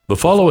The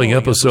following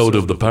episode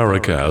of the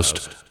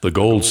Paracast, the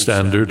gold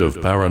standard of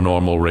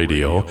paranormal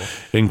radio,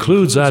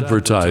 includes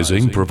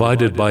advertising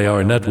provided by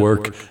our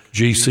network,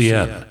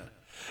 GCN.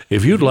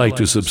 If you'd like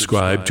to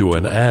subscribe to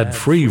an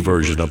ad-free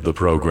version of the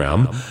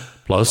program,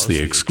 plus the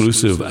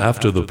exclusive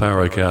After the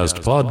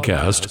Paracast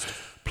podcast,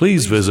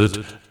 please visit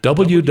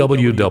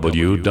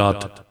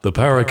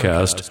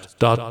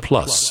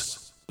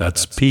www.theparacast.plus.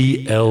 That's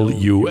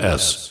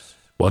P-L-U-S.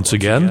 Once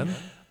again,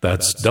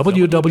 that's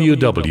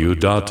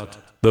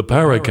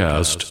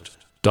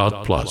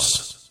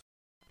www.theparacast.plus.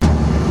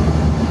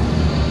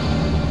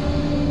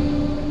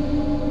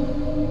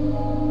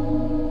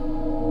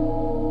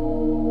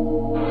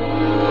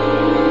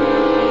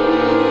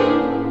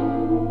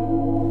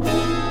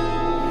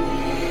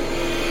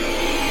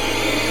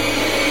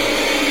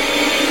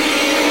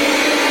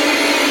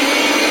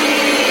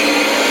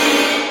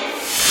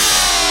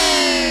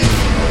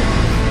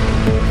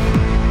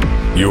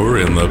 You're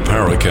in the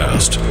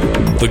Paracast,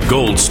 the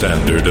gold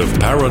standard of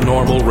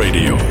paranormal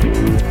radio.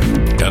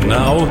 And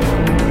now,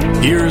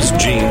 here's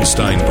Gene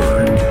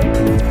Steinberg.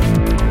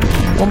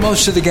 Well,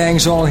 most of the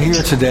gang's all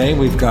here today.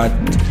 We've got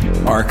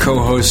our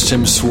co-host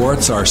Tim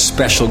Swartz, our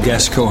special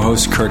guest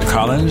co-host Curt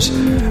Collins.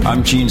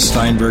 I'm Gene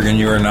Steinberg and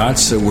you're not,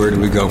 so where do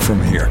we go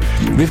from here?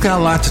 We've got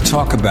a lot to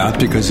talk about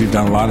because we've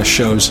done a lot of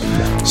shows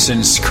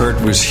since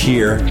Curt was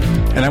here.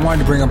 And I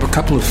wanted to bring up a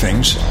couple of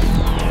things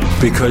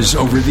because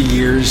over the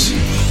years,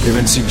 there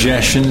have been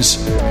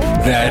suggestions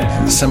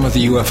that some of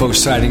the UFO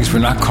sightings were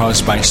not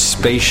caused by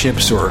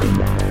spaceships or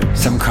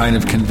some kind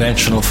of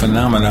conventional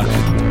phenomena,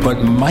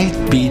 but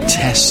might be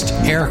test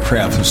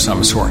aircraft of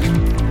some sort.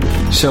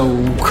 So,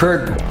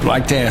 Curt, I'd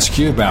like to ask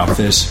you about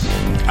this.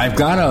 I've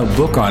got a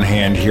book on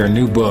hand here, a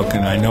new book,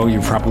 and I know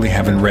you probably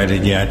haven't read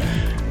it yet,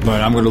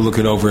 but I'm going to look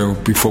it over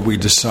before we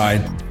decide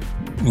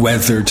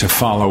whether to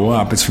follow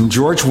up. It's from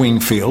George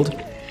Wingfield,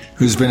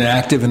 who's been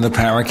active in the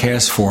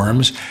Paracast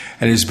forums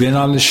and has been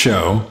on the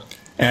show,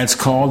 and it's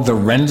called The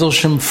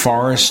Rendlesham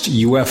Forest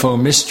UFO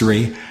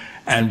Mystery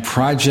and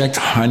Project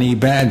Honey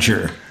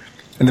Badger.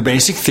 And the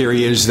basic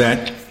theory is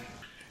that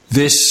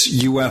this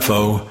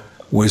UFO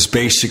was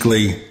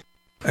basically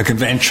a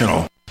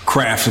conventional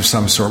craft of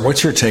some sort.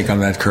 What's your take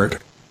on that,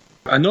 Curt?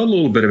 I know a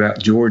little bit about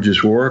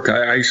George's work.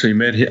 I actually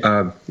met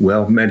him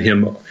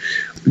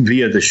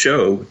via the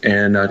show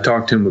and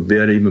talked to him a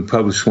bit, even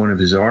published one of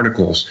his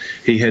articles.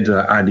 He had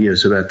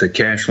ideas about the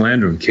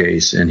Cash-Landrum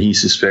case, and he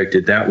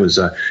suspected that was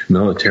a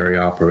military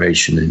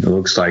operation. And it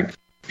looks like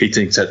he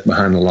thinks that's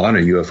behind a lot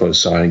of UFO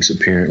sightings,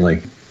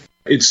 apparently.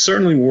 It's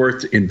certainly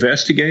worth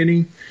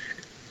investigating.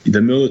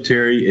 The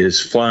military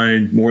is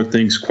flying more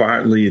things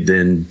quietly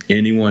than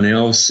anyone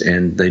else,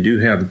 and they do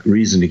have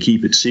reason to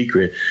keep it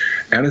secret.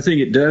 And I think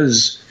it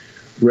does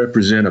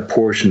represent a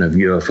portion of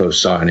UFO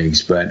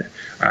sightings, but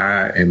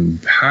I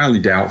am highly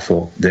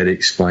doubtful that it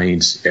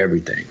explains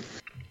everything.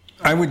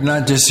 I would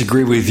not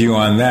disagree with you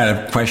on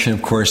that. The question,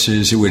 of course,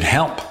 is it would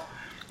help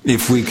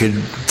if we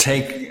could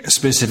take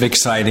specific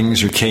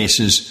sightings or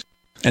cases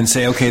and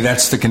say, okay,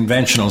 that's the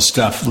conventional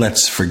stuff.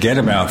 Let's forget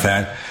about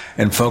that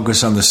and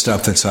focus on the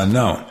stuff that's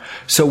unknown.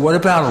 So what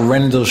about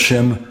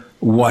Rendlesham?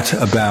 What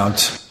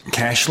about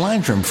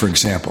Cash-Landrum, for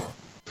example?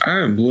 I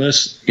am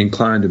less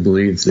inclined to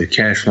believe the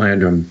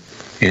Cash-Landrum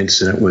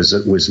incident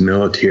was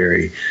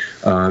military.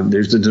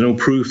 There's no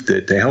proof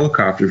that the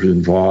helicopters were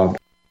involved.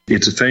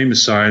 It's a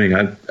famous sighting.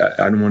 I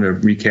don't want to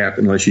recap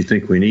unless you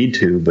think we need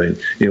to, but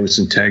it was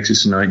in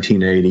Texas in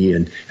 1980,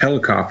 and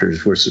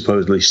helicopters were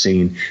supposedly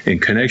seen in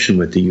connection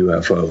with the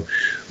UFO.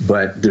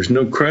 But there's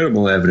no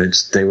credible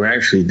evidence they were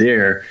actually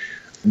there.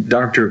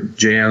 Dr.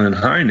 J. Allen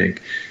Hynek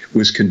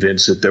was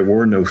convinced that there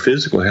were no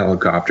physical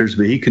helicopters,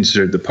 but he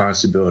considered the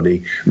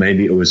possibility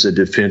maybe it was a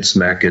defense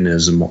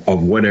mechanism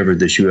of whatever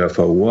this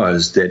UFO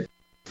was, that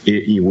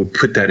you would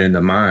put that in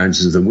the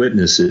minds of the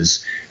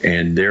witnesses,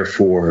 and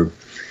therefore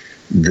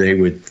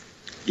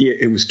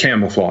it was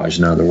camouflage,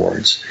 in other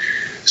words.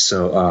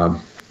 So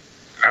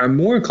I'm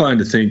more inclined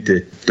to think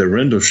that the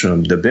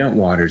Rendlesham, the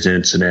Bentwaters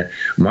incident,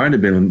 might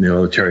have been a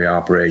military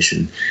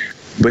operation,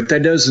 but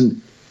that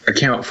doesn't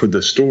account for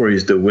the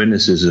stories the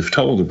witnesses have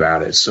told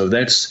about it. So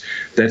that's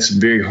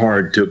very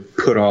hard to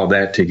put all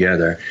that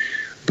together.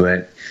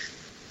 But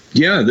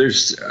yeah,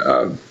 there's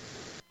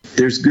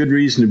good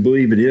reason to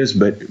believe it is,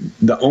 but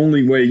the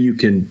only way you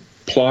can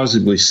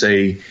plausibly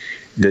say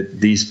that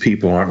these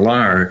people aren't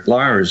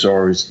liars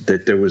is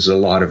that there was a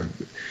lot of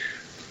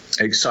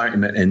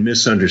excitement and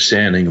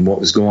misunderstanding of what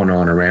was going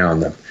on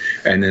around them,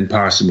 and then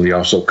possibly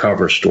also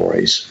cover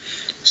stories.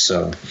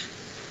 So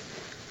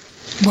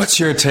what's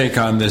your take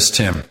on this,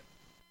 Tim?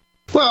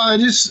 Well, I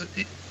just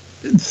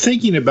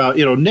thinking about,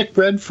 Nick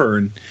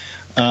Redfern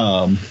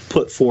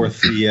put forth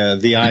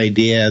the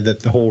idea that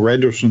the whole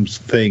Rendlesham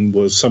thing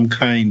was some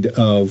kind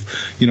of,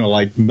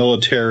 like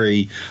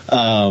military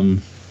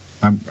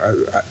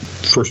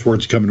first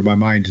words coming to my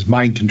mind is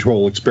mind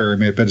control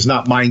experiment, but it's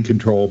not mind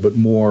control, but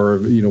more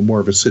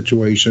of a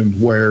situation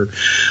where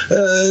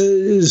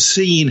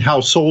seeing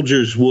how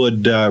soldiers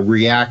would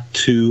react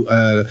to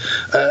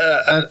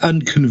an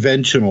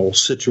unconventional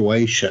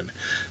situation.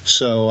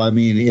 So, I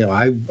mean,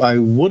 I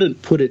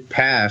wouldn't put it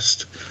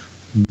past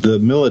the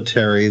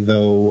military,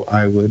 though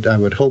I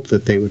would hope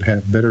that they would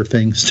have better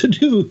things to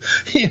do,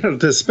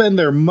 to spend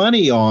their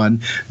money on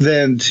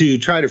than to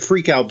try to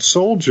freak out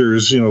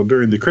soldiers,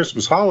 during the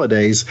Christmas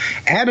holidays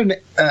at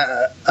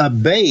a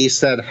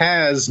base that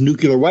has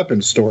nuclear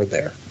weapons stored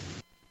there.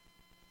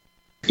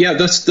 Yeah,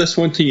 that's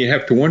one thing you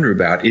have to wonder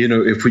about.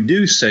 If we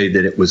do say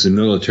that it was a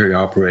military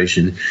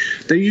operation,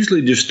 they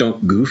usually just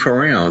don't goof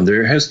around.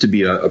 There has to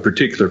be a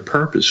particular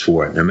purpose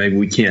for it. Now, maybe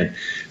we can't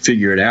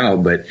figure it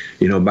out, but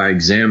by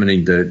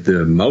examining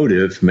the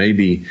motive,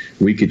 maybe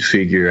we could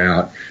figure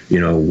out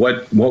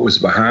what was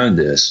behind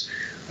this.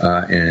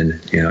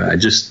 I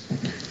just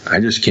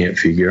can't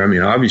figure. I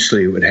mean,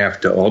 obviously, it would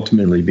have to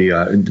ultimately be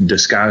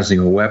disguising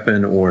a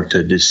weapon or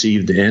to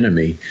deceive the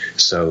enemy.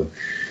 So,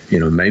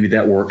 maybe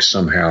that works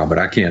somehow, but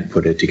I can't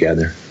put it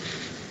together.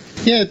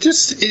 Yeah, it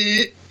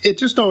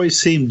just always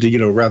seemed,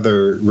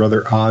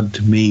 rather odd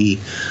to me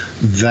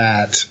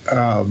that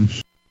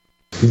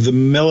the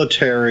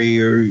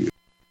military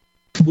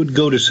would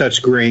go to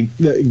such great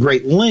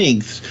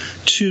lengths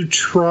to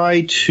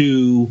try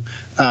to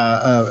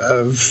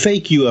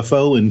fake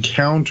UFO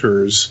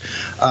encounters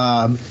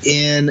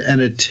in an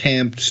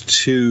attempt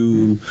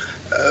to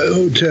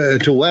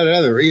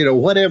whatever,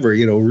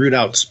 root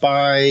out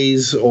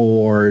spies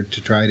or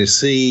to try to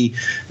see,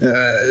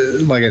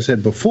 like I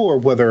said before,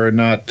 whether or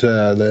not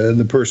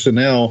the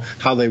personnel,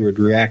 how they would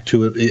react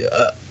to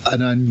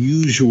an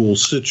unusual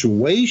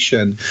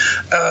situation.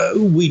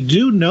 We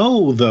do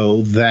know,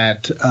 though,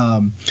 that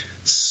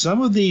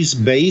some of these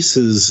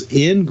bases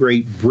in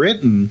Great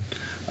Britain,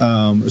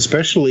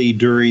 especially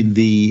during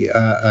the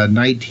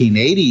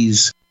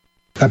 1980s,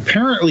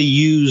 apparently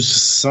used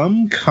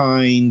some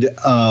kind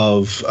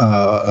of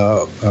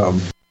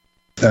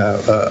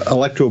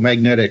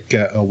electromagnetic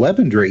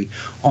weaponry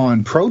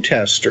on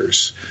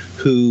protesters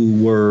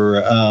who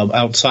were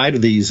outside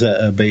of these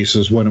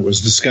bases when it was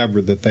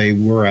discovered that they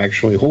were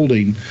actually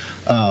holding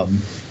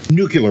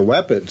nuclear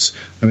weapons.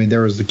 I mean,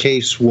 there was the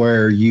case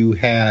where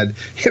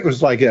it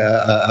was like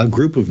a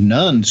group of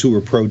nuns who were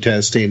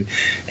protesting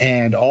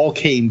and all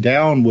came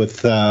down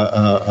with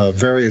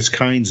various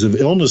kinds of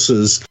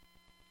illnesses,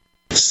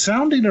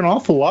 sounding an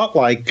awful lot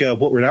like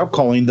what we're now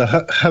calling the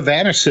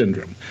Havana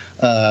syndrome.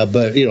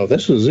 But,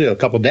 this was a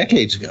couple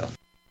decades ago.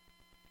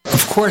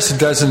 Of course,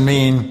 it doesn't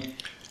mean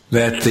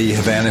that the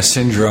Havana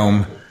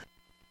syndrome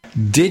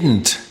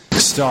didn't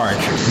start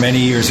many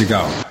years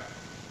ago.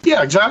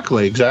 Yeah,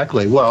 exactly.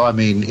 Well, I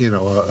mean,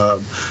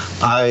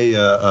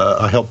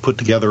 I helped put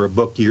together a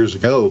book years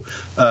ago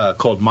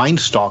called Mind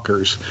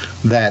Stalkers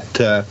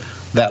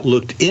that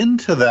looked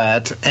into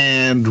that,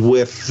 and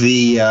with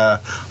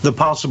the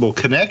possible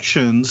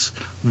connections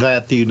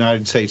that the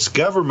United States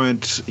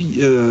government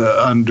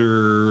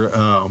under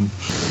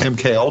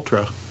MK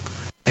Ultra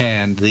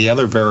and the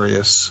other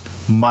various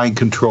mind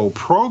control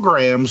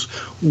programs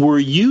were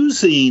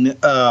using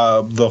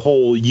the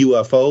whole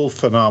UFO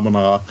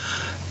phenomena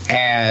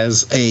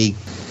as a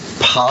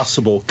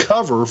possible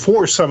cover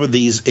for some of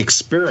these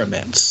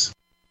experiments.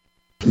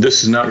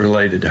 This is not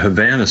related to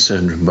Havana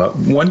syndrome, but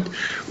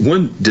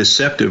one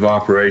deceptive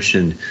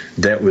operation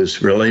that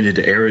was related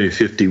to Area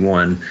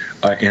 51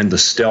 and the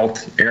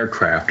stealth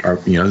aircraft.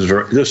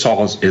 This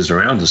all is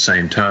around the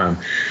same time.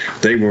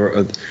 They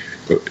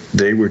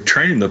were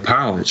training the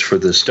pilots for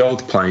the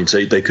stealth planes.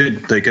 They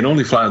could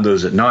only fly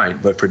those at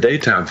night, but for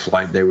daytime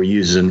flight they were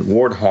using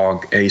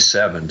Warthog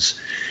A7s.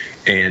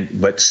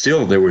 But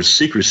still, there was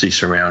secrecy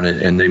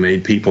surrounded, and they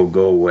made people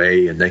go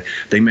away. And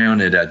they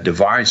mounted a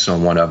device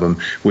on one of them,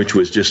 which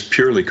was just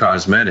purely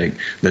cosmetic,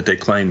 that they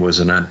claimed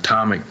was an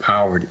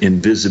atomic-powered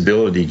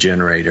invisibility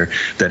generator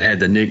that had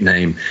the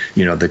nickname,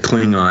 the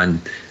Klingon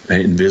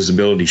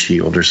invisibility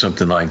shield or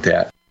something like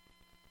that.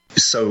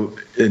 So,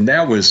 and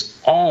that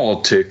was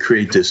all to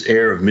create this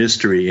air of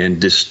mystery and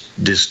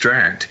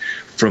distract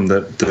from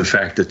the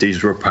fact that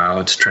these were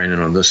pilots training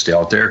on the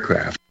stealth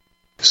aircraft.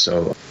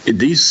 So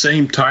these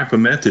same type of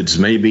methods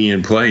may be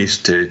in place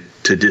to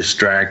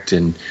distract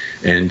and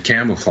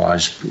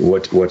camouflage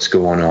what's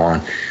going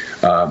on.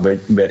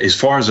 But as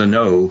far as I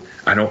know,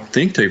 I don't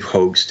think they've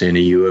hoaxed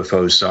any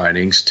UFO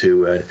sightings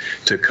to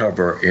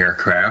cover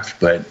aircraft.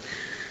 But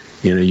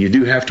you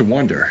do have to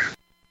wonder.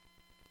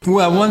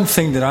 Well, one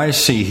thing that I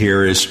see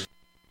here is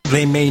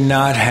they may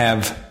not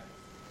have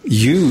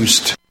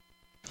used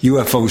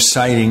UFO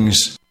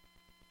sightings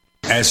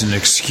as an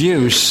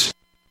excuse.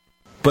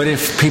 But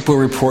if people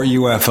report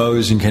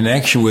UFOs in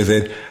connection with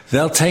it,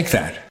 they'll take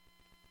that.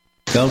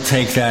 They'll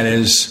take that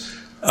as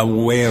a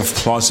way of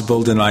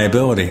plausible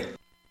deniability.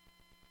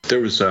 There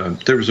was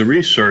a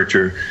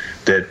researcher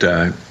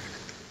that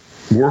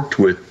worked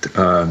with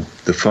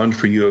the Fund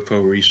for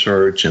UFO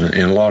Research and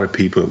a lot of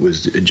people. It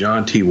was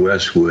John T.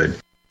 Westwood.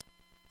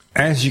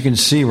 As you can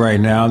see right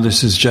now,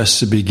 this is just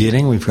the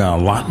beginning. We've got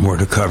a lot more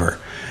to cover.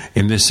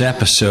 In this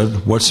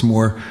episode, what's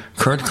more,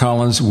 Curt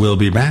Collins will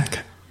be back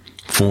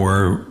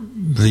for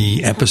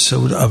the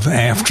episode of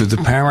After the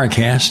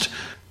Paracast,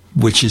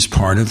 which is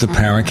part of the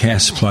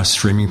Paracast Plus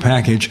streaming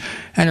package.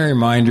 And a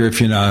reminder, if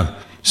you're not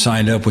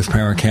signed up with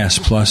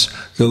Paracast Plus,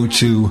 go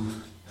to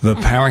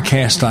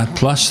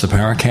theparacast.plus,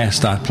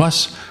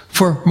 theparacast.plus,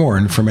 for more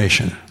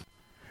information.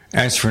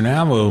 As for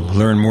now, we'll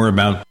learn more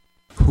about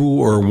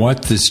who or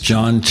what this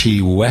John T.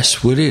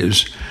 Westwood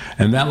is,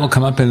 and that will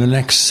come up in the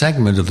next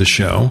segment of the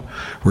show.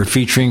 We're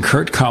featuring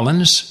Curt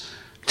Collins,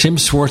 Tim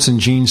Swartz, and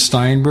Gene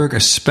Steinberg, a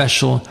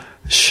special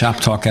Shop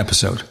Talk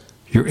episode.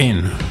 You're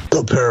in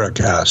The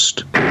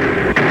Paracast.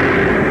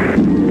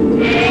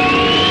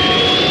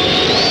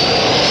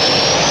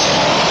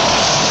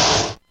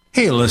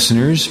 Hey,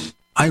 listeners.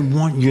 I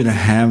want you to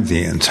have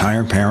the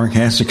entire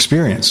Paracast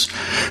experience,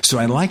 so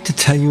I'd like to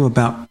tell you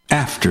about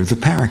After the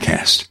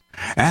Paracast.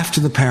 After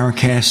the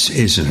Paracast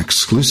is an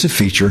exclusive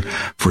feature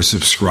for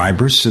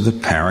subscribers to the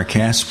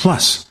Paracast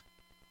Plus.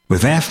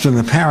 With After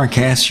the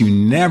Paracast, you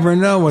never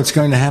know what's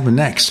going to happen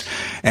next.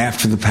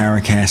 After the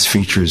Paracast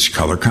features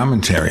color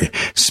commentary,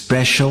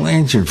 special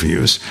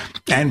interviews,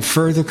 and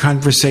further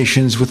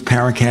conversations with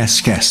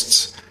Paracast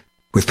guests.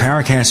 With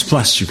Paracast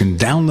Plus, you can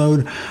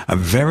download a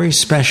very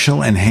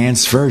special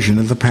enhanced version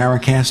of the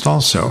Paracast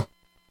also.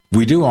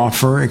 We do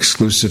offer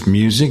exclusive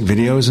music,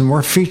 videos, and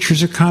more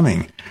features are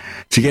coming.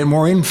 To get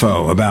more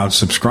info about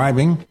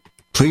subscribing,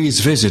 please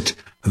visit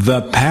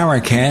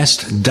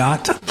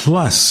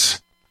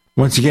theparacast.plus.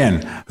 Once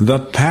again,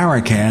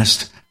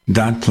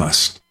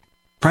 theparacast.plus.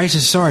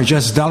 Prices are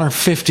just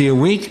 $1.50 a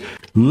week,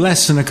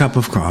 less than a cup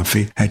of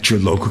coffee at your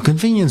local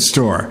convenience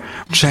store.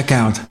 Check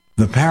out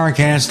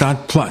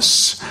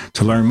theparacast.plus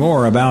to learn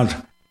more about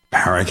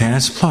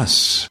Paracast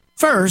Plus.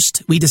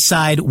 First, we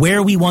decide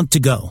where we want to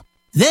go.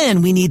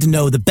 Then we need to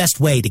know the best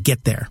way to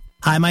get there.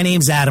 Hi, my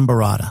name's Adam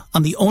Barada.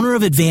 I'm the owner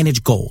of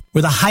Advantage Gold.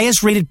 We're the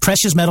highest rated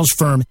precious metals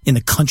firm in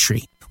the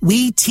country.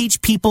 We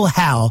teach people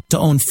how to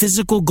own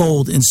physical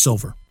gold and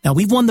silver. Now,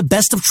 we've won the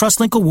Best of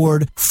TrustLink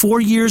Award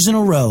 4 years in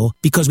a row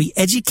because we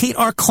educate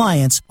our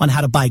clients on how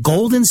to buy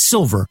gold and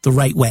silver the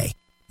right way.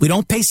 We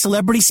don't pay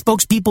celebrity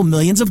spokespeople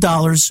millions of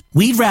dollars.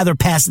 We'd rather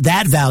pass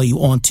that value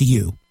on to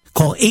you.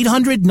 Call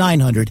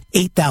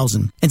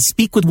 800-900-8000 and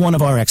speak with one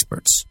of our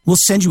experts. We'll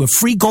send you a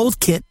free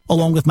gold kit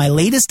along with my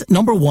latest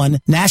 #1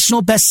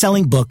 national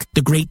best-selling book,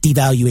 The Great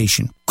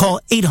Devaluation. Call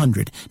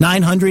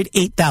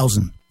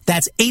 800-900-8000.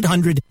 That's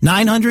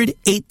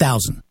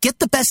 800-900-8000. Get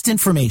the best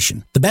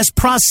information, the best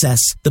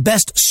process, the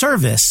best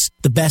service,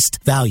 the best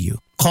value.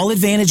 Call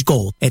Advantage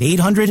Gold at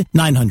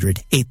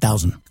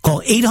 800-900-8000.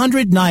 Call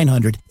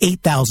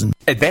 800-900-8000.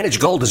 Advantage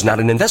Gold is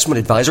not an investment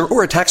advisor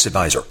or a tax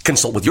advisor.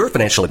 Consult with your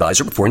financial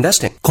advisor before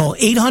investing. Call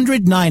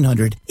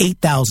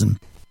 800-900-8000.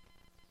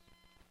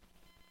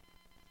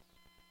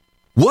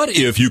 What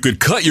if you could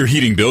cut your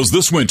heating bills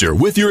this winter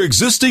with your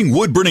existing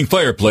wood-burning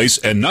fireplace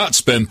and not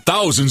spend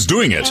thousands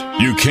doing it?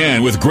 You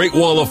can with Great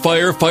Wall of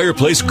Fire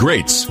fireplace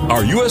grates.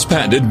 Our U.S.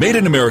 patented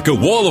made-in-America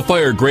Wall of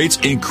Fire grates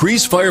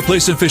increase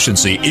fireplace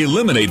efficiency,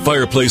 eliminate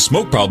fireplace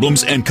smoke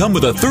problems, and come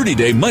with a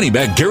 30-day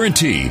money-back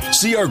guarantee.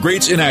 See our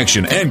grates in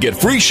action and get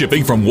free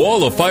shipping from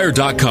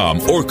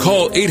walloffire.com or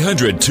call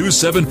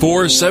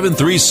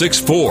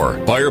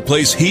 800-274-7364.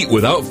 Fireplace heat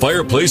without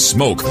fireplace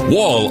smoke.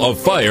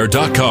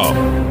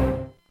 walloffire.com.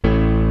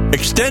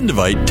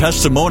 Extendivite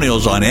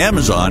testimonials on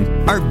Amazon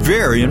are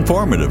very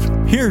informative.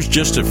 Here's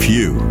just a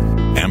few.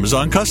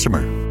 Amazon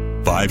customer.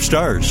 5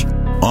 stars.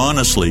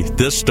 Honestly,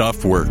 this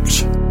stuff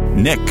works.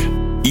 Nick.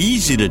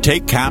 Easy to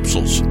take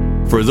capsules.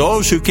 For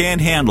those who can't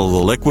handle the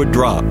liquid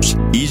drops,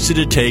 easy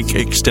to take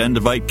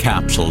Extendivite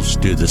capsules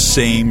do the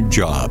same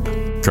job.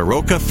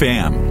 Karoka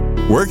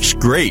Fam. Works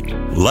great.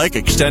 Like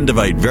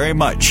Extendivite very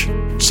much.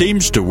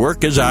 Seems to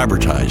work as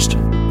advertised.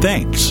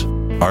 Thanks.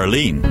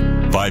 Arlene.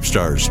 5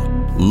 stars.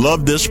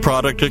 Love this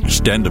product,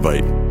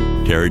 Extendivite.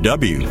 Terry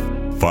W.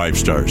 5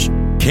 stars.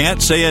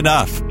 Can't say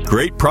enough.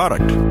 Great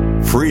product.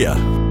 Freya.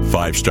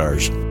 5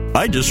 stars.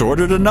 I just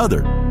ordered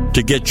another.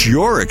 To get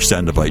your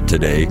Extendivite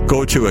today,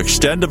 go to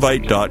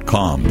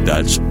extendivite.com.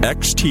 That's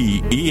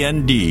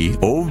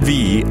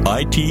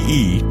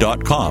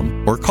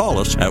XTENDOVITE.com or call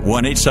us at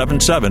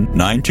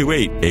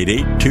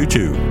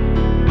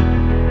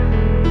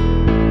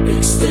 1-877-928-8822.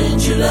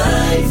 Extend your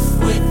life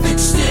with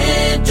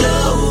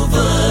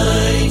Extendovite.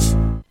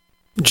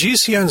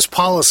 GCN's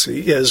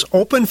policy is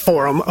open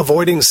forum,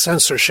 avoiding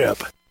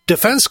censorship.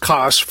 Defense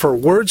costs for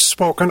words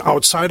spoken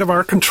outside of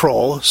our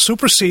control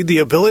supersede the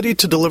ability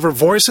to deliver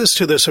voices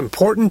to this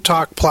important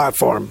talk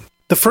platform.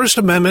 The First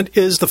Amendment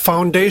is the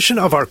foundation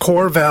of our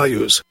core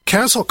values.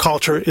 Cancel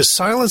culture is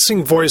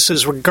silencing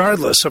voices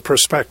regardless of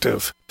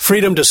perspective.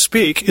 Freedom to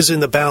speak is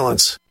in the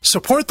balance.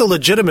 Support the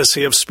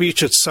legitimacy of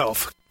speech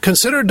itself.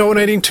 Consider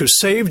donating to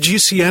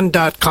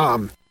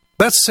SaveGCN.com.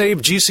 That's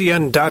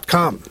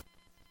SaveGCN.com.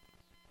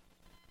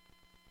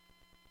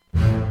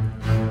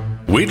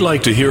 We'd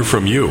like to hear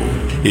from you.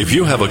 If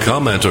you have a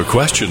comment or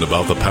question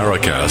about the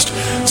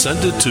Paracast,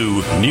 send it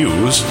to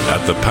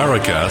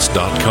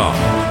news@theparacast.com.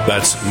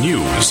 That's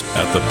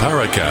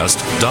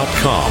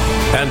news@theparacast.com.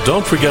 And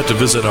don't forget to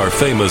visit our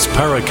famous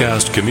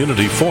Paracast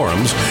community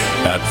forums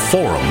at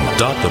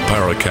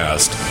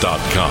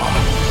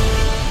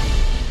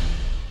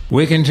forum.theparacast.com.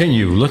 We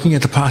continue looking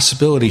at the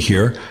possibility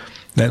here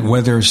that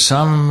whether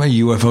some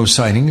UFO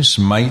sightings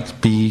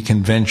might be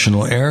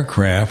conventional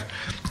aircraft,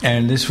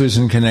 and this was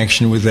in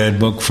connection with that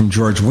book from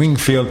George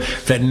Wingfield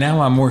that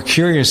now I'm more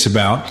curious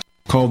about,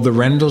 called The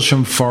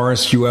Rendlesham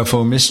Forest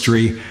UFO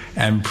Mystery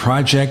and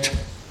Project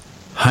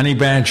Honey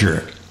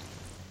Badger.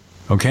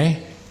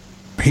 Okay?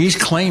 He's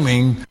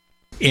claiming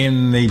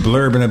in the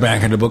blurb in the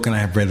back of the book, and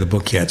I haven't read the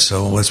book yet,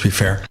 so let's be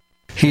fair,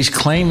 he's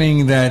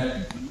claiming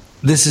that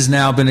this has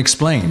now been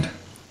explained,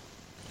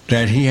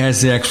 that he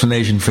has the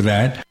explanation for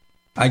that.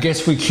 I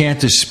guess we can't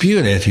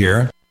dispute it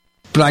here,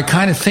 but I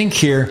kind of think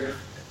here,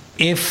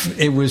 if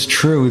it was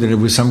true that it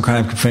was some kind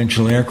of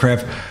conventional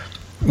aircraft,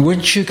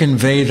 wouldn't you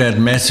convey that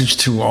message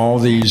to all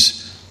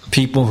these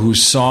people who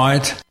saw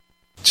it,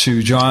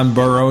 to John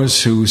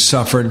Burroughs who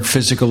suffered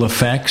physical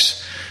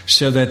effects,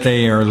 so that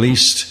they are at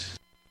least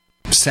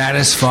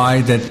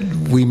satisfied that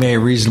we made a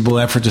reasonable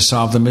effort to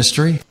solve the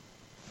mystery?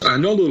 I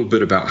know a little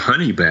bit about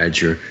honey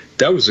badger.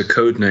 That was a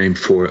code name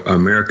for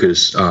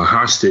America's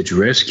hostage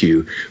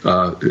rescue.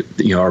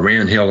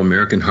 Iran held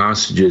American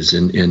hostages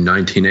in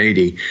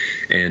 1980,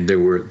 and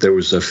there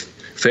was a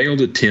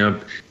failed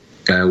attempt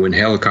when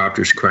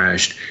helicopters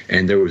crashed,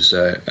 and there was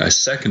a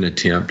second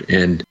attempt,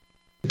 and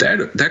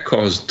that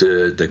caused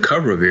the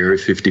cover of Area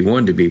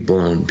 51 to be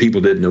blown.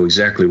 People didn't know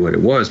exactly what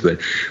it was, but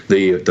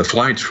the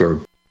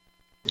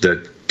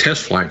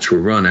test flights were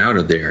run out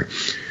of there.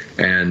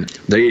 And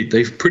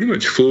they pretty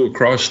much flew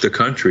across the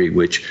country,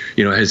 which,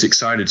 has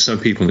excited some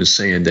people into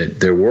saying that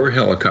there were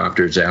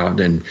helicopters out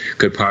and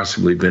could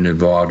possibly have been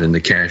involved in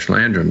the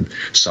Cash-Landrum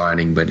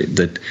sighting. But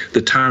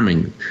the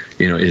timing,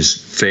 is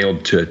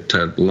failed to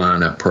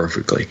line up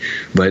perfectly.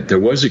 But there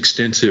was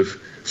extensive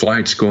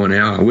flights going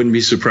out. I wouldn't be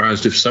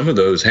surprised if some of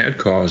those had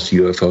caused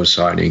UFO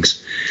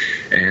sightings.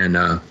 And,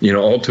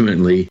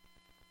 ultimately,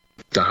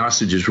 the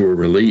hostages were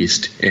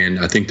released, and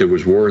I think there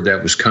was word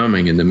that was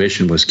coming, and the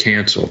mission was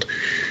canceled.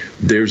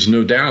 There's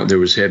no doubt there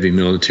was heavy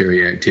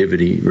military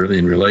activity really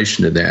in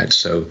relation to that.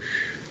 So,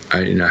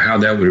 how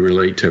that would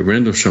relate to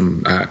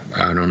Rendlesham, I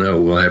don't know.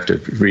 We'll have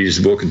to read his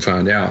book and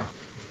find out.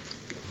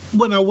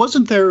 Well, now,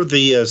 wasn't there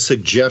the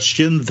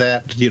suggestion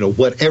that,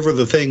 whatever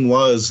the thing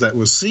was that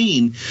was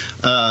seen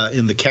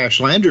in the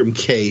Cash-Landrum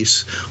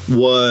case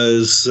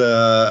was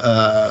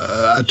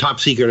a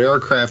top-secret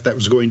aircraft that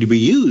was going to be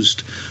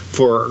used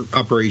for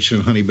Operation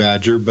Honey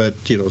Badger, but,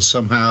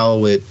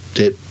 somehow it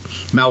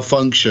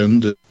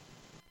malfunctioned?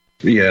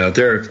 Yeah,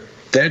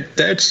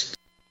 that's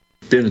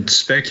been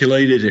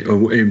speculated.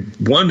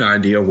 One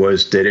idea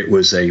was that it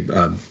was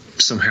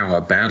somehow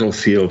a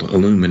battlefield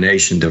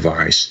illumination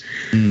device.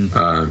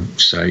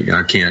 So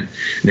I can't.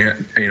 Now,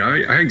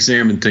 I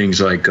examined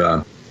things like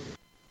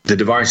the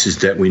devices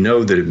that we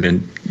know that have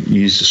been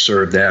used to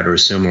serve that or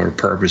similar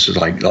purposes,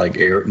 like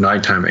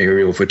nighttime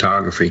aerial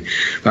photography.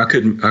 I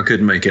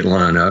couldn't make it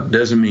line up.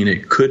 Doesn't mean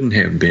it couldn't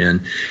have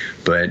been,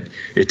 but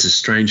it's a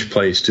strange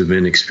place to have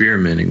been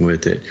experimenting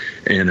with it.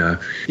 And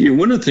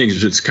one of the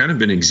things that's kind of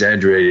been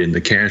exaggerated in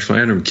the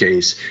Cash-Landrum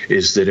case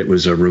is that it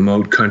was a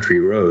remote country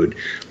road.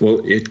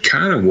 Well, it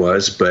kind of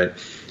was, but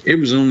it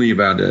was only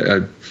about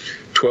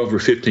 12 or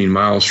 15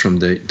 miles from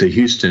the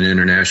Houston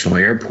International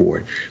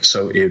Airport.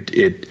 So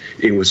it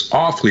was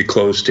awfully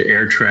close to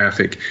air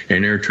traffic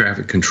and air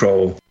traffic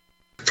control.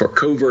 For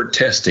covert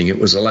testing, it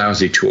was a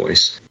lousy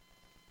choice.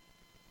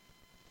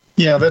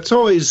 Yeah, that's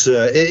always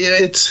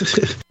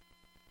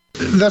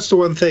that's the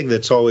one thing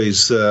that's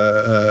always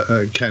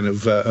kind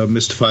of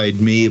mystified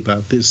me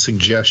about these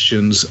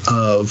suggestions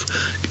of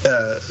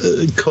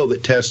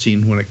COVID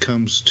testing when it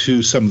comes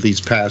to some of these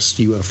past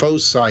UFO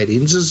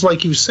sightings. Is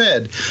like you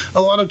said,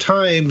 a lot of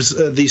times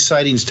these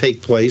sightings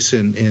take place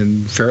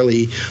in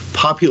fairly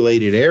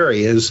populated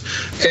areas,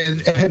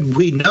 and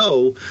we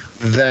know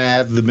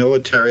that the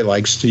military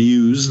likes to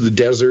use the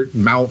desert,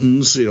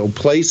 mountains,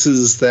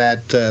 places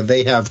that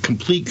they have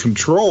complete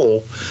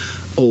control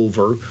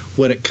over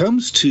when it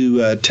comes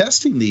to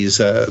testing these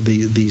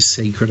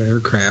sacred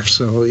aircraft.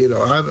 So,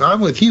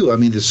 I'm with you. I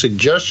mean, the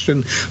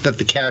suggestion that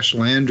the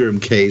Cash-Landrum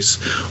case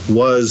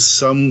was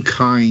some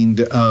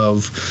kind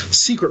of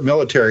secret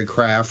military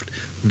craft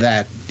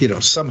that,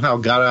 somehow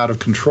got out of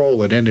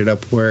control and ended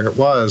up where it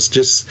was,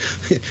 just,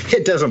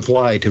 it doesn't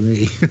fly to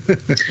me.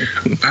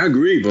 I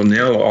agree. Well,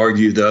 now I'll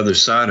argue the other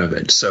side of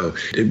it. So,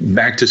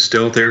 back to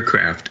stealth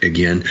aircraft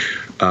again.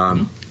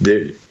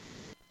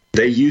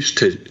 They used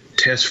to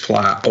test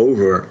fly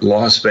over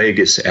Las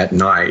Vegas at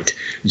night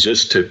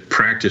just to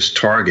practice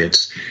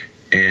targets.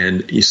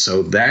 And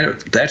so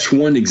that's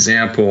one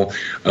example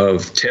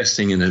of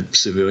testing in a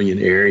civilian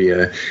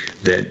area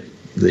that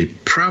they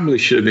probably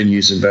should have been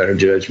using better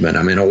judgment.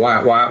 I mean,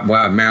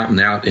 why a mountain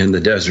out in the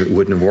desert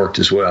wouldn't have worked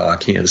as well, I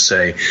can't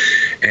say.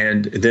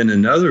 And then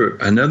another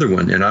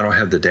one, and I don't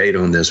have the date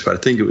on this, but I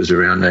think it was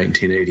around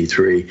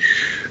 1983,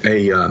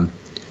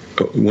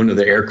 one of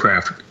the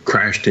aircraft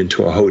crashed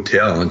into a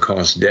hotel and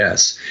caused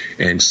deaths.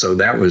 And so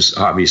that was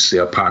obviously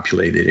a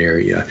populated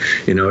area.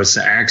 It's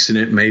an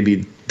accident.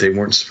 Maybe they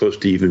weren't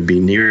supposed to even be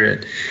near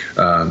it.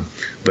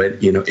 But,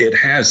 it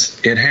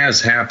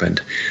has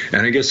happened.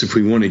 And I guess if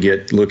we want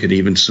to look at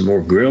even some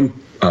more grim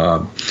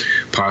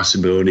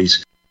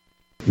possibilities,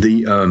 I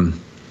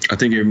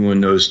think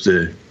everyone knows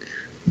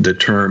the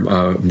term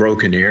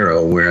broken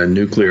arrow, where a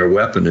nuclear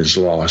weapon is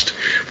lost.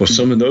 Well,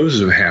 some of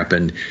those have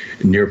happened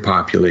near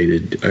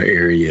populated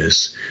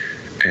areas,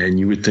 and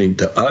you would think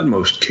the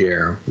utmost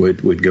care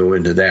would go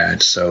into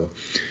that. So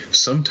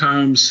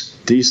sometimes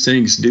these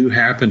things do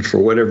happen for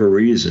whatever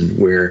reason,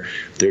 where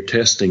they're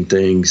testing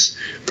things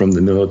from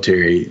the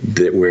military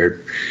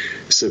where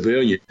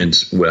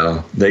civilians,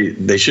 well,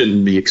 they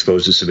shouldn't be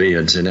exposed to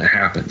civilians, and it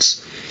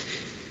happens.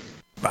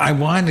 I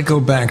wanted to go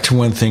back to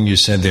one thing you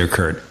said there,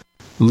 Curt.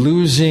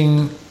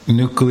 Losing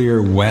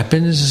nuclear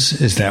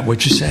weapons, is that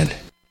what you said?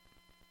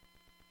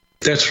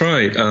 That's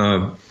right.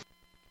 And,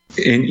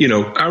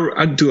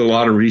 I do a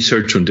lot of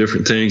research on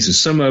different things, and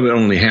some of it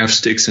only half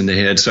sticks in the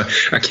head. So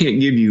I can't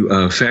give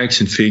you facts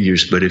and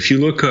figures, but if you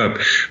look up,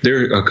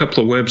 there are a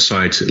couple of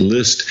websites that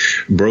list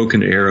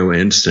broken arrow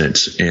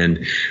incidents,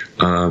 and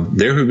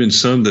there have been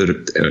some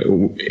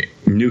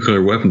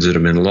nuclear weapons that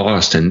have been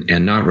lost and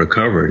not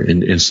recovered.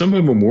 And some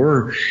of them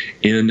were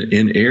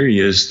in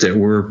areas that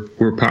were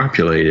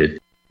populated.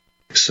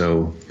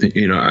 So,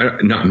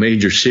 not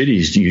major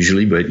cities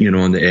usually, but,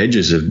 on the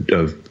edges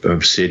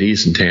of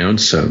cities and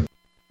towns. So,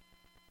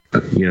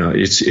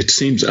 it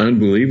seems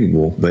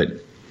unbelievable.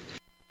 But,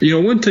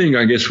 one thing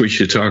I guess we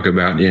should talk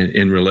about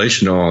in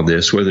relation to all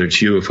this, whether it's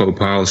UFO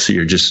policy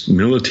or just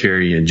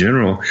military in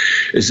general,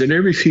 is that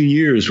every few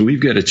years we've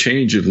got a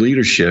change of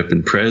leadership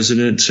and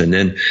presidents, and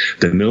then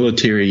the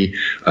military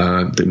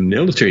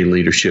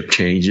leadership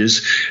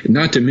changes.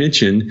 Not to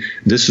mention,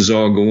 this is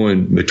all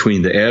going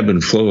between the ebb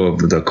and flow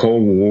of the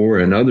Cold War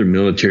and other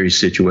military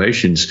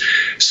situations.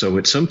 So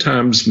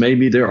sometimes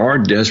maybe there are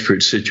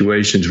desperate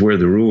situations where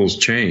the rules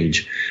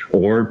change,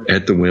 or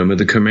at the whim of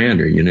the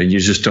commander. You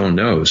just don't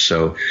know.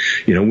 So,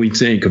 we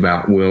think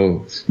about,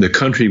 well, the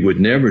country would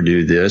never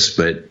do this,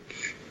 but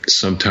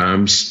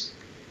sometimes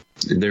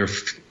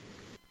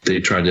they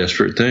try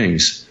desperate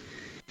things.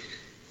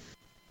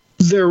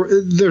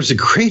 There's a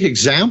great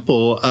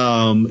example.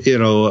 I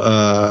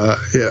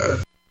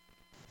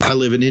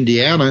live in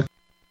Indiana,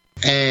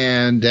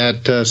 and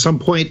at some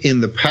point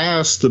in the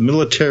past, the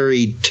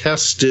military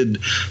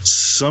tested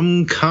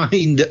some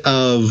kind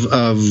of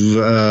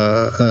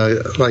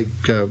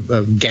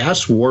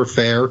gas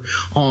warfare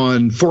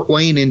on Fort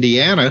Wayne,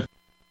 Indiana,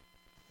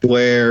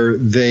 where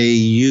they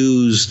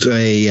used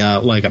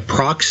a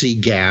proxy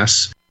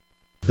gas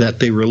that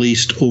they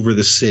released over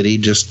the city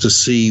just to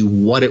see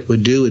what it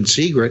would do in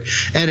secret,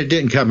 and it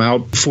didn't come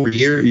out for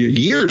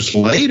years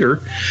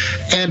later.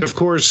 And of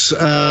course,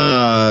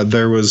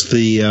 there was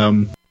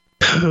the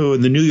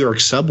New York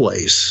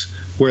subways,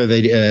 where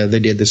they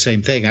did the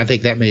same thing. I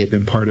think that may have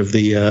been part of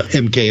the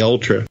MK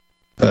Ultra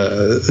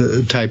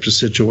types of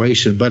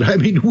situation. But I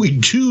mean, we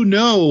do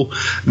know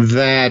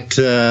that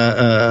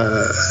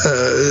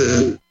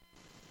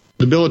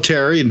the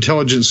military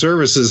intelligence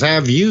services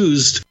have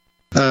used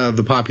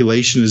the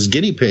population as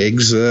guinea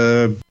pigs,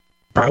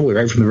 probably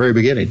right from the very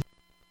beginning.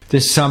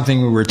 This is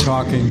something we were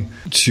talking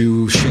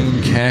to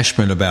Shane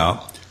Cashman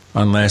about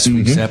on last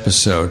week's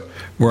episode,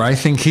 where I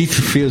think he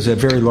feels that a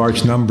very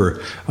large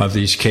number of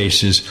these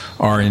cases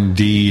are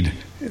indeed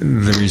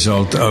the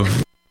result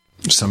of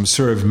some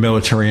sort of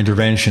military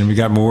intervention. We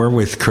got more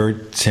with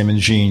Curt, Tim, and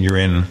Gene. You're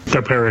in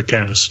the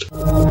Paracast.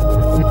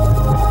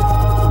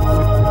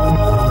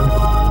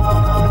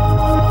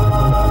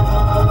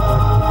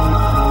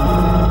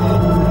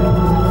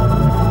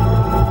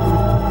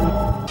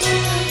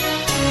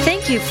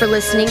 Thank you for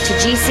listening to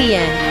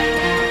GCN.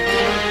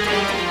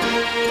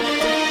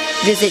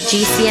 Visit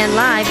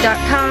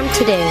GCNlive.com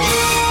today.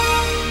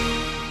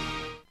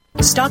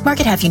 Stock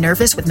market have you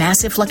nervous with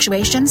massive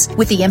fluctuations?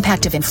 With the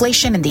impact of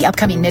inflation and the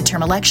upcoming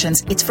midterm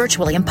elections, it's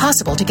virtually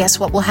impossible to guess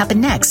what will happen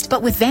next.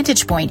 But with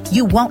Vantage Point,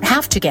 you won't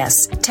have to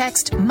guess.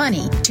 Text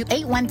MONEY to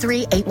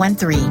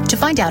 813-813 to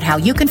find out how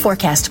you can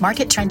forecast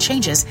market trend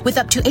changes with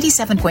up to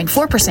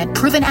 87.4%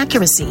 proven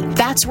accuracy.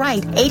 That's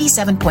right,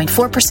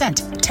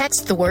 87.4%.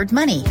 Text the word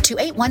MONEY to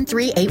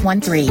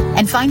 813-813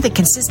 and find the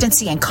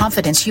consistency and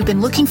confidence you've been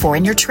looking for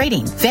in your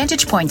trading.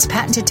 Vantage Point's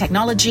patented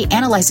technology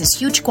analyzes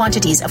huge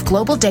quantities of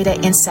global data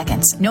in seconds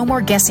seconds. No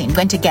more guessing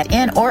when to get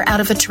in or out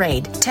of a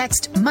trade.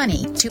 Text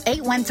MONEY to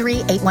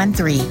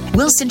 813-813.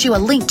 We'll send you a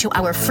link to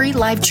our free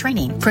live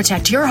training.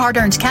 Protect your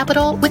hard-earned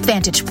capital with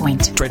Vantage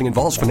Point. Trading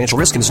involves financial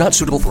risk and is not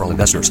suitable for all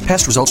investors.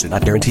 Past results do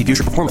not guarantee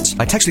future performance.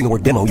 By texting the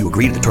word demo, you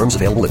agree to the terms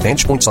available at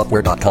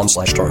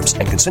VantagePointSoftware.com/terms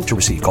and consent to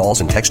receive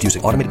calls and text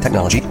using automated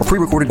technology or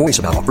pre-recorded voice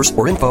about offers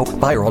or info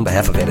by or on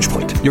behalf of Vantage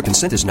Point. Your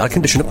consent is not a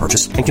condition of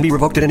purchase and can be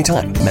revoked at any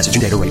time. Message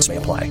and data rates may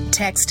apply.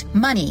 Text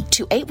MONEY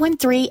to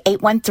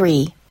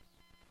 813-813.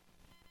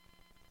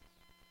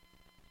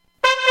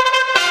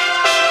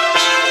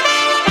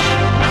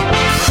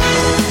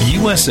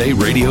 USA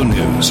Radio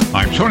News.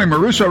 I'm Tony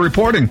Maruso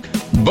reporting.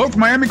 Both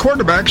Miami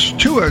quarterbacks,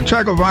 Tua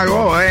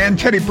Tagovailoa and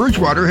Teddy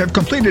Bridgewater, have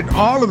completed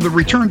all of the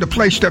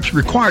return-to-play steps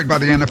required by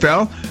the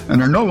NFL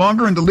and are no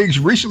longer in the league's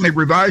recently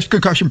revised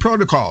concussion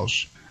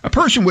protocols. A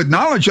person with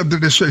knowledge of the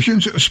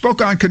decisions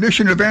spoke on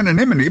condition of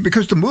anonymity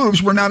because the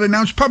moves were not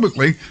announced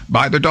publicly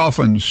by the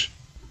Dolphins.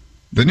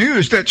 The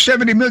news that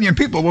 70 million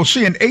people will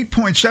see an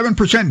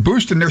 8.7%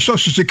 boost in their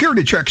Social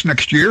Security checks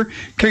next year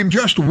came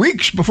just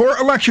weeks before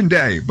Election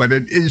Day, but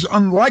it is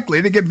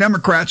unlikely to give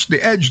Democrats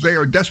the edge they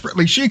are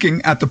desperately seeking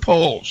at the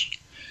polls.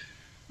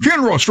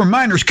 Funerals for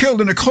miners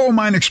killed in a coal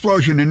mine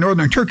explosion in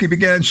northern Turkey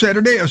began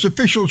Saturday as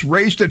officials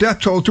raised the death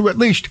toll to at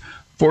least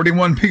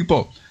 41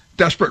 people.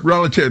 Desperate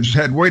relatives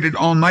had waited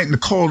all night in the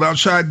cold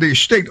outside the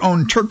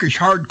state-owned Turkish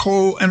Hard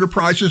Coal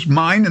Enterprises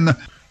mine in the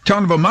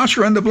town of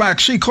Amasra in the Black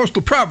Sea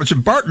coastal province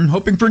of Barton,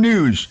 hoping for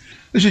news.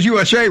 This is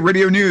USA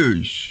Radio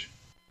News.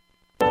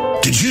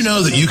 Did you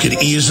know that you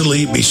could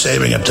easily be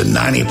saving up to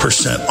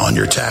 90% on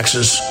your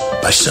taxes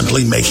by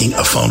simply making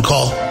a phone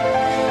call?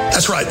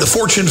 That's right. The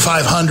Fortune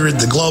 500,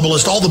 the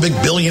globalists, all the big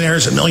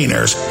billionaires and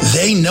millionaires,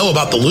 they know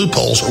about the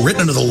loopholes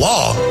written into the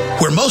law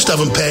where most of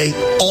them pay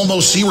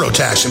almost zero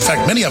tax. In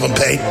fact, many of them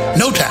pay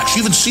no tax.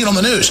 You even see it on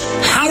the news.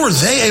 How are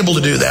they able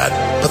to do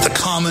that, but the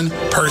common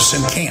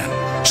person can't?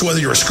 So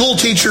whether you're a school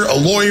teacher, a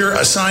lawyer,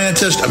 a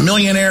scientist, a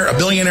millionaire, a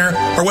billionaire,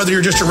 or whether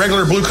you're just a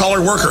regular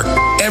blue-collar worker,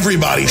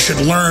 everybody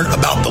should learn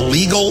about the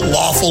legal,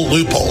 lawful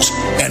loopholes.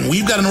 And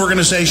we've got an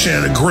organization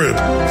and a group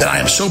that I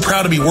am so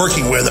proud to be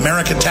working with,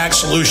 American Tax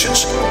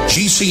Solutions.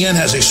 GCN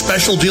has a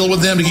special deal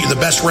with them to get you the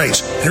best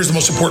rates. And here's the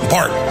most important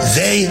part.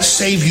 They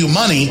save you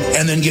money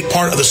and then get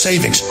part of the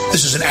savings.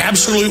 This is an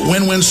absolute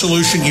win-win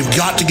solution. You've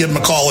got to give them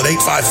a call at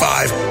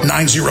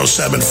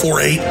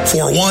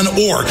 855-907-4841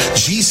 or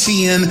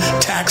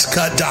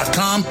GCNTaxCut.com.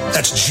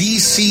 That's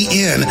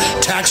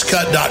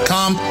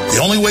GCNTaxCut.com. The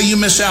only way you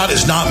miss out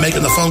is not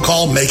making the phone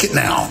call. Make it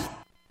now.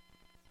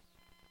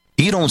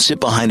 You don't sit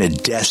behind a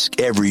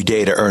desk every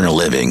day to earn a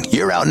living.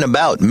 You're out and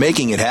about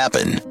making it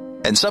happen.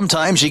 And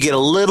sometimes you get a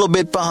little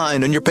bit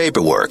behind on your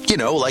paperwork,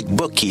 like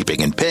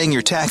bookkeeping and paying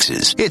your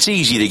taxes. It's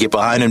easy to get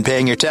behind on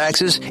paying your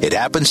taxes. It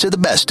happens to the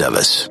best of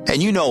us. And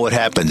you know what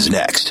happens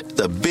next.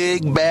 The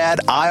big bad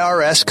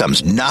IRS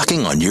comes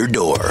knocking on your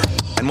door.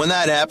 And when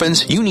that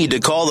happens, you need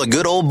to call the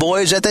good old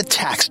boys at the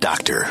Tax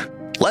Doctor.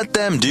 Let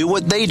them do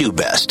what they do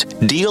best.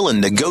 Deal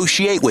and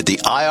negotiate with the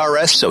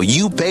IRS so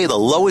you pay the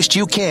lowest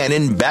you can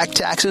in back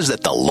taxes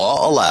that the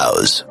law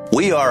allows.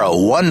 We are a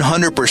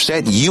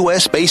 100%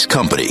 U.S.-based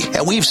company,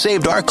 and we've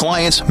saved our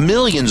clients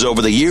millions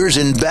over the years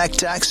in back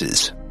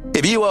taxes.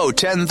 If you owe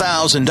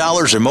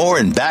 $10,000 or more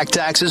in back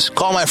taxes,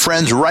 call my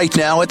friends right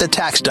now at the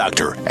Tax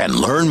Doctor and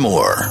learn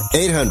more.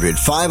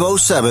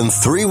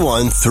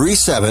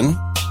 800-507-3137.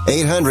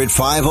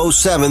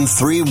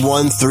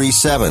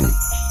 800-507-3137.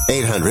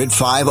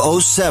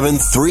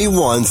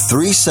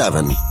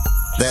 800-507-3137.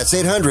 That's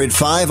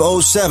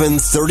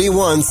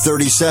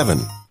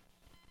 800-507-3137.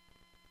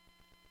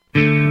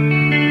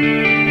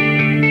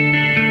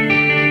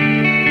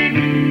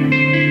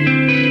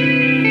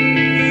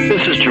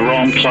 This is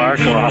Jerome Clark,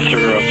 author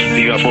of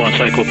the UFO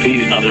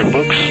Encyclopedia and other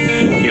books.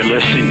 You're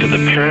listening to the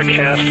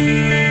Paracast.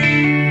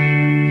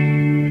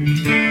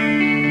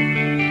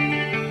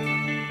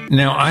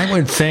 Now, I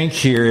would think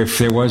here, if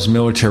there was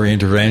military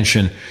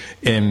intervention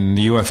in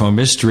the UFO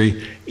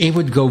mystery, it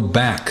would go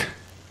back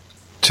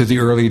to the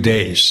early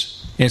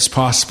days. It's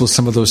possible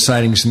some of those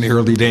sightings in the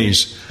early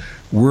days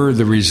were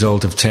the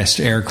result of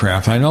test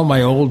aircraft. I know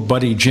my old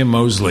buddy Jim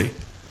Mosley,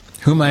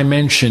 whom I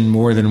mentioned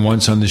more than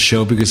once on the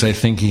show because I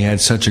think he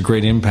had such a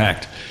great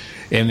impact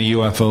in the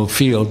UFO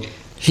field.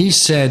 He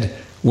said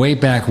way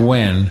back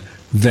when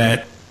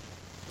that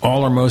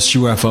all or most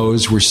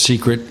UFOs were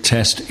secret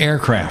test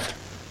aircraft.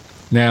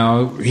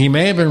 Now, he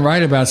may have been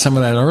right about some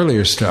of that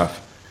earlier stuff.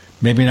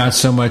 Maybe not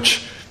so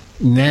much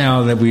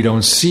now that we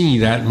don't see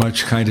that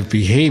much kind of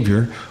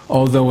behavior,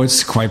 although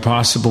it's quite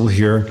possible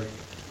here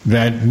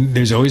that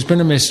there's always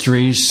been a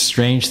mystery,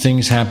 strange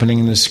things happening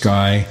in the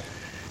sky,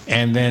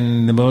 and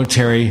then the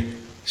military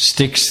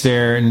sticks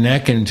their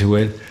neck into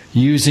it,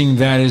 using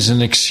that as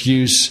an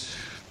excuse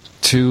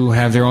to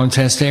have their own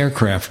test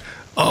aircraft.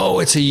 Oh,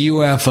 it's a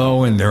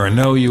UFO, and there are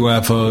no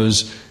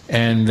UFOs,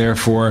 and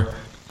therefore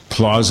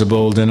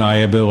plausible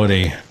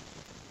deniability.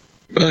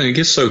 Well, it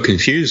gets so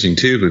confusing,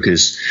 too,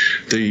 because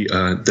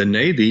the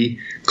Navy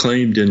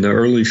claimed in the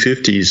early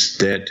 50s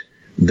that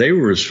they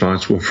were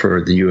responsible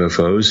for the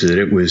UFOs, that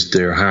it was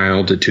their high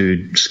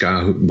altitude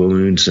skyhook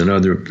balloons and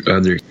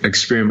other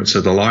experiments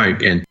of the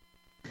like. And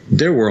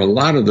there were a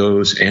lot of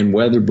those and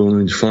weather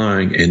balloons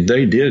flying, and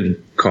they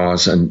did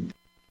cause a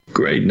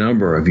great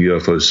number of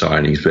UFO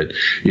sightings. But,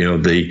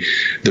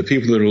 the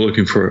people that are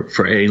looking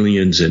for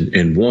aliens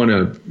and want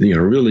to,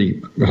 really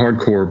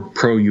hardcore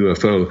pro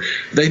UFO,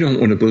 they don't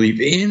want to believe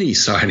any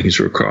sightings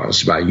were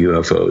caused by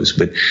UFOs.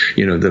 But,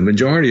 the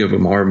majority of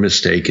them are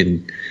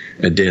mistaken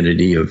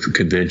identity of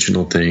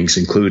conventional things,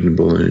 including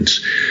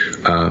balloons.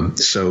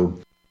 So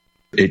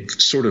it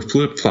sort of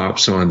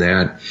flip-flops on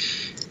that.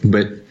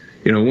 But,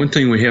 one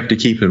thing we have to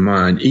keep in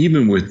mind,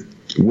 even with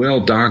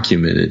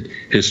well-documented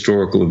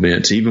historical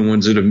events, even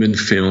ones that have been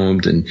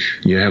filmed and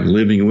you have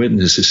living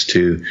witnesses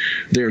to,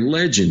 there are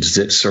legends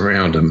that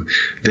surround them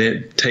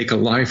that take a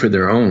life of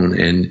their own.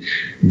 And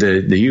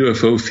the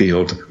UFO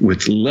field,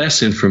 with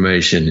less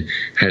information,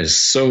 has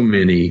so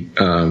many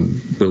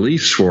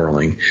beliefs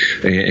swirling.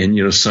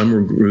 And some are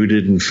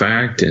rooted in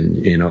fact,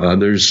 and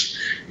others,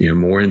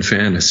 more in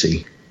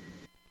fantasy.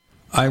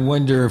 I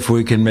wonder if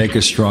we can make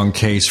a strong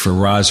case for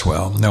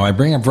Roswell. Now, I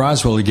bring up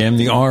Roswell again,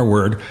 the R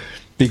word,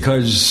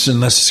 because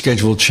unless the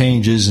schedule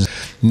changes,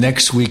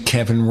 next week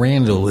Kevin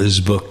Randall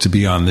is booked to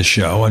be on the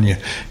show, and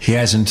he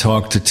hasn't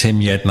talked to Tim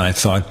yet, and I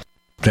thought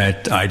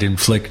that I'd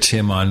inflict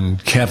Tim on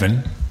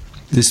Kevin.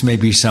 This may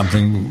be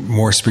something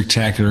more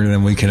spectacular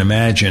than we can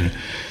imagine,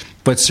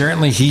 but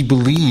certainly he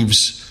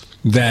believes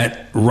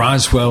that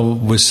Roswell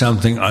was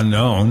something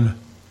unknown,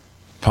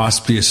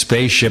 possibly a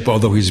spaceship,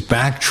 although he's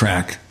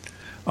backtracked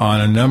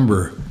on a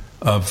number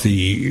of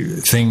the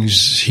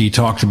things he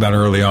talked about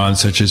early on,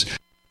 such as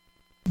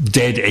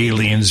dead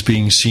aliens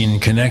being seen in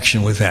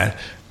connection with that.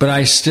 But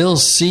I still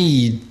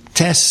see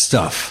test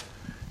stuff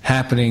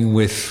happening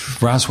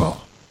with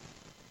Roswell.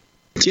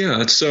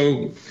 Yeah,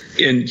 so,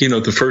 and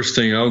the first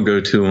thing I'll go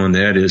to on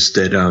that is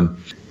that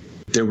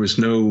there was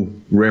no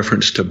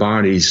reference to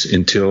bodies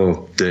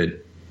until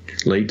the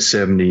late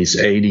 70s,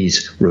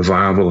 80s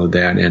revival of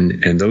that,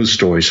 and those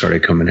stories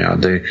started coming out.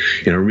 They,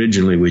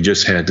 originally we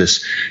just had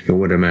this,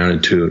 what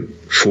amounted to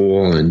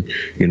full, and,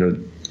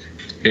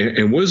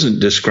 it wasn't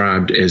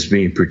described as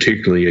being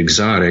particularly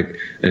exotic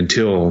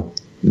until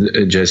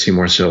Jesse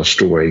Marcel's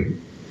story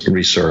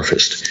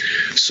resurfaced.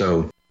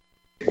 So,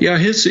 yeah,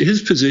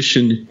 his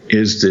position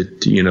is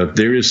that,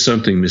 there is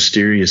something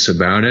mysterious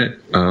about it.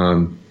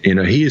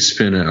 He has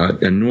spent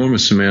an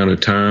enormous amount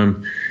of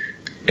time,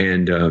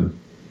 and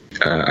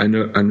I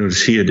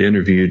noticed he had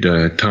interviewed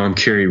Tom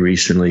Carey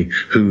recently,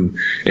 who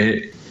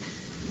had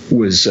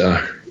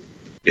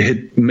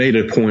made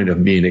a point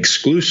of being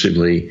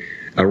exclusively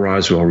a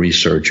Roswell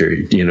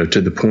researcher,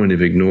 to the point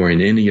of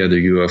ignoring any other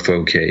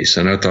UFO case.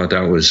 And I thought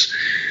that was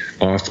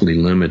awfully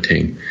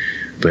limiting.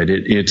 But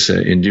it's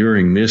an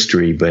enduring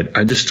mystery. But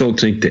I just don't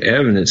think the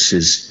evidence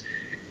is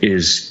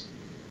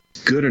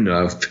good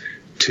enough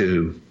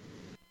to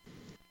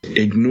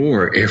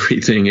ignore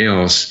everything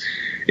else.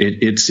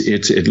 It's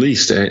at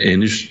least an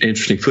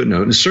interesting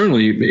footnote, and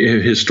certainly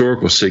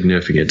historical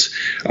significance,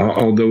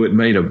 although it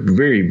made a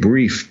very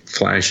brief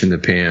flash in the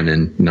pan in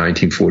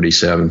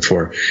 1947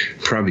 for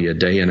probably a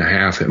day and a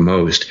half at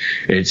most.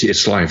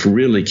 Its life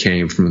really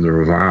came from the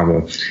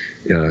revival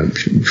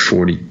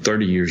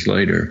 30 years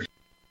later.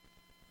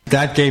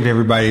 That gave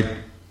everybody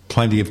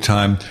plenty of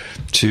time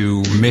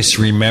to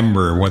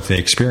misremember what they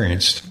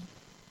experienced.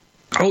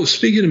 Oh,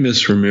 speaking of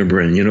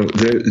misremembering,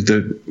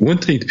 the one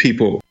thing that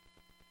people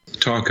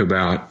talk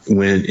about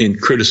when in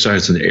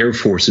criticizing the Air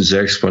Force's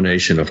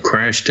explanation of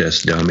crash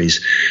test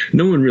dummies,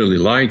 no one really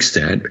likes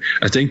that.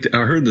 I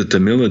heard that the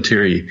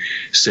military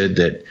said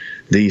that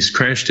these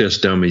crash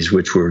test dummies,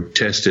 which were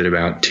tested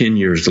about 10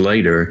 years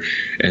later,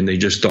 and they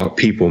just thought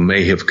people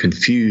may have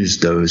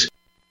confused those.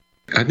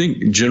 I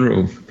think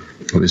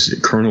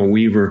Colonel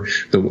Weaver,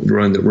 the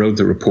one that wrote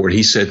the report,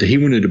 he said that he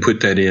wanted to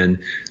put that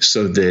in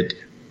so that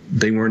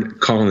they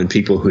weren't calling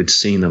people who had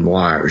seen them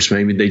liars.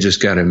 Maybe they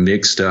just got them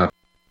mixed up.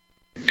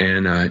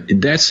 And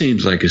that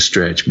seems like a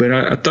stretch. But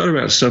I thought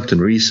about something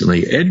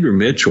recently. Edgar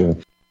Mitchell,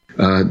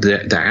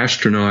 the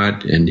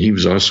astronaut, and he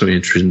was also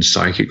interested in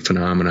psychic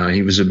phenomena.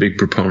 He was a big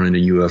proponent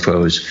of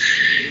UFOs.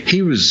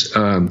 He was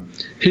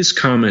his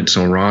comments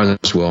on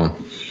Roswell,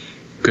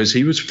 because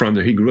he was from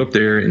there, he grew up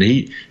there, and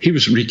he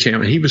was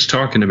recounting. He was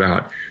talking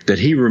about that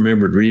he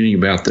remembered reading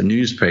about the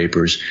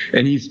newspapers,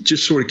 and he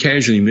just sort of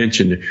casually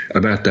mentioned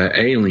about the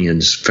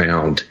aliens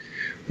found.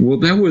 Well,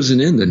 that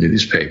wasn't in the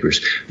newspapers.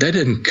 That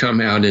didn't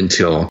come out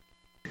until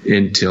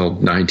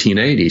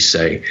 1980,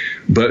 say.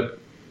 But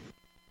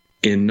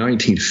in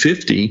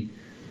 1950,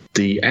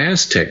 the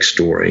Aztec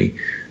story,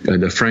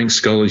 the Frank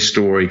Scully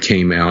story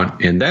came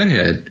out, and that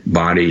had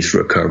bodies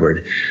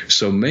recovered.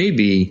 So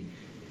maybe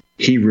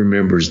he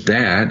remembers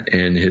that,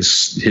 and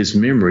his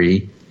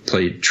memory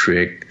played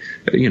trick.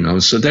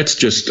 So that's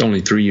just only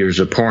 3 years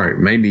apart.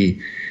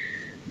 Maybe,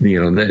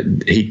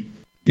 that he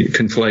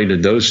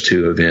conflated those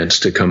two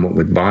events to come up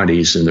with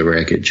bodies in the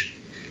wreckage.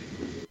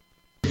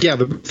 Yeah,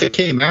 they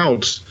came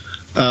out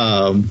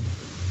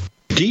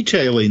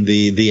detailing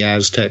the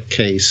Aztec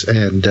case,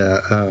 and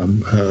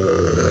I'm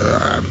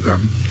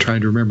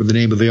trying to remember the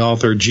name of the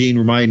author. Gene,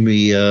 remind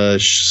me.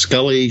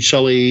 Shelley.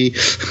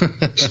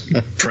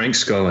 Frank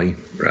Scully,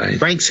 right?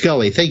 Frank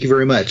Scully. Thank you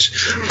very much.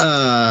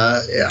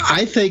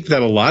 I think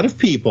that a lot of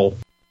people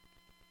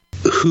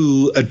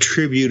who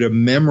attribute a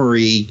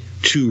memory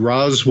to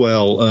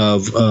Roswell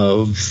of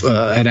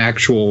an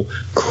actual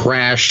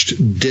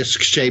crashed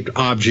disc-shaped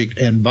object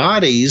and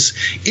bodies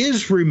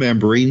is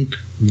remembering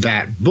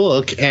that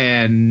book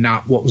and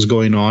not what was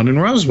going on in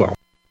Roswell.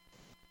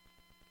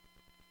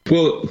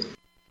 Well,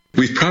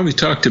 we've probably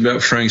talked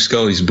about Frank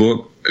Scully's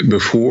book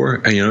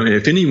before, and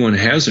if anyone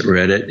hasn't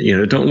read it,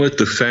 don't let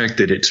the fact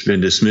that it's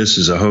been dismissed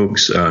as a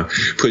hoax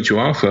put you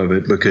off of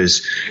it,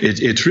 because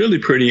it's really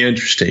pretty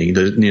interesting.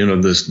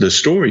 The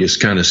story is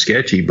kind of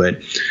sketchy,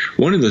 but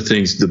one of the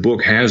things the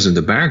book has in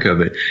the back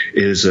of it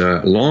is a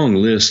long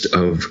list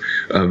of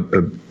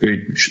a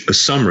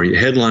summary,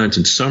 headlines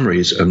and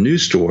summaries of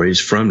news stories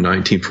from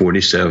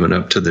 1947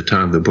 up to the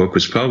time the book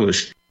was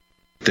published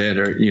that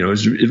are,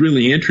 is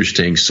really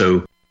interesting.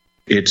 So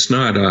it's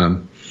not,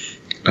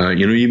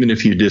 even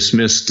if you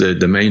dismiss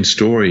the main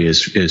story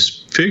as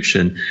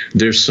fiction,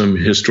 there's some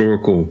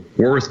historical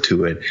worth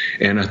to it.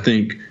 And I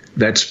think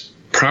that's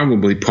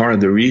probably part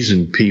of the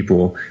reason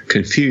people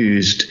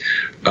confused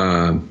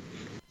the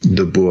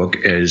book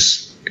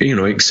as,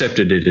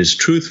 accepted it as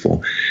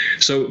truthful.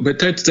 So, but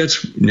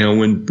that's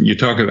when you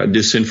talk about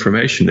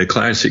disinformation, the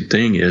classic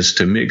thing is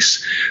to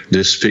mix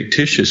this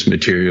fictitious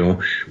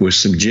material with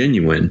some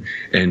genuine.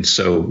 And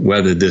so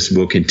whether this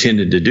book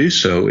intended to do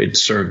so, it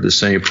served the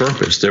same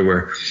purpose. There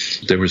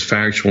was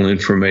factual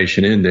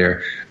information in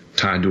there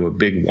tied to a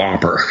big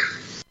whopper.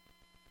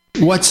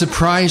 What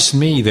surprised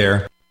me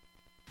there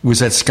was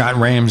that Scott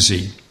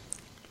Ramsey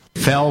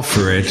fell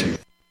for it.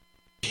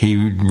 He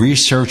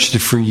researched it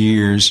for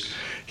years.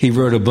 He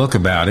wrote a book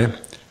about it.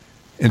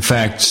 In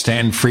fact,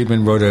 Stanton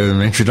Friedman wrote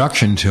an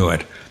introduction to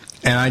it.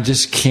 And I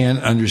just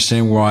can't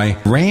understand why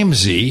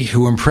Ramsey,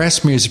 who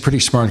impressed me as a pretty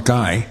smart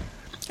guy,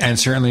 and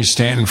certainly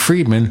Stanton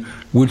Friedman,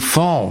 would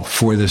fall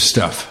for this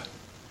stuff.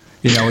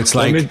 It's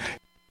like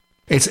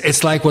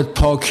it's like what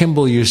Paul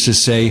Kimball used to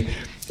say.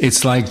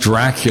 It's like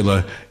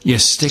Dracula. You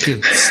stick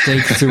a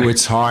stake through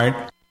its heart,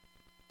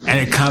 and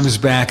it comes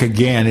back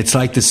again. It's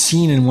like the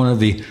scene in one of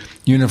the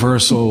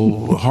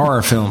Universal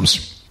horror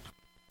films.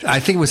 I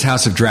think it was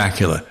House of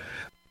Dracula,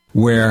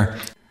 where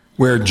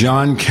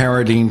John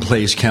Carradine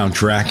plays Count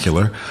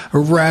Dracula, a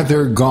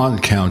rather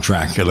gaunt Count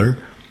Dracula,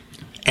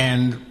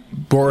 and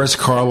Boris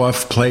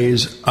Karloff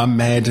plays a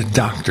mad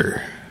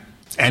doctor.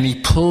 And he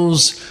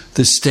pulls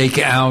the stake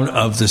out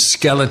of the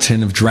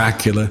skeleton of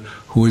Dracula,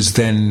 who is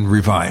then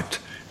revived.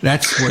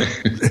 That's what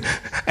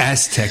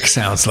Aztec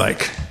sounds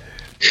like.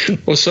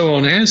 Well, so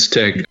on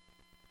Aztec,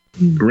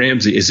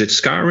 Ramsey, is it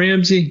Scott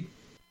Ramsey?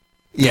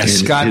 Yes,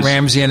 Scott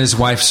Ramsey and his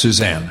wife,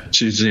 Suzanne.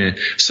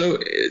 So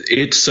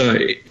it's,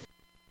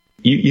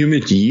 you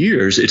mentioned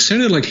years. It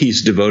sounded like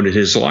he's devoted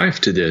his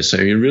life to this. I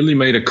mean, he really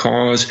made a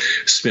cause,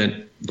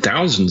 spent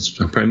thousands,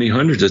 probably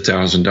hundreds of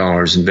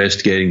 $1,000s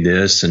investigating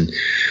this. And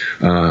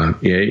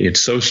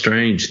it's so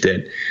strange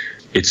that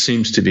it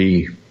seems to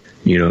be,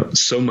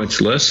 so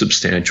much less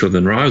substantial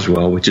than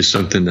Roswell, which is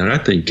something that I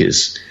think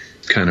is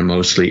kind of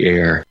mostly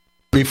air.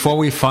 Before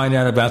we find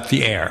out about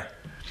the air,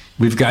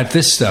 we've got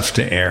this stuff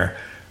to air.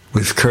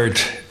 With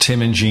Curt,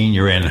 Tim, and Gene,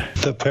 you're in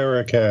the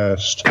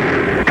Paracast.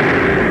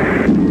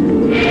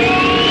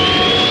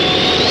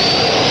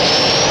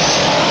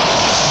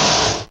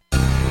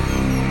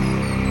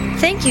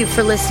 Thank you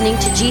for listening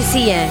to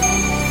GCN.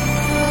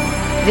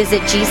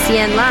 Visit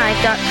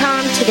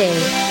GCNlive.com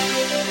today.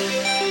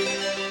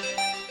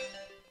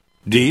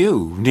 Do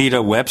you need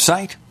a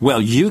website?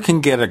 Well, you can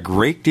get a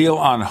great deal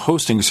on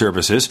hosting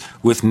services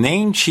with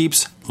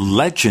Namecheap's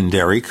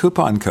legendary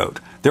coupon code.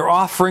 They're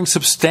offering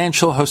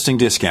substantial hosting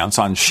discounts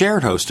on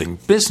shared hosting,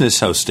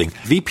 business hosting,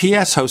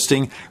 VPS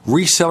hosting,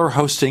 reseller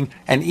hosting,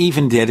 and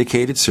even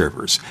dedicated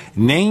servers.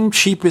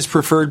 Namecheap is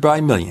preferred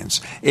by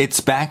millions. It's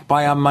backed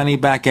by a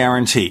money-back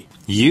guarantee.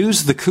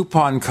 Use the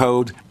coupon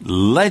code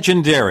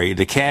LEGENDARY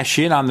to cash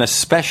in on the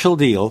special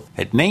deal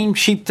at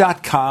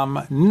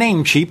Namecheap.com,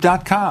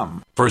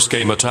 Namecheap.com. First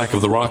came Attack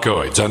of the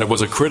Rockoids, and it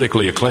was a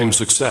critically acclaimed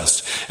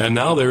success. And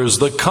now there's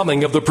The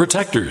Coming of the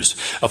Protectors.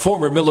 A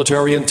former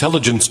military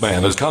intelligence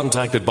man is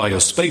contacted by a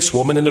space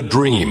woman in a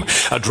dream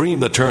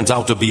that turns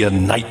out to be a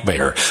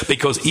nightmare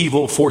because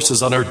evil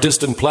forces on her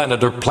distant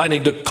planet are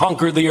planning to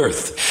conquer the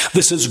Earth.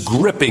 This is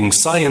gripping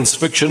science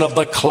fiction of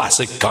the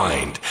classic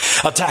kind.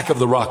 Attack of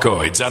the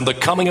Rockoids and The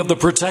Coming of the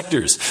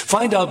Protectors.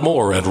 Find out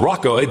more at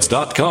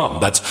rockoids.com.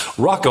 That's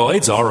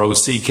Rockoids,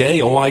 ROCKOIDS.com.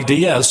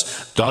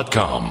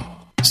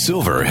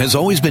 Silver has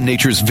always been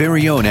nature's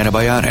very own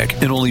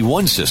antibiotic, and only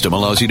one system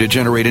allows you to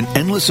generate an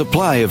endless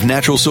supply of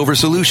natural silver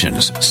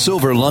solutions.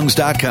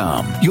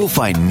 Silverlungs.com. You'll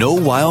find no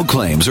wild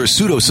claims or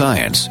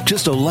pseudoscience,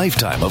 just a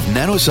lifetime of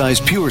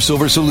nano-sized pure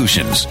silver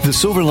solutions. The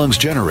Silver Lungs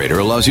generator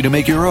allows you to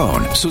make your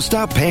own, so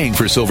stop paying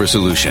for silver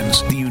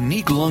solutions. The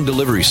unique lung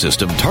delivery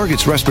system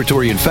targets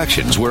respiratory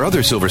infections where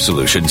other silver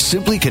solutions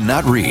simply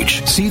cannot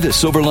reach. See the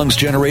Silver Lungs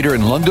generator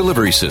and lung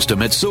delivery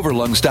system at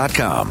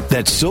silverlungs.com.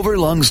 That's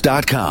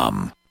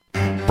silverlungs.com.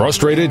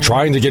 Frustrated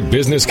trying to get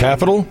business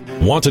capital?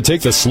 Want to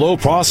take the slow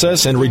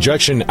process and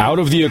rejection out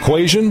of the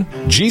equation?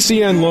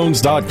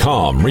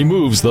 GCNloans.com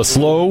removes the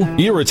slow,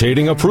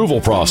 irritating approval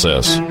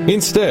process.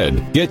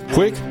 Instead, get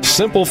quick,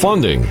 simple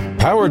funding.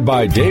 Powered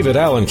by David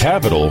Allen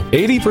Capital,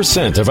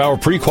 80% of our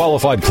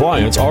pre-qualified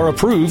clients are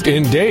approved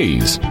in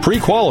days.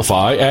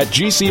 Pre-qualify at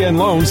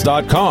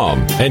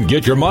GCNloans.com and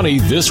get your money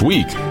this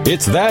week.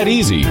 It's that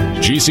easy.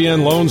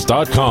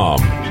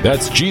 GCNloans.com.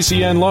 That's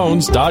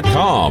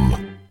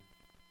GCNloans.com.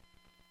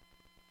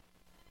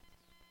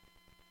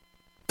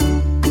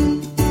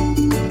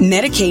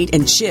 Medicaid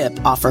and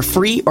CHIP offer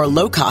free or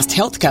low-cost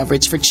health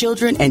coverage for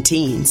children and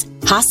teens.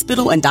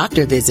 Hospital and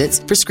doctor visits,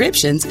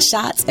 prescriptions,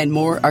 shots, and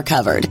more are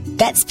covered.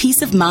 That's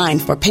peace of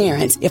mind for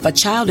parents if a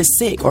child is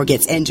sick or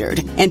gets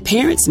injured. And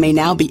parents may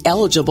now be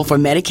eligible for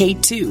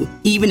Medicaid too,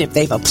 even if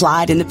they've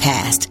applied in the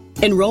past.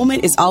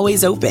 Enrollment is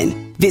always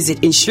open.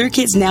 Visit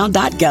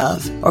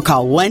insurekidsnow.gov or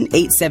call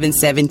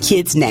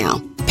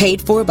 1-877-KIDS-NOW.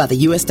 Paid for by the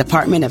U.S.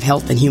 Department of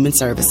Health and Human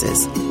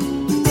Services.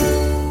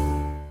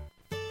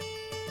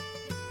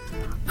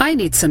 I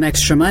need some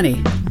extra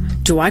money.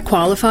 Do I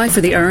qualify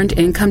for the Earned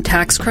Income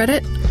Tax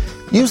Credit?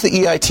 Use the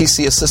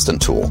EITC Assistant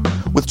tool.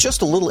 With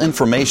just a little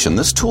information,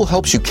 this tool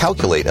helps you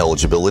calculate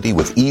eligibility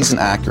with ease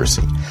and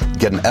accuracy,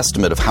 get an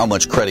estimate of how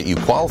much credit you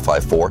qualify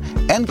for,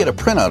 and get a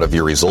printout of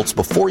your results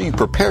before you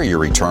prepare your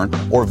return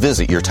or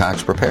visit your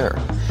tax preparer.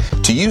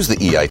 To use the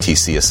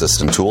EITC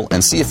Assistant tool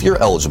and see if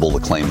you're eligible to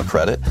claim a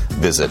credit,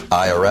 visit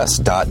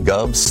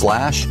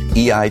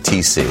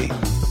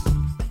irs.gov/EITC.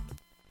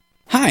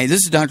 Hi,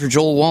 this is Dr.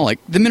 Joel Wallach,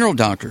 the Mineral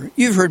Doctor.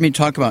 You've heard me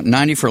talk about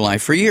 90 for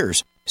Life for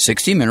years.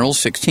 60 minerals,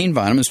 16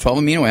 vitamins, 12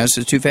 amino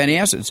acids, 2 fatty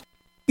acids.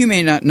 You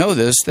may not know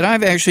this, that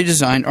I've actually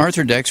designed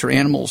Arthrodex for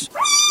animals.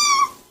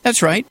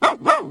 That's right.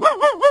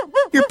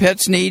 Your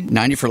pets need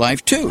 90 for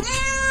Life too.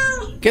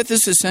 Get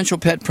this essential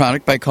pet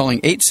product by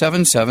calling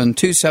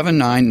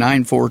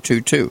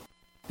 877-279-9422.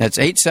 That's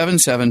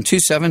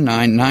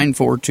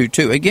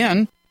 877-279-9422.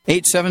 Again,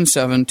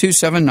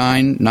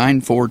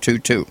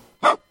 877-279-9422.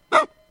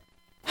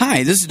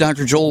 Hi, this is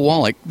Dr. Joel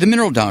Wallach, the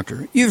Mineral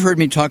Doctor. You've heard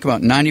me talk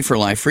about 90 for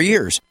Life for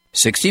years.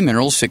 60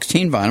 minerals,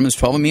 16 vitamins,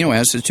 12 amino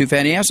acids, 2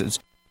 fatty acids.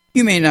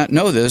 You may not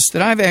know this,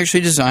 that I've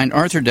actually designed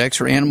Arthrodex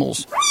for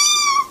animals.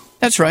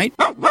 That's right.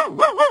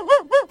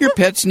 Your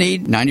pets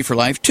need 90 for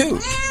Life too.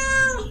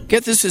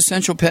 Get this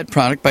essential pet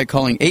product by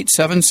calling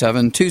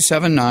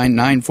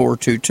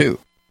 877-279-9422.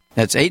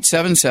 That's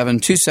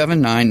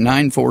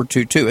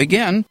 877-279-9422.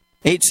 Again,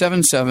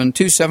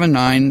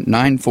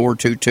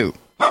 877-279-9422.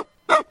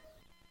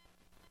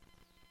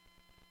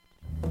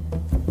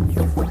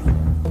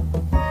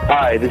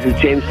 Hi, this is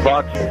James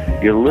Fox.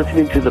 You're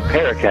listening to the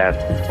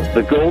Paracast,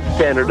 the gold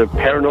standard of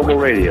paranormal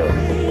radio.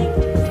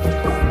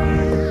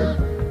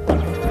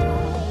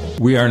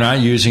 We are not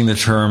using the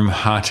term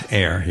hot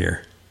air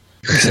here,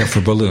 except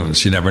for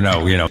balloons. You never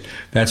know.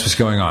 That's what's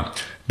going on.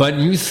 But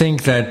you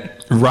think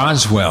that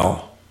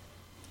Roswell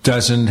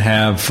doesn't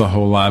have a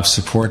whole lot of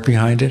support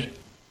behind it?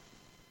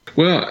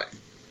 Well,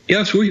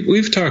 yes,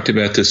 we've talked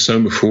about this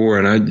some before,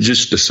 and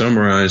just to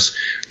summarize,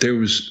 there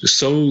was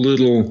so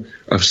little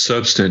of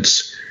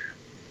substance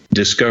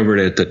discovered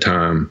at the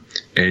time,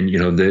 and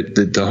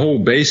the whole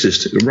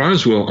basis,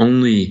 Roswell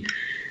only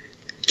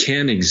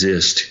can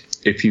exist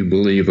if you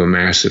believe a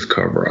massive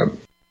cover-up.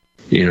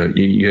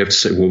 You have to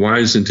say, well, why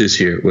isn't this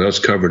here? Well, it's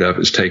covered up,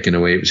 it's taken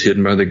away, it was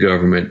hidden by the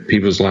government,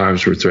 people's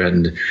lives were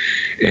threatened,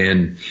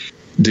 and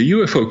the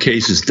UFO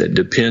cases that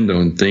depend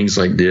on things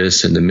like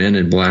this and the Men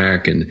in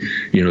Black and,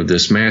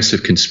 this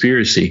massive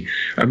conspiracy,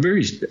 I'm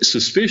very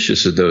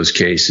suspicious of those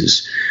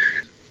cases.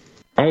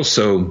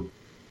 Also,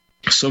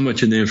 so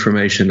much of the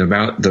information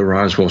about the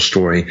Roswell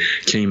story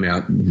came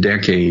out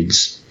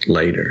decades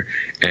later,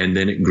 and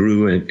then it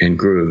grew and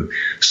grew.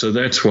 So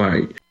that's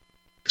why.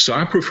 So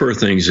I prefer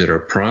things that are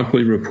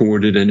promptly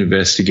reported and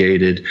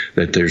investigated,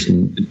 that there's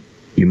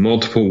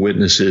multiple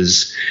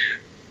witnesses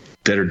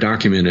that are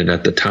documented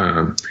at the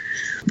time.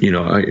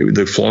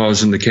 The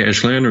flaws in the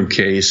Cash-Landrum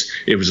case,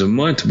 it was a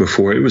month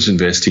before it was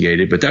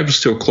investigated, but that was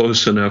still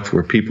close enough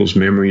where people's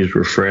memories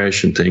were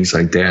fresh and things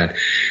like that.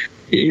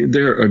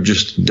 There are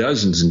just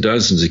dozens and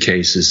dozens of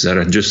cases that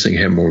I just think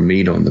have more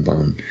meat on the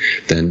bone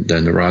than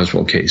the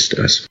Roswell case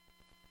does.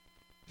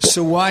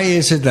 So why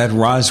is it that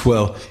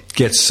Roswell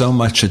gets so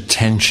much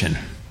attention?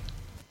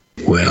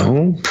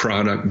 Well,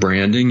 product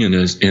branding in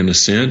a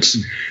sense.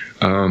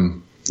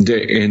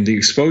 the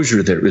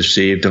exposure that it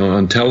received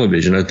on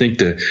television. I think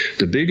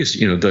the biggest,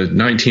 the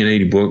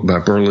 1980 book by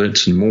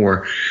Berlitz and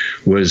Moore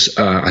was,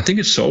 I think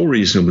it sold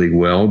reasonably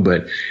well,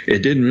 but it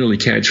didn't really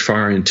catch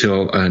fire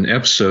until an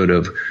episode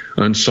of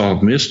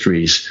Unsolved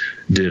Mysteries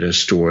did a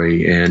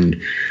story,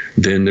 and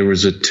then there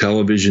was a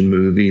television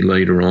movie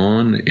later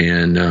on,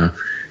 and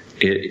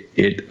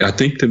I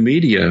think the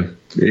media,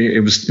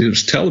 it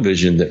was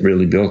television that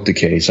really built the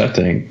case. I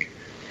think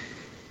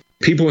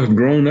people have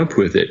grown up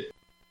with it.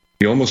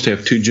 You almost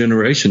have two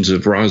generations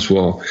of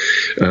Roswell,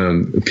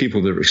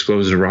 people that were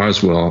exposed to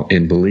Roswell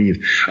and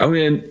believe. I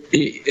mean,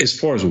 as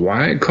far as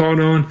why it caught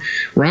on,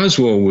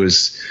 Roswell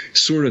was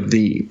sort of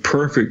the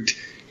perfect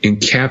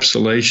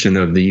encapsulation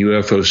of the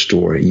UFO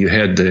story. You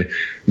had the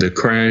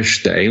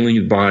crash, the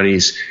alien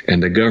bodies,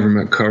 and the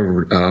government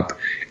covered up.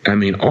 I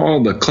mean,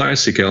 all the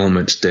classic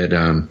elements that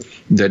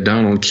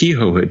Donald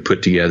Kehoe had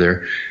put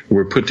together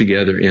were put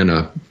together in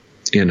a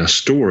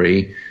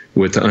story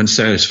with an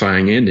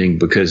unsatisfying ending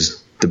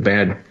because the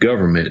bad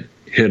government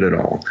hid it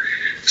all.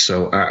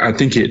 So I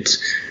think it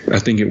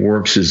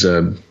works as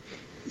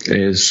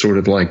sort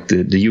of like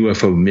the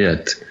UFO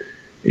myth.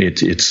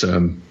 It's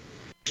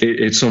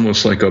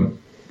almost like a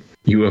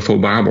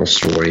UFO Bible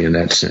story in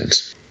that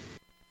sense.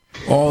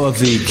 All of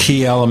the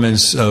key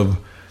elements of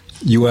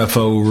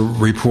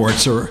UFO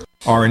reports are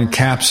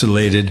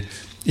encapsulated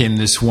in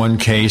this one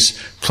case,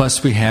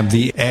 plus we have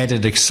the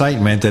added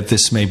excitement that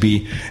this may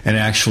be an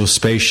actual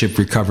spaceship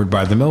recovered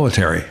by the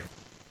military.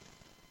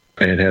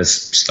 It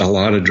has a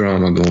lot of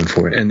drama going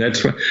for it. And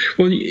that's why,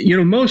 well,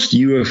 most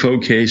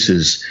UFO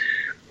cases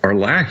are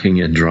lacking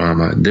in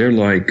drama. They're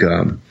like,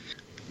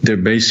 they're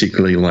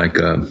basically like,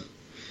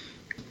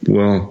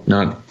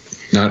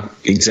 not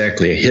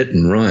exactly a hit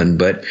and run,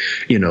 but,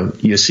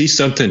 you see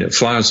something that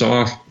flies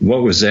off,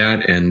 what was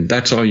that? And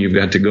that's all you've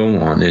got to go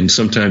on. And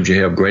sometimes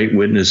you have great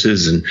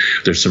witnesses and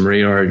there's some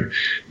radar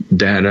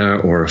data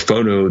or a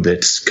photo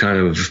that's kind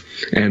of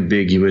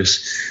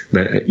ambiguous,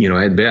 but,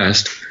 at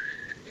best.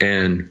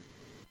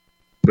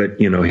 But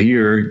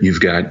here you've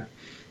got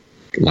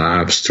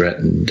lives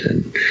threatened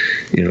and,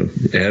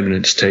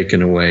 evidence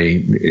taken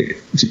away.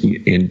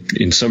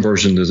 In some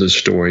versions of the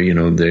story,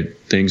 that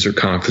things are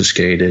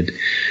confiscated.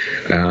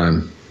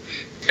 And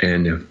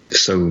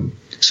so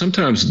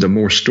sometimes the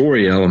more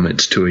story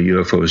elements to a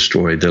UFO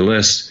story, the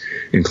less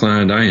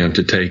inclined I am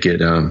to take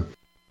it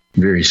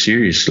very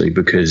seriously,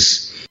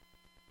 because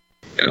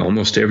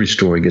almost every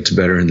story gets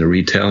better in the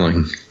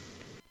retelling.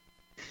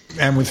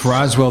 And with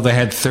Roswell, they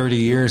had 30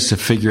 years to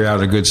figure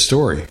out a good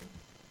story.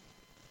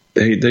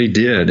 They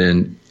did,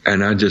 and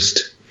I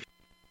just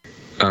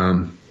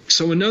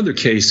so another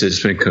case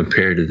that's been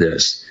compared to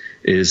this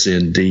is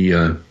in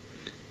the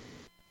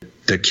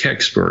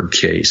Kecksburg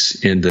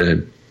case in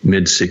the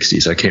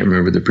mid-'60s. I can't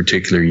remember the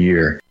particular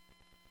year,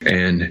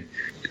 and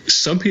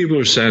some people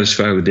are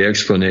satisfied with the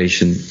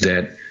explanation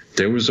that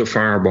there was a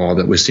fireball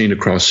that was seen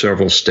across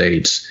several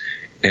states,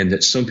 and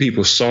that some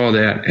people saw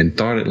that and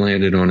thought it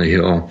landed on a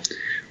hill.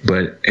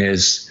 But and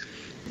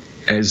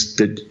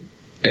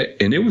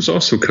it was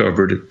also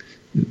covered,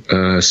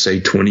 say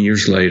 20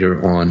 years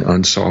later on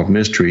Unsolved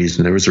Mysteries,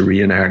 and there was a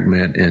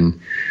reenactment, and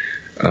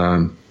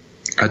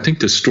I think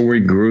the story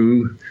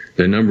grew,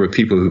 the number of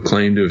people who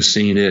claimed to have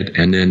seen it,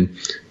 and then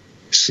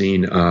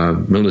seen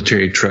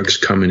military trucks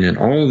coming in.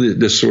 All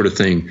this sort of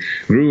thing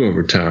grew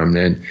over time,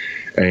 and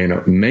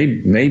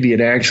maybe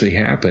it actually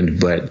happened,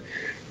 but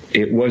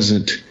it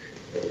wasn't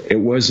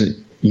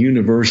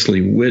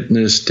universally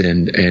witnessed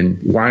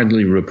and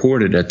widely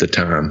reported at the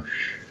time.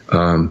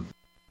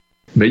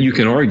 But you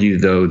can argue,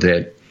 though,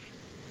 that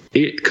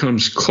it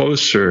comes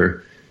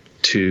closer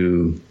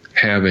to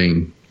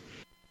having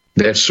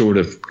that sort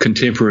of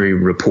contemporary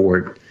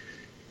report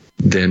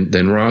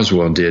than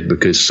Roswell did,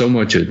 because so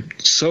much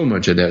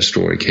of that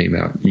story came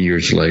out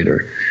years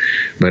later.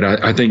 But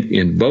I think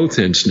in both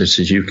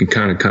instances you can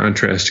kind of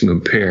contrast and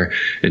compare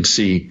and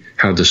see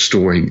how the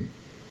story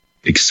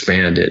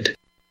expanded.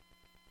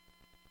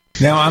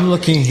 Now I'm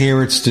looking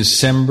here, it's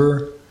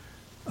December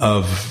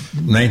of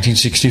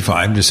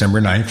 1965,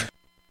 December 9th,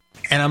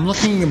 and I'm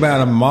looking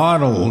about a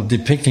model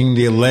depicting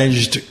the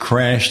alleged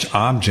crashed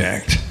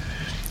object.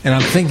 And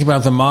I'm thinking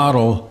about the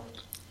model,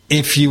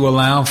 if you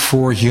allow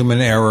for human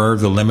error,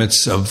 the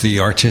limits of the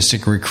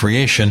artistic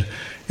recreation,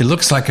 it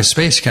looks like a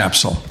space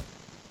capsule.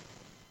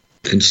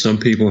 And some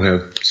people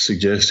have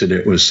suggested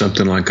it was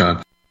something like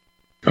a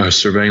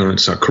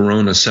surveillance, a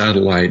Corona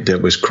satellite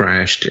that was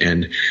crashed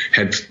and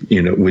had,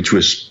 which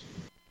was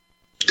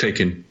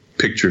taking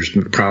pictures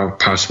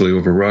possibly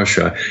over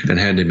Russia and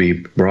had to be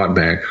brought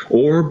back.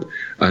 Or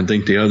I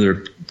think the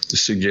other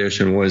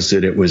suggestion was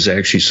that it was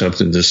actually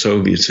something the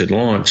Soviets had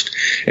launched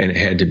and it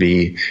had to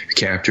be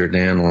captured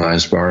and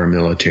analyzed by our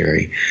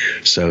military.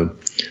 So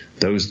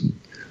there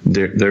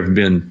have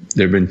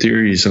been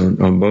theories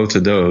on both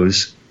of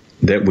those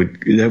that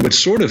would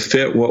sort of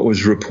fit what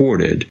was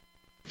reported.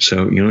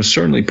 So it's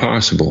certainly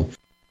possible,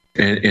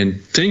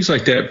 and things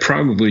like that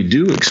probably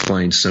do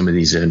explain some of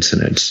these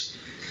incidents.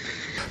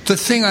 The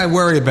thing I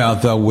worry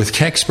about, though, with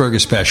Kecksburg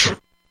especially,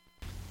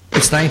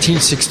 It's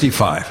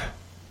 1965.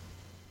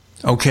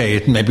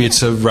 Okay, maybe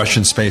it's a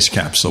Russian space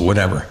capsule,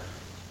 whatever.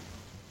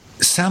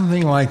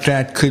 Something like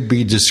that could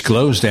be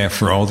disclosed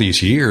after all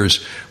these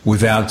years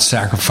without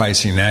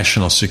sacrificing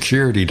national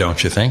security,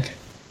 don't you think?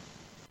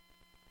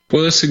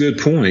 Well, that's a good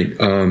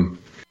point. I'm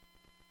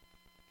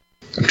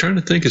trying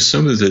to think of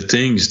some of the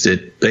things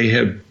that they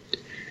have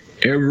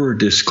ever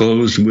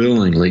disclosed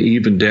willingly,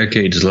 even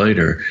decades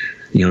later.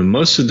 You know,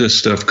 most of this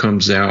stuff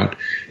comes out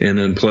in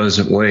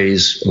unpleasant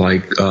ways,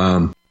 like,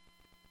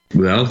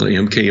 the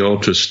MK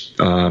Ultra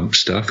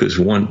stuff is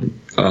one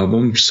of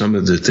them. Some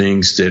of the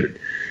things that,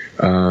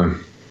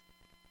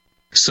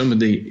 some of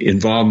the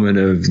involvement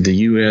of the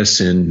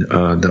U.S. in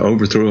the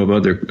overthrow of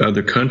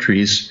other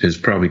countries has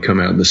probably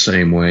come out the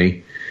same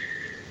way.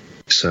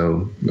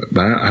 So,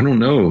 but I don't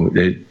know.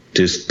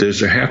 Does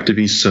there have to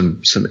be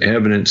some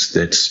evidence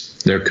that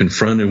they're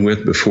confronted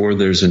with before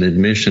there's an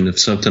admission of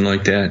something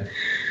like that?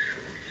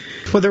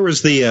 Well, there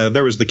was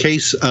the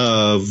case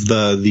of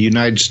the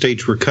United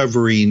States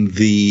recovering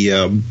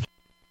it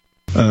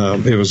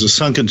was a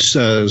sunken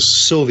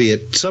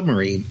Soviet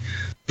submarine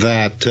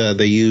that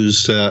they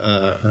used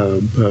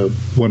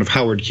one of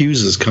Howard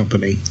Hughes's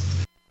company.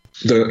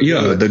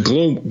 The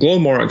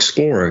Glomar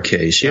Explorer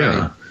case,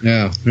 yeah,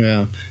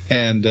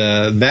 and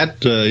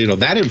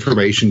that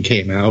information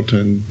came out,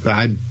 and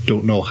I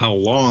don't know how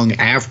long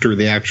after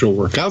the actual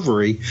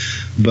recovery,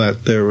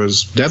 but there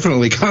was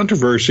definitely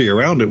controversy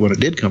around it when it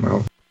did come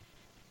out.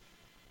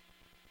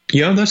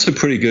 Yeah, that's a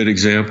pretty good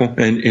example,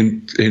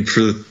 and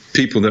for the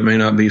people that may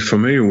not be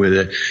familiar with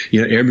it,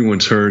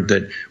 everyone's heard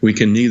that we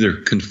can neither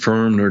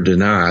confirm nor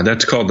deny.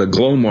 That's called the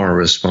Glomar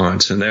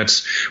response, and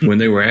that's when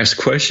they were asked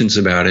questions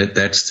about it.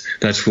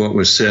 That's what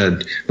was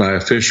said by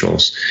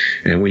officials,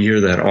 and we hear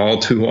that all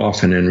too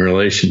often in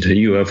relation to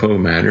UFO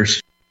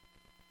matters.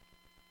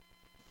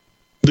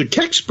 The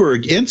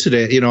Kecksburg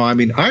incident,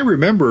 I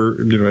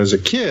remember, as a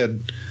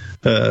kid,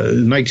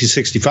 in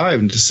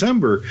 1965 in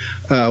December,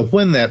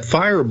 when that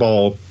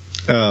fireball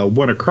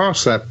went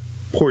across that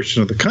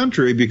portion of the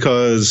country,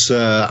 because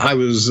there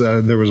was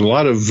a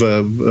lot of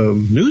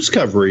news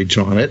coverage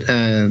on it,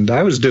 and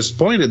I was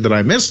disappointed that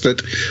I missed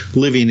it.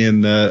 Living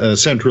in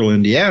central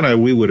Indiana,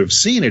 we would have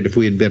seen it if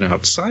we had been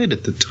outside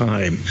at the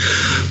time,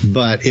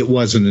 but it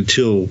wasn't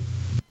until,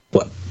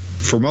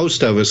 for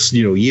most of us,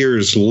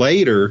 years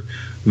later,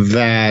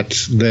 that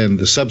then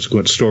the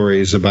subsequent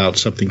stories about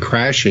something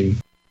crashing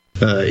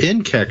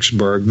in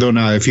Kecksburg. Though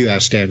now, if you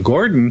ask Stan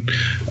Gordon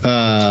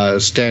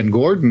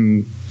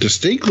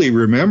distinctly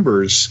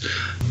remembers,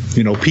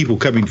 people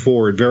coming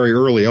forward very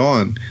early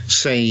on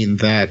saying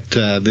that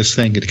this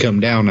thing had come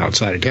down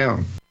outside of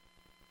town.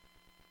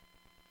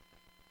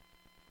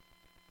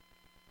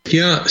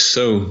 Yeah,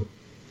 so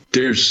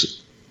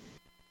there's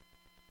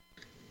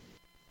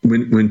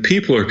when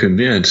people are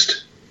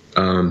convinced,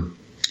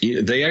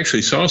 they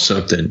actually saw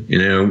something,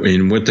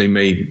 and what they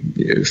may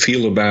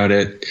feel about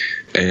it,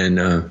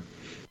 and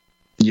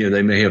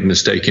they may have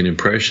mistaken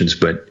impressions,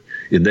 but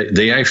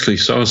they actually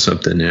saw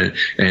something,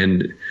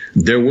 and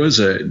there was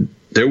a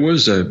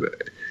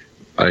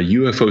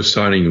UFO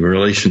sighting in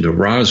relation to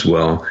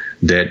Roswell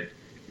that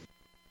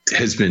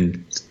has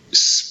been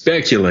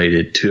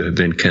speculated to have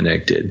been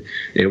connected.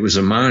 It was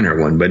a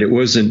minor one, but it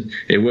wasn't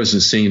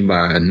seen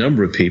by a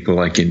number of people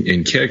like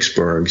in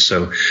Kecksburg.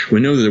 So we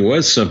know there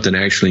was something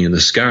actually in the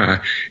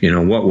sky.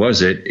 What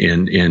was it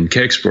in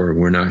Kecksburg?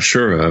 We're not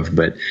sure of,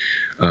 but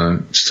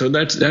so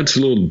that's a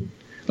little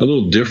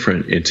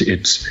different. It's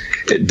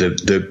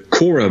the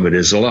core of it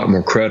is a lot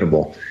more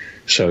credible.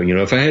 So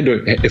if I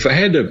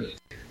had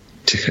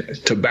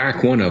to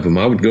back one of them,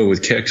 I would go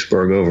with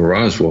Kecksburg over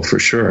Roswell for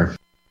sure.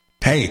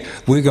 Hey,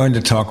 we're going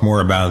to talk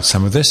more about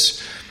some of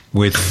this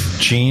with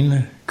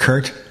Gene,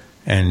 Curt,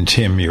 and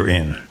Tim. You're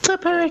in the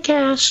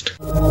Paracast.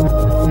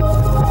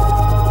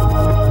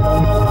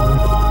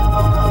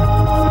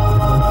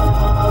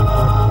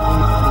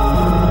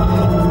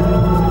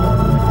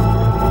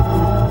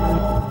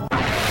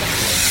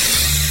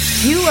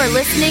 You are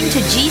listening to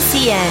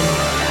GCN.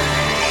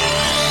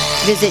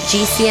 Visit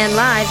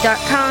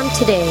GCNlive.com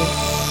today.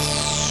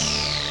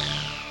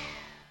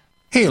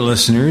 Hey,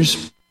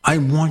 listeners. I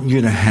want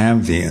you to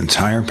have the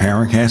entire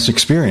Paracast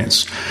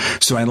experience.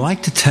 So I'd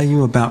like to tell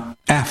you about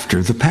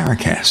After the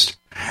Paracast.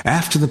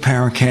 After the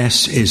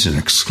Paracast is an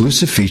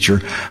exclusive feature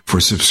for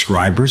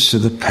subscribers to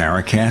the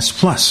Paracast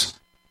Plus.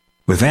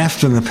 With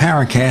After the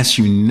Paracast,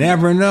 you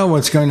never know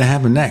what's going to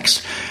happen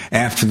next.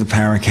 After the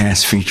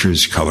Paracast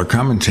features color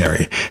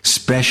commentary,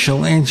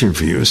 special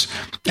interviews,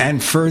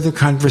 and further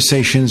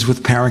conversations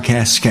with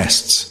Paracast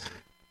guests.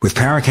 With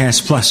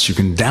Paracast Plus, you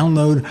can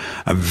download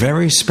a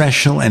very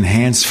special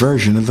enhanced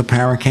version of the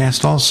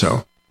Paracast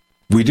also.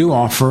 We do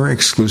offer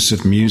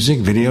exclusive music,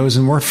 videos,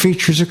 and more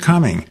features are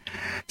coming.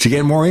 To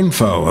get more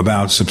info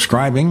about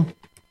subscribing,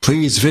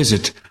 please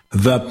visit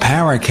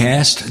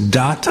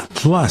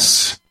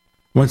theparacast.plus.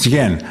 Once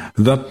again,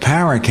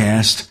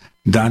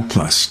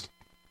 theparacast.plus.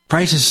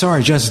 Prices are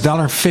just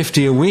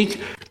 $1.50 a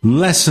week,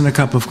 less than a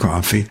cup of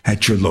coffee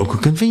at your local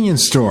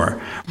convenience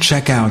store.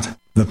 Check out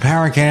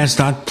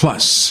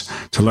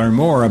theparacast.plus to learn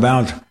more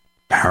about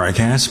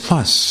Paracast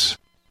Plus.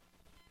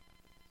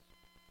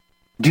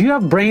 Do you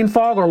have brain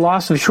fog or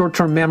loss of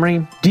short-term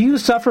memory? Do you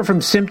suffer from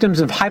symptoms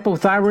of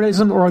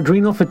hypothyroidism or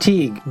adrenal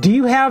fatigue? Do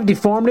you have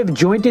deformative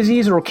joint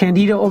disease or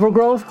candida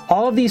overgrowth?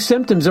 All of these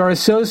symptoms are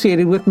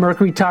associated with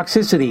mercury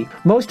toxicity.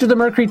 Most of the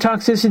mercury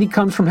toxicity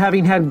comes from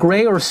having had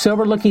gray or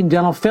silver-looking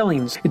dental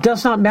fillings. It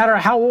does not matter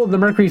how old the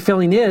mercury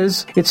filling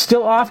is, it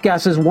still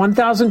off-gases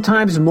 1,000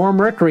 times more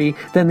mercury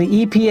than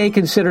the EPA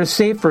considers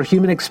safe for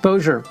human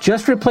exposure.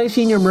 Just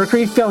replacing your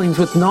mercury fillings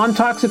with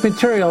non-toxic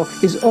material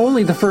is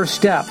only the first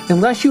step.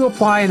 Unless you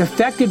apply an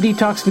effective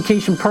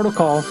detoxification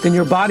protocol, then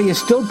your body is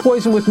still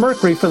poisoned with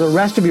mercury for the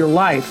rest of your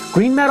life.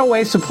 Green Meadow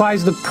Way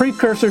supplies the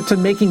precursor to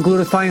making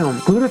glutathione.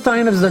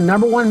 Glutathione is the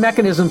 #1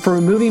 mechanism for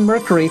removing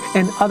mercury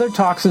and other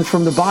toxins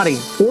from the body.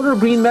 Order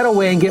Green Meadow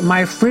Way and get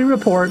my free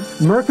report,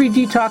 Mercury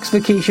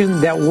Detoxification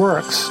That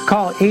Works.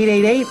 Call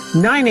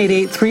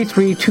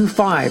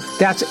 888-988-3325.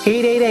 That's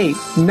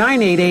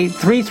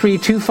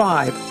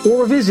 888-988-3325.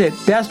 Or visit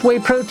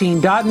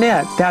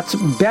bestwayprotein.net. That's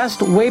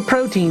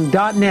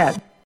bestwayprotein.net.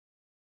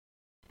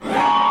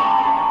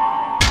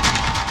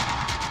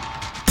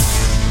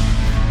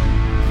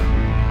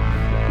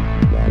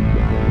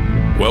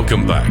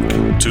 Welcome back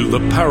to the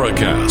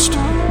Paracast,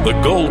 the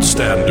gold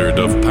standard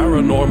of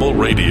paranormal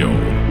radio.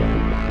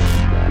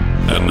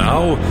 And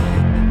now,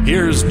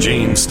 here's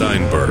Gene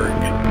Steinberg.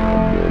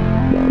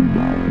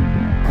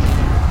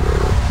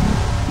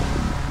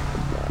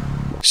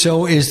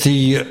 So is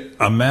the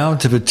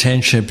amount of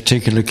attention a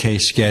particular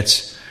case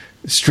gets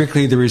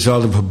strictly the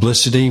result of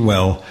publicity?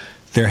 Well,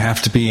 there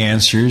have to be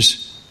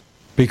answers.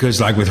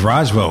 Because like with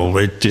Roswell,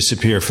 it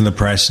disappeared from the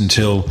press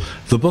until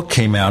the book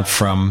came out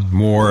from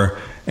Moore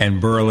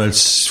and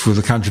Berlitz with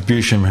a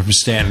contribution from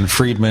Stanton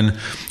Friedman,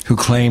 who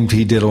claimed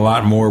he did a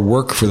lot more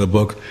work for the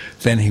book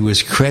than he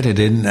was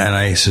credited and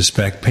I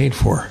suspect paid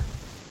for.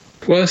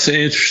 Well, that's an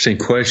interesting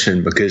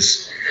question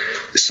because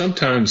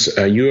sometimes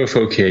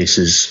UFO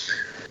cases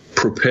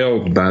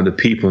propelled by the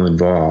people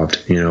involved,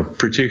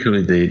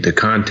 particularly the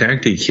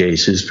contactee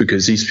cases,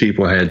 because these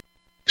people had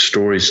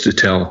stories to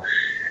tell.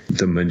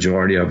 The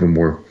majority of them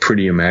were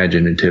pretty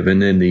imaginative. And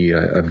then the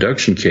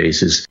abduction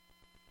cases,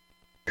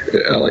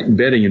 like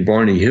Betty and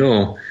Barney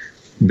Hill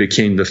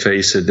became the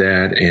face of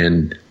that.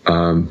 And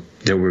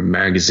there were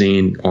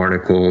magazine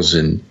articles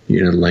and,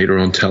 later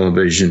on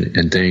television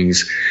and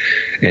things.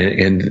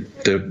 And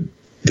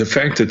the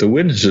fact that the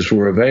witnesses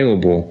were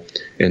available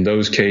in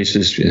those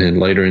cases, and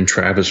later in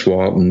Travis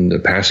Walton, the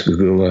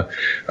Pascagoula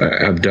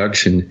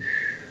abduction,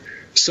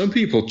 some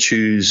people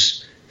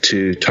choose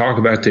to talk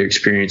about their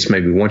experience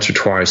maybe once or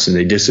twice and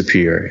they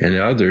disappear, and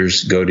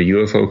others go to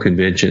UFO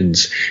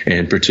conventions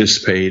and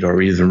participate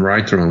or even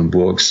write their own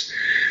books.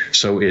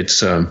 So it's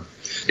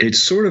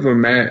sort of a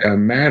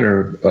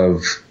matter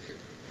of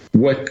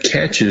what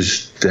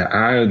catches the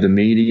eye of the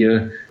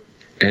media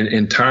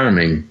and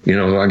timing.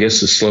 I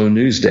guess the slow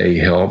news day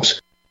helps,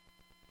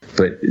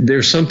 but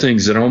there's some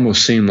things that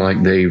almost seem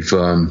like they've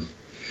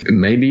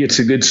maybe it's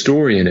a good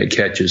story and it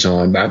catches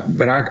on,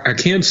 but I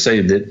can't say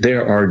that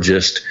there are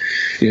just.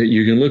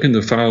 You can look in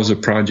the files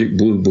of Project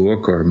Blue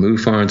Book or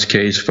MUFON's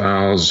case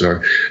files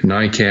or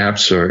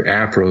NICAPs or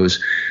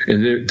APROs,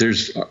 and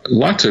there's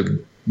lots of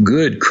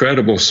good,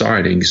 credible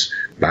sightings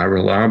by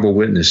reliable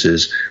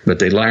witnesses, but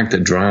they lack the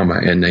drama,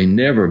 and they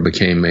never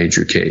became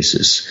major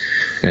cases.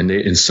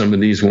 And some of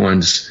these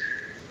ones,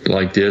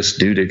 like this,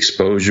 due to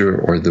exposure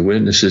or the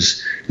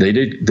witnesses, they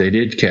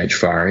did catch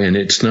fire, and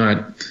it's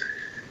not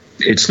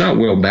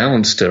well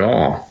balanced at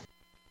all.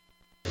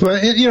 Well,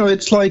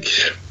 it's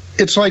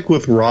like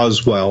with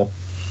Roswell.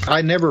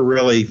 I never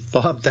really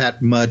thought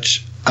that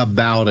much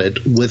about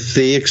it, with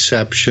the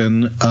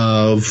exception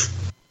of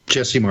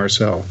Jesse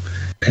Marcel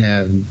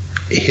and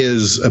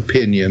his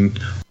opinion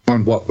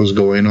on what was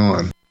going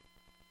on.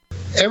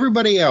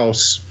 Everybody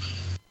else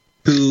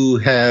who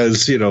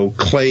has,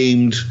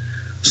 claimed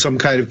some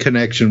kind of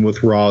connection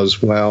with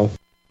Roswell,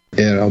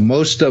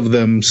 most of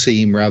them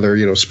seem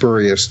rather,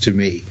 spurious to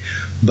me.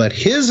 But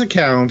his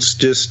accounts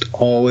just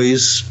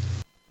always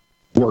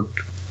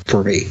worked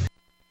for me.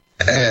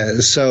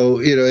 So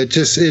it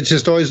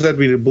just always led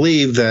me to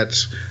believe that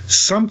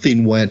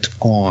something went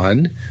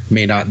on.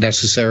 May not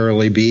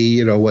necessarily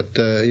be what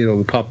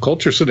the pop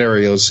culture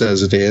scenario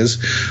says it is,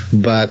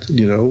 but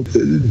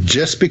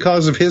just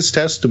because of his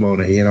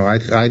testimony,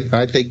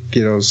 I think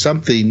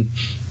something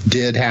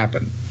did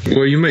happen.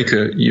 Well, you make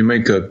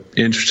a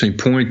interesting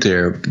point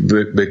there,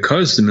 but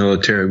because the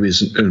military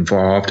was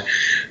involved,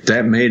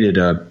 that made it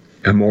a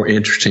more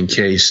interesting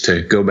case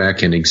to go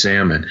back and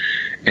examine.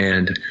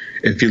 And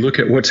if you look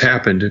at what's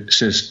happened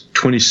since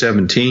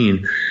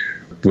 2017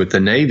 with the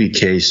Navy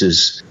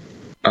cases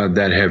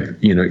that have,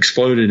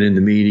 exploded in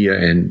the media,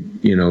 and,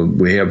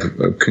 we have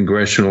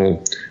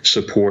congressional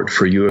support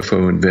for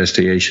UFO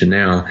investigation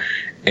now.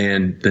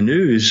 And the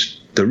news,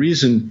 the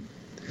reason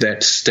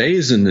that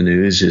stays in the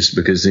news is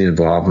because of the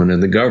involvement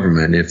of the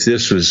government. If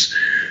this was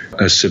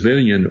a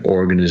civilian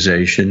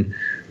organization,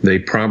 they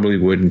probably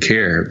wouldn't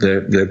care.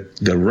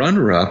 The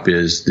runner-up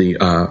is the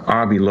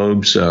Avi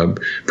Loeb's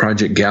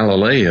Project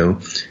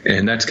Galileo,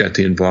 and that's got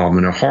the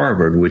involvement of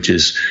Harvard, which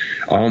is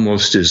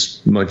almost as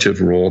much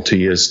of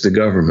royalty as the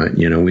government.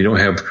 We don't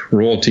have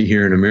royalty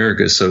here in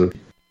America, so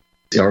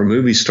our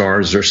movie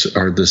stars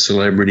are the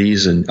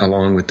celebrities, and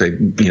along with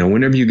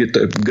whenever you get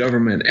the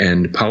government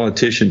and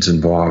politicians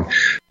involved,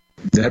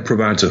 that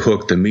provides a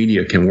hook the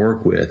media can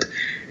work with.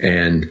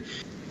 And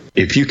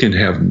if you can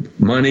have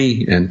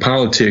money and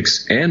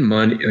politics and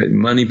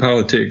money,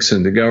 politics,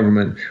 and the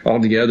government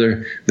all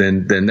together,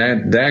 then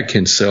that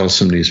can sell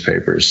some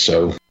newspapers.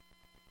 So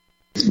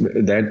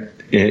that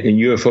and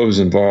UFOs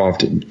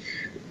involved,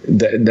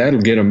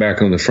 that'll get them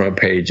back on the front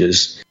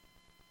pages.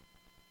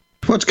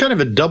 Well, it's kind of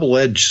a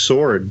double-edged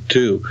sword,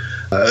 too,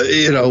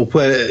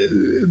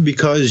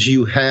 because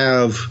you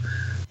have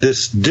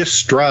this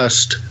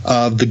distrust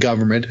of the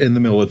government and the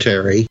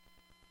military.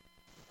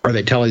 Are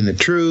they telling the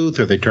truth?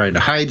 Are they trying to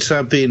hide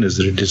something? Is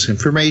it a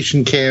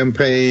disinformation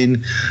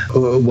campaign?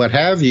 What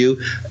have you?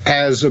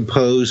 As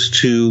opposed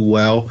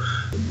to,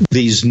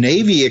 these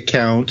Navy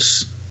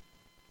accounts,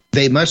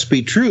 they must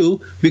be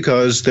true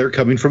because they're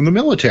coming from the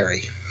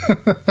military.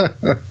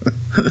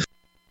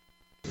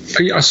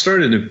 I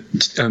started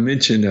to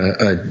mention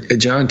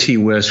John T.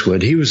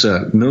 Westwood. He was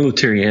a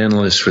military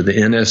analyst for the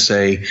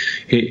NSA,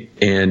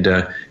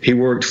 he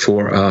worked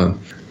for,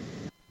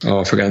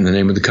 I've forgotten the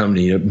name of the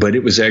company, but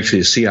it was actually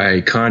a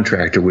CIA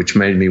contractor, which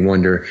made me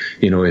wonder,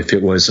 if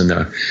it wasn't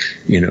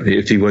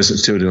if he wasn't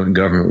still doing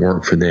government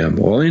work for them.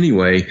 Well,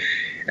 anyway,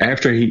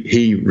 after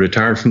he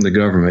retired from the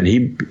government,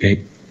 he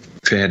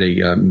had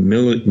a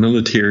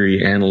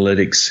military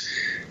analytics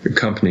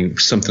company,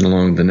 something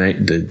along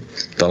the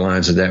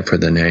lines of that for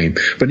the name.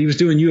 But he was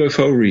doing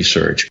UFO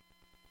research,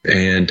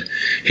 and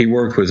he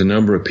worked with a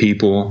number of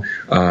people.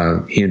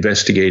 He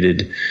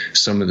investigated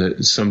some of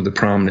the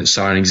prominent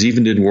sightings.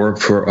 Even did work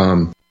for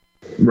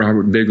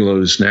Robert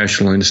Bigelow's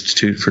National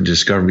Institute for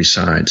Discovery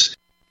Science,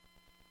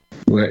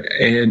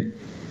 and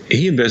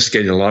he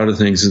investigated a lot of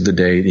things of the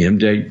day, the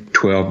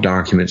MJ-12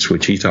 documents,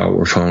 which he thought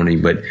were phony.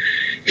 But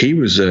he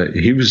was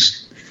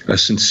a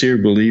sincere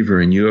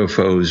believer in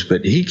UFOs,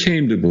 but he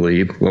came to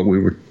believe what we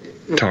were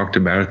talked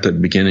about at the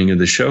beginning of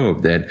the show,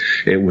 that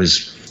it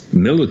was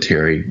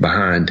military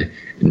behind,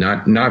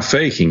 not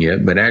faking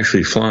it, but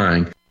actually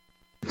flying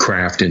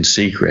craft in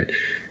secret.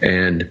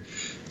 And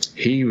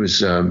he was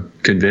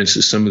convinced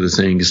that some of the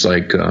things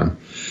like the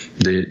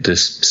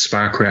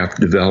spycraft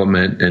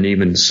development and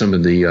even some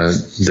of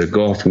the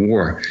Gulf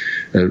War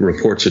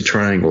reports of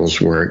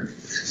triangles were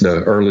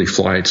the early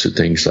flights and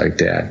things like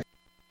that.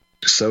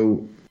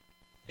 So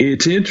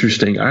it's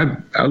interesting.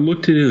 I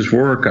looked at his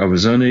work. I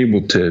was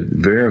unable to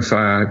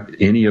verify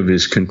any of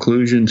his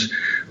conclusions,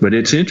 but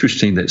it's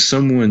interesting that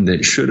someone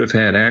that should have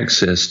had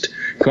access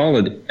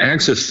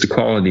to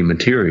quality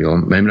material,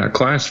 maybe not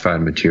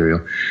classified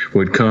material,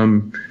 would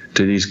come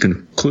to these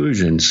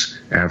conclusions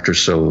after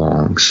so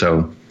long.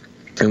 So,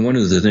 and one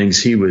of the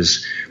things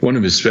one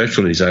of his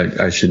specialties,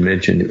 I should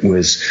mention,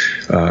 was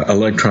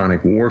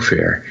electronic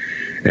warfare.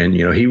 And,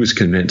 he was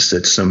convinced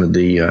that some of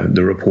the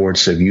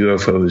reports of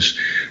UFOs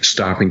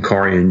stopping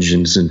car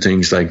engines and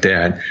things like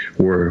that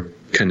were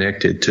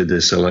connected to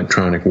this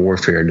electronic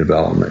warfare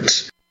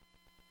developments.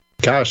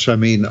 Gosh, a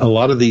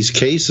lot of these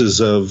cases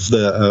of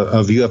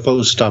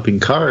UFOs stopping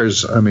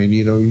cars,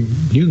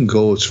 you can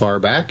go as far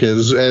back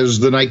as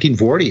the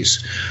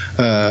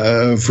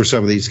 1940s for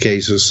some of these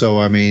cases.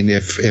 So,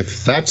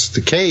 if that's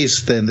the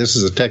case, then this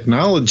is a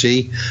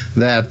technology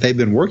that they've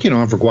been working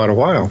on for quite a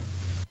while.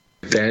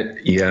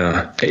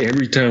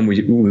 Every time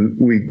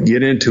we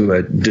get into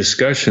a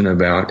discussion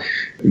about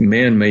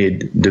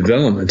man-made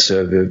developments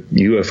of a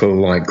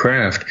UFO-like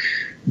craft,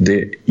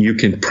 that you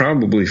can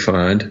probably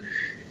find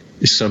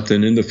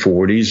something in the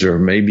 40s or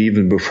maybe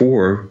even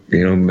before,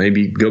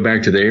 maybe go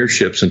back to the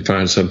airships and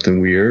find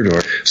something weird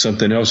or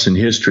something else in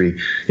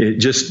history.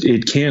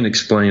 It can't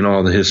explain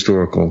all the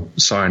historical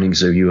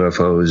sightings of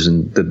UFOs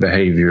and the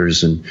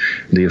behaviors and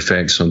the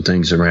effects on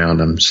things around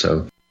them.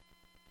 So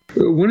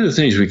one of the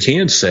things we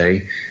can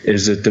say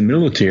is that the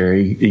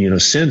military,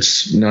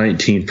 since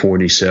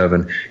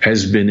 1947,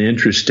 has been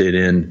interested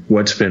in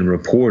what's been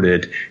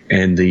reported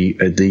and the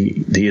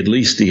at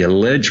least the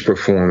alleged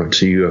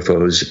performance of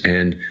UFOs,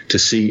 and to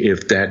see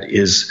if that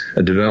is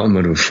a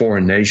development of a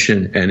foreign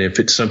nation and if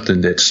it's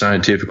something that's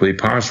scientifically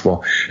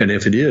possible. And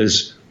if it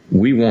is,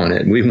 we want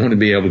it. We want to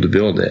be able to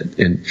build it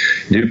and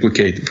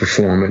duplicate the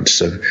performance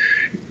of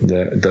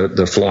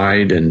the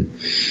flight and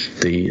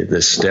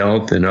the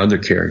stealth and other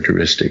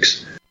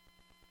characteristics.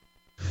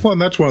 Well,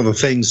 and that's one of the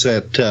things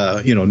that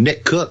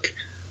Nick Cook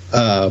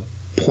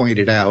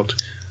pointed out,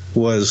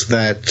 was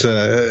that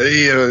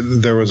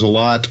there was a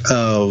lot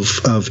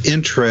of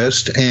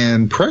interest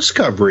and press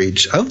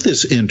coverage of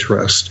this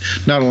interest,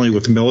 not only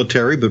with the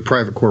military but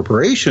private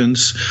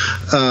corporations,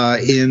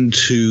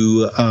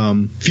 into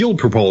fuel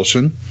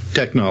propulsion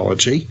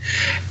technology.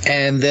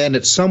 And then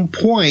at some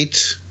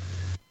point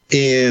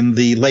in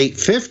the late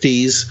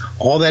 50s,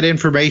 all that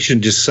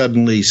information just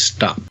suddenly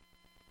stopped.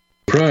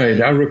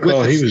 Right. I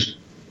recall he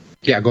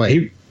Yeah, go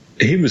ahead.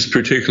 He was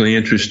particularly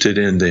interested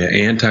in the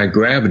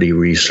anti-gravity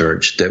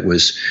research that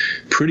was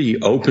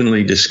pretty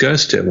openly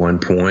discussed at one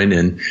point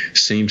and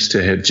seems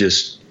to have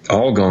just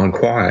all gone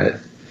quiet.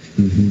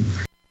 Mm-hmm.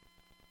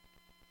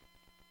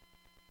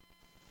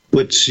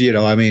 Which,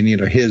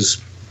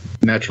 his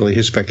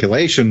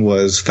speculation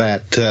was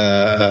that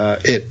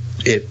it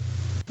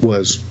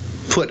was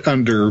put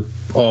under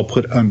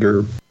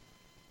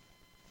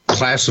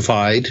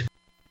classified,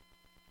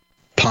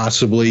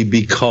 possibly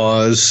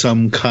because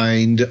some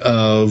kind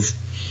of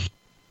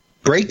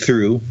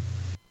breakthrough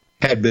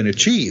had been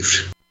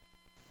achieved.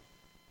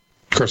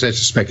 Of course,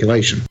 that's a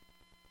speculation.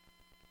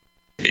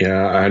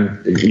 Yeah,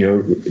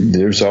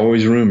 there's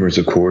always rumors,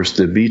 of course.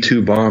 The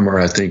B-2 bomber,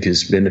 I think,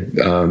 has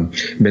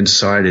been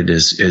cited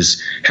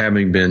as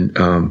having been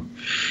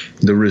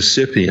the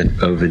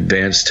recipient of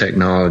advanced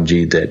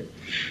technology that,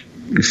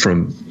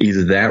 from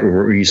either that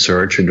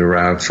research or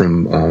derived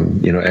from,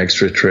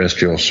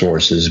 extraterrestrial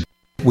sources.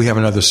 We have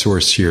another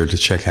source here to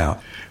check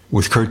out.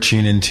 With Curt,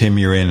 Gene, and Tim,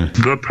 you're in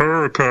the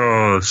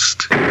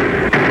Paracast.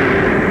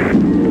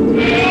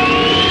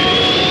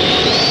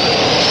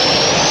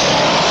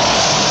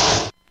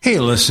 Hey,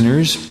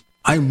 listeners,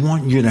 I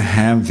want you to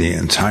have the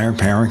entire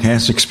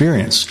Paracast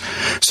experience.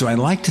 So I'd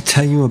like to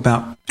tell you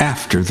about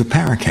After the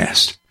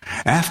Paracast.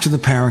 After the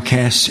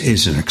Paracast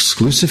is an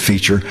exclusive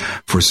feature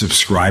for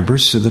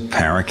subscribers to the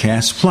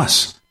Paracast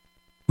Plus.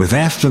 With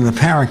After the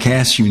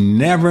Paracast, you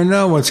never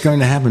know what's going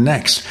to happen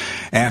next.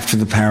 After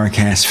the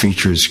Paracast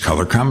features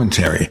color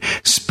commentary,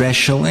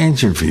 special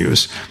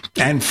interviews,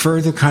 and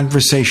further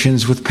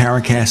conversations with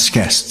Paracast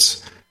guests.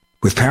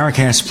 With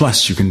Paracast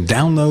Plus, you can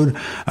download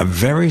a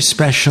very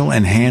special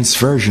enhanced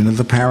version of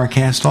the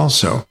Paracast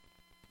also.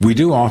 We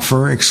do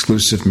offer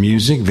exclusive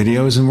music,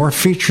 videos, and more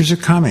features are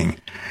coming.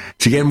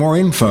 To get more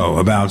info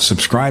about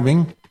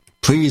subscribing,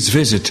 please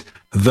visit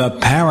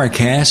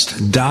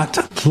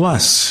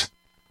theparacast.plus.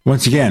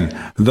 Once again,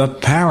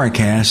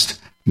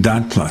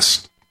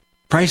 theparacast.plus.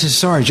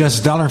 Prices are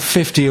just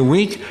 $1.50 a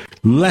week,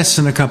 less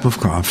than a cup of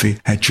coffee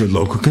at your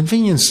local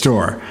convenience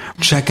store.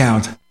 Check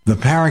out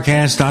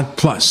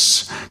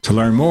theparacast.plus to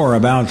learn more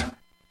about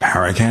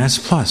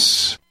Paracast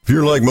Plus. If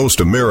you're like most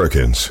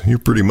Americans, you're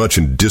pretty much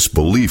in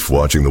disbelief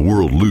watching the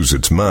world lose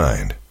its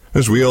mind.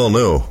 As we all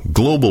know,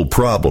 global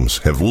problems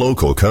have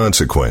local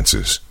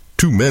consequences,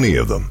 too many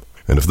of them.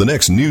 And if the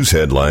next news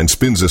headline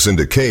spins us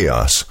into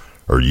chaos,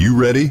 are you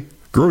ready?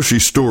 Grocery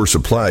store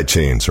supply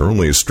chains are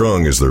only as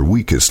strong as their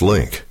weakest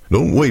link.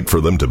 Don't wait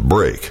for them to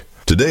break.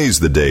 Today's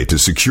the day to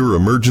secure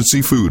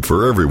emergency food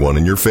for everyone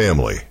in your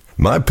family.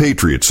 My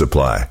Patriot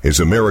Supply is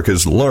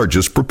America's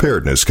largest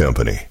preparedness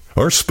company.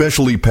 Our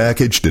specially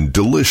packaged and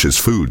delicious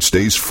food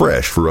stays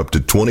fresh for up to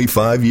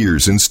 25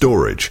 years in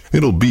storage.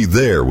 It'll be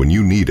there when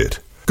you need it.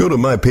 Go to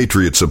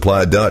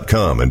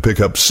mypatriotsupply.com and pick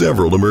up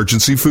several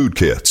emergency food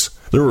kits.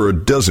 There are a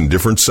dozen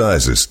different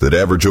sizes that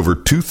average over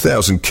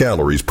 2,000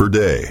 calories per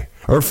day.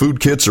 Our food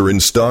kits are in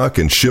stock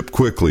and ship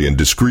quickly and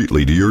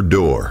discreetly to your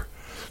door.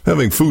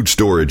 Having food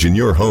storage in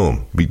your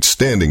home beats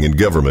standing in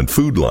government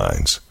food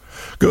lines.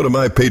 Go to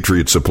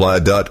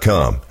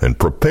mypatriotsupply.com and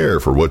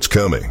prepare for what's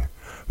coming.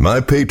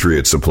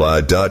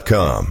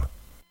 mypatriotsupply.com.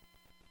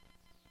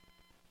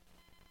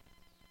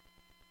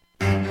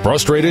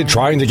 Frustrated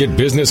trying to get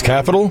business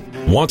capital?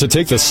 Want to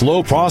take the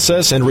slow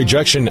process and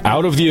rejection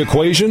out of the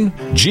equation?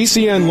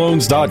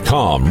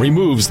 GCNloans.com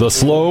removes the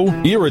slow,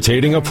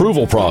 irritating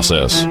approval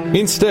process.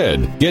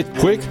 Instead, get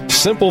quick,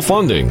 simple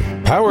funding.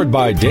 Powered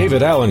by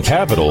David Allen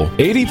Capital,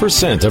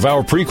 80% of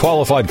our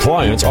pre-qualified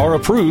clients are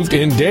approved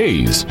in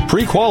days.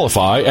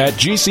 Pre-qualify at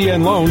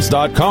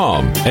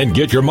GCNloans.com and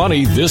get your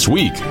money this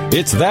week.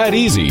 It's that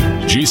easy.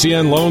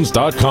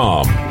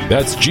 GCNloans.com.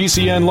 That's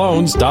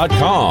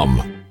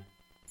GCNloans.com.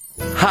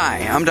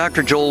 Hi, I'm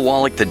Dr. Joel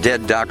Wallach, the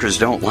Dead Doctors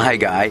Don't Lie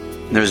guy.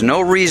 There's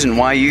no reason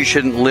why you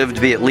shouldn't live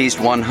to be at least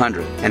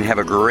 100 and have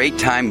a great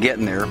time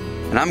getting there.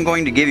 And I'm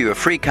going to give you a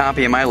free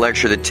copy of my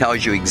lecture that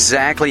tells you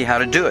exactly how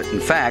to do it. In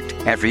fact,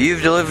 after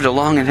you've lived a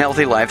long and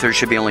healthy life, there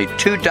should be only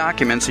 2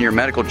 documents in your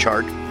medical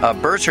chart, a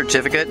birth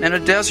certificate and a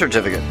death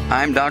certificate.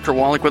 I'm Dr.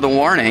 Wallach with a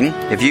warning.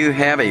 If you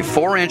have a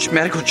 4-inch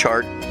medical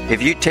chart,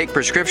 if you take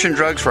prescription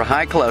drugs for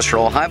high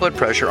cholesterol, high blood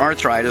pressure,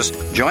 arthritis,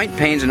 joint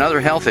pains, and other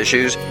health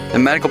issues, the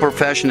medical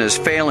profession is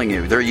failing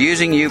you. They're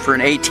using you for an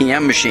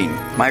ATM machine.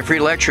 My free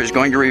lecture is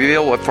going to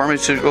reveal what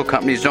pharmaceutical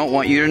companies don't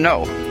want you to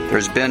know.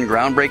 There's been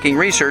groundbreaking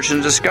research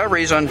and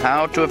discoveries on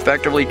how to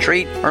effectively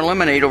treat or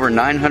eliminate over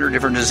 900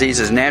 different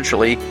diseases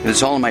naturally. And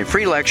it's all in my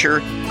free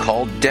lecture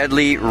called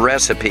Deadly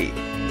Recipe.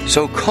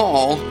 So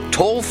call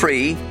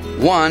toll-free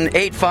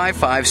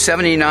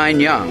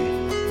 1-855-79-YOUNG.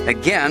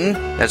 Again,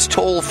 that's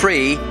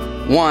toll-free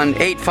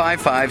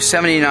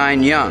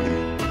 1-855-79-YOUNG.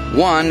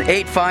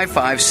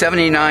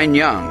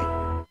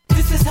 1-855-79-YOUNG.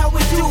 This is how we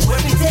do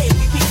every day.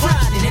 We be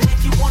grinding, and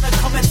if you want to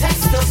come and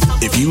text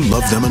us, if you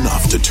love them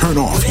enough to turn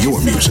off your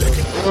music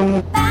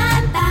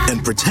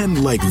and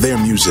pretend like their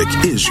music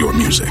is your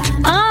music.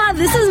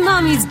 This is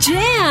Mommy's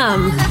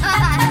jam.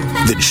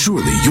 Then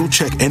surely you'll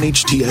check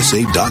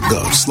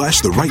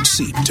NHTSA.gov/the right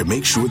seat to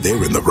make sure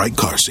they're in the right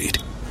car seat.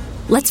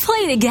 Let's play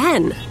it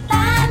again.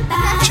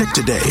 Check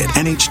today at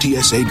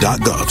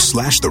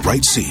nhtsa.gov/the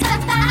right seat.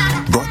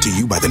 Brought to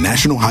you by the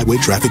National Highway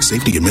Traffic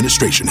Safety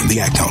Administration and the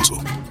Ad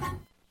Council.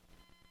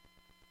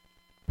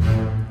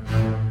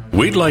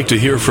 We'd like to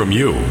hear from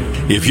you.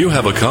 If you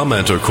have a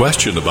comment or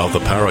question about the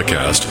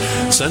Paracast,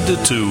 send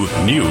it to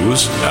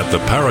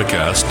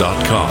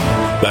news@theparacast.com.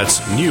 That's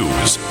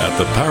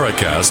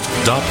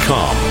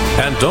news@theparacast.com.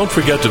 And don't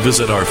forget to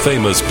visit our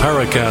famous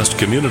Paracast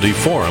community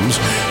forums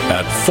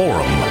at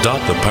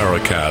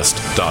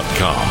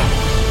forum.theparacast.com.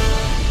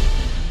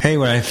 Hey,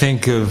 when I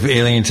think of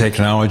alien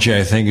technology,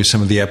 I think of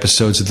some of the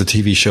episodes of the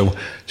TV show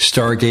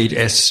Stargate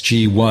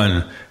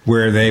SG-1,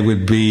 where they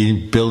would be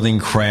building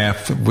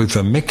craft with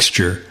a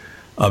mixture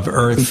of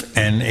Earth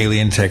and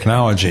alien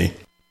technology.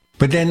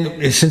 But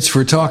then, since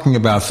we're talking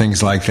about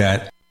things like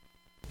that,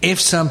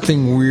 if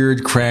something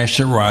weird crashed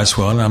at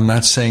Roswell, and I'm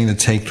not saying to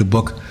take the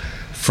book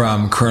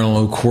from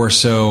Colonel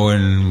Corso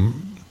and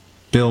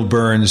Bill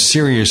Burns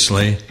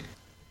seriously,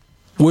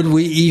 would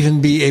we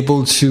even be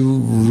able to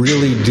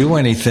really do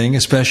anything,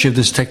 especially if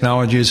this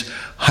technology is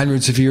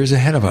hundreds of years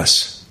ahead of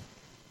us?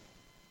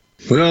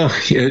 Well,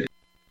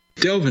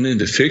 delving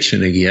into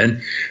fiction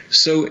again.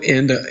 So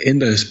in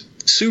the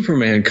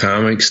Superman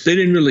comics, they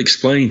didn't really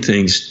explain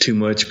things too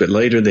much, but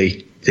later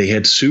they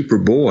had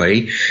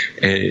Superboy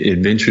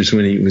adventures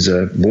when he was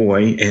a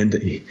boy,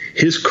 and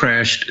his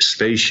crashed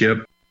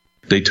spaceship.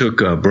 They took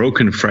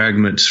broken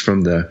fragments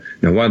from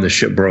why the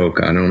ship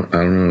broke, I don't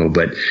know,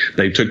 but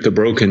they took the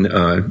broken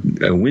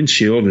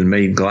windshield and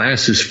made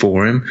glasses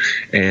for him,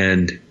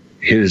 and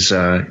his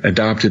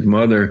adopted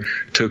mother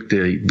took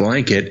the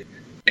blanket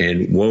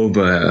and wove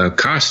a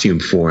costume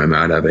for him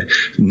out of it.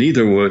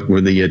 Neither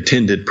were the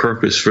intended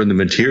purpose for the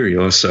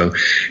material. So,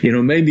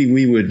 maybe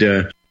we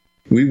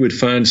would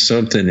find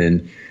something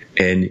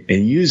and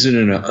use it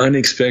in an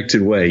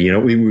unexpected way.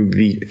 We would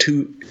be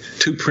too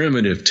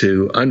primitive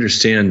to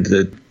understand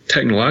the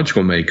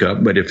technological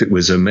makeup, but if it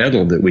was a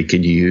metal that we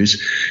could use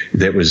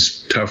that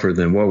was tougher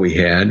than what we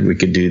had, we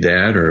could do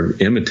that or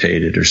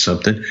imitate it or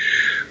something.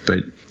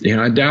 But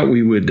I doubt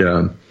we would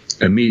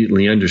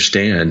immediately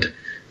understand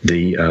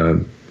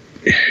the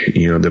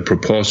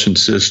propulsion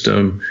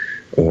system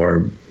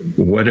or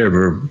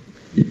whatever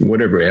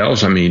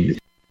else. I mean,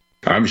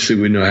 obviously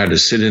we know how to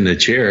sit in a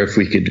chair if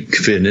we could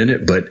fit in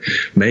it, but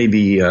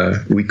maybe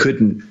we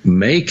couldn't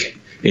make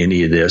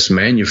any of this,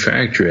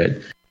 manufacture it.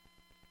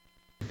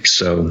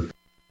 So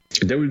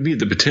there would be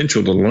the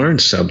potential to learn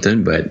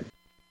something, but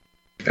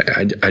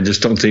I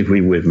just don't think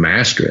we would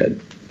master it.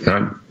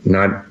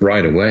 Not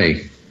right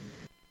away.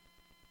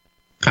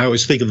 I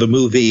always think of the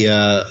movie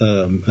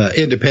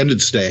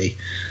Independence Day,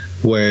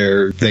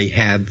 where they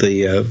had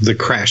the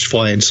crashed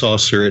flying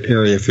saucer at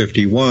Area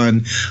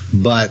 51,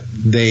 but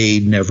they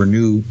never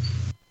knew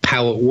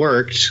how it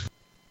worked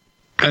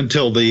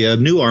until the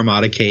new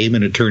Armada came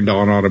and it turned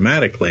on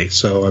automatically.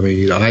 So, I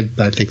mean, I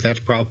think that's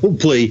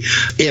probably,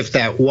 if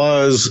that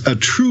was a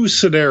true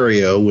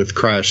scenario with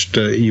crashed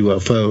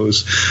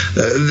UFOs,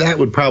 that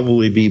would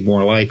probably be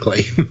more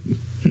likely.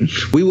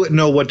 We wouldn't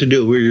know what to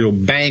do. We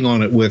would bang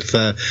on it with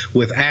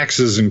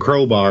axes and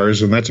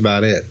crowbars, and that's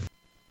about it.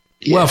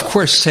 Yeah. Well, of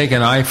course, take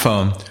an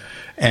iPhone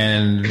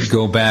and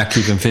go back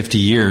even 50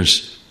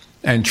 years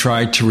and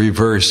try to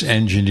reverse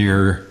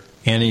engineer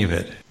any of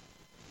it.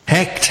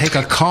 Heck, take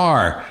a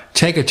car.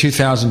 Take a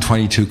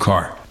 2022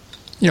 car.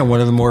 One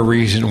of the more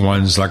recent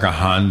ones, like a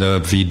Honda,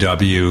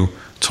 VW,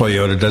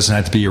 Toyota, doesn't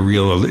have to be a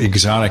real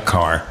exotic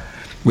car,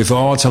 with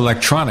all its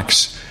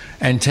electronics,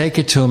 and take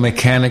it to a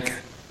mechanic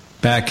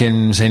back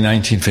in, say,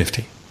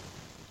 1950.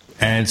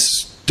 And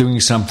it's doing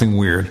something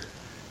weird.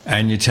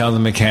 And you tell the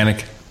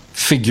mechanic,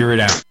 figure it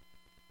out.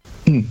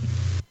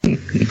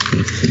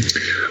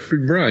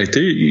 Right.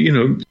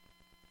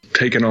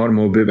 Take an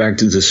automobile back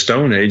to the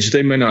Stone Age,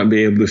 they may not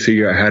be able to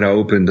figure out how to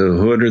open the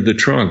hood or the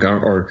trunk,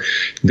 or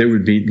there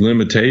would be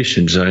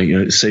limitations.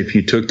 Say if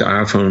you took the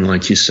iPhone,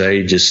 like you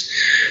say, just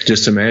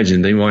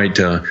imagine they might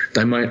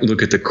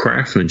look at the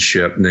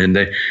craftsmanship, and then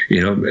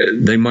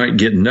they might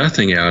get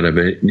nothing out of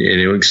it,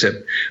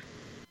 except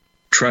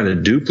try to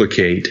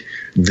duplicate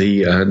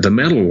the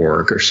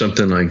metalwork or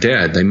something like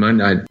that. They might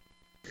not.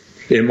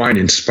 It might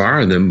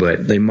inspire them,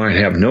 but they might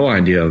have no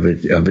idea of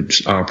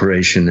its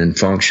operation and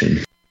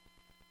function.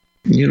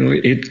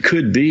 It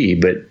could be,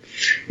 but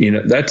I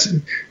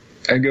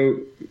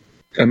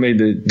made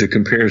the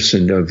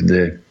comparison of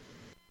the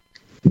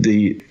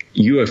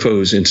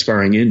UFOs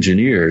inspiring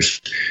engineers.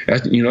 I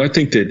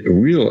think that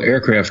real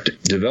aircraft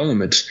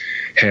developments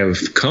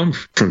have come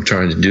from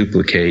trying to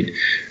duplicate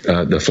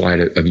the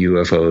flight of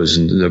UFOs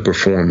and the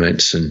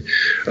performance and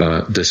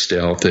the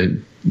stealth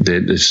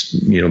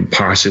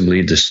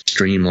possibly the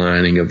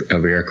streamlining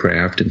of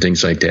aircraft and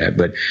things like that.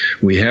 But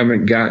we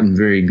haven't gotten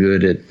very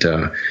good at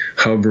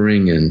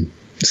hovering and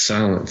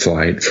silent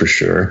flight for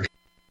sure.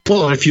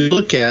 Well, if you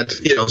look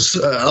at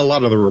a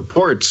lot of the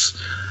reports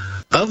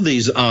of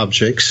these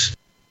objects,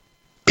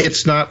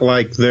 it's not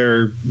like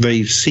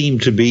they seem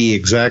to be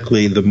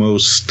exactly the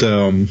most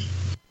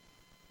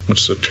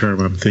what's the term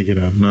I'm thinking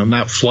of? No,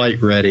 not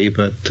flight ready,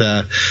 but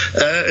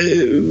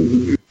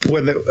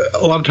when a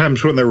lot of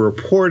times when they're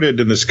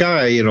reported in the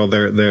sky,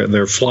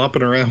 they're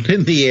flopping around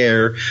in the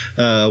air.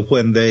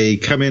 When they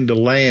come into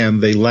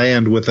land, they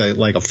land with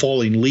a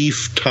falling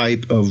leaf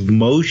type of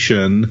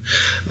motion.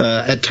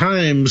 At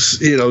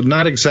times,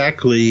 not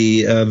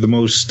exactly the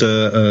most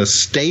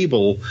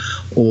stable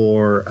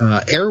or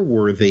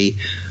airworthy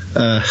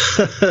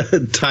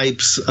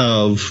types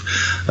of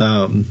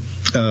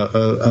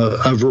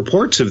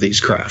reports of these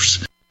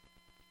crafts.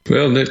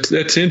 Well,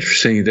 that's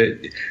interesting.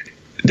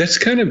 That's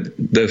kind of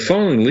the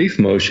falling leaf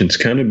motion's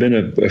kind of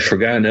been a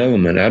forgotten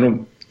element. I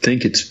don't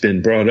think it's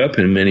been brought up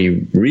in many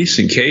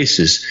recent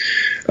cases.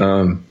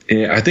 And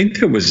I think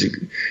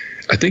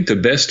the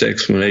best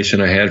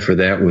explanation I had for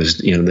that was,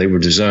 they were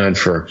designed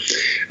for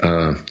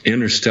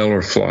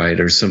interstellar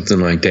flight or something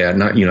like that,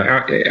 not,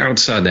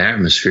 outside the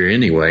atmosphere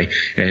anyway,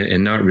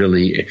 and not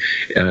really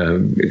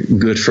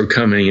good for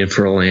coming in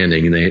for a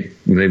landing. Maybe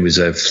it was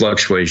a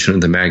fluctuation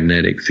of the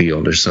magnetic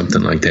field or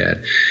something like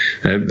that.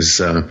 It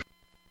was,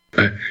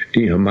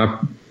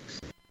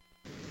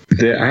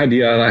 the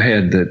idea I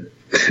had that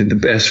the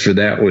best for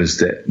that was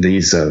that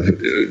these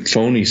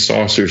phony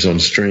saucers on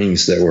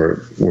strings that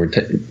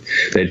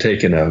they'd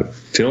taken a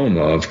film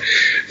of,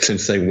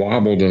 since they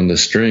wobbled on the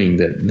string,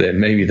 that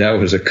maybe that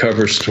was a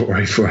cover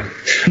story for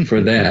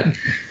that.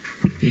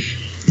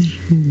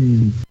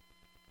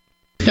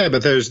 Yeah,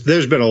 but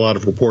there's been a lot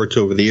of reports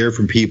over the year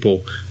from people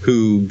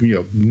who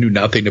knew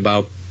nothing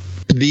about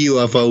the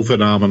UFO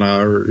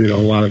phenomena, or a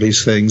lot of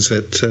these things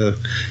that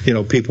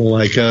people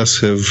like us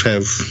have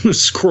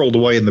squirreled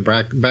away in the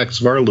backs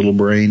of our little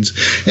brains.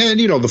 And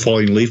the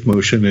falling leaf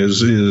motion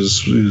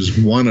is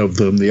one of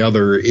them. The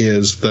other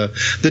is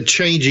the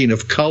changing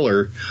of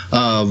color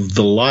of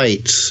the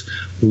lights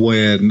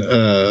when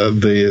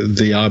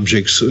the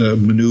objects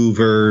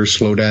maneuver,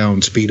 slow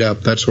down, speed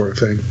up, that sort of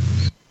thing.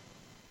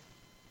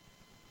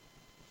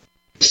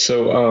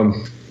 So.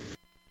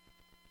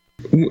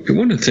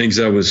 One of the things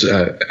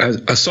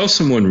I saw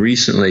someone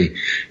recently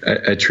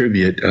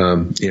attribute,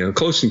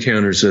 Close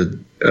Encounters of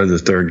the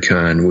Third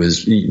Kind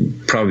was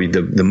probably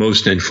the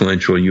most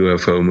influential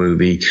UFO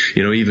movie,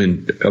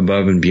 even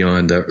above and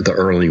beyond the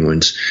early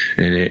ones.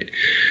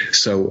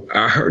 So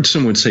I heard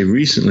someone say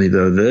recently,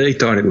 though, that they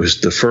thought it was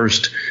the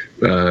first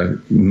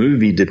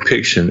movie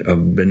depiction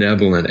of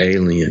benevolent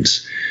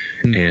aliens.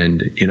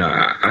 And,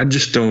 I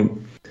just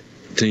don't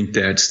think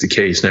that's the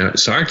case. Now,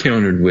 so I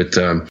countered with...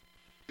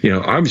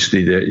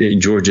 obviously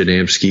George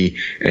Adamski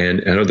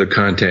and other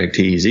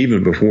contactees,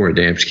 even before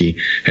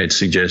Adamski, had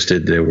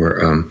suggested there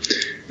were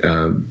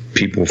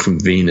people from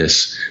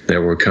Venus that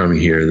were coming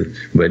here,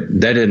 but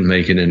that didn't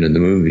make it into the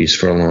movies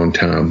for a long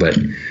time. But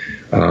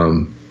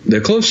the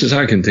closest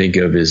I can think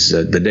of is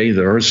the day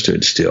the Earth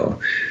stood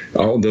still.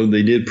 Although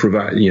they did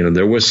provide,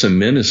 there was some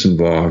menace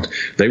involved.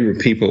 They were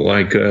people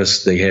like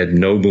us. They had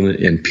noble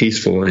and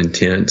peaceful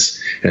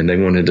intents, and they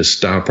wanted to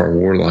stop our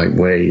warlike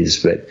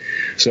ways. But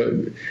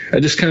so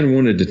I just kind of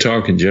wanted to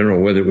talk in general,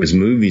 whether it was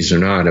movies or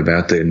not,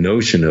 about the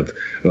notion of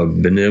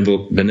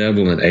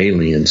benevolent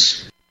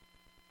aliens.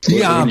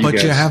 Yeah,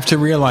 but you have to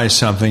realize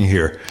something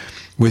here.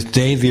 With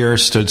Day the Earth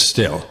Stood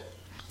Still,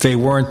 they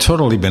weren't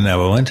totally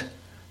benevolent.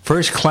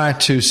 First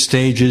Klaatu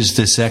stages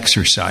this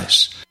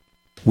exercise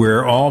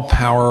where all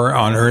power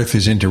on Earth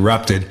is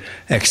interrupted,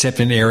 except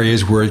in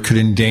areas where it could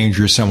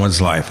endanger someone's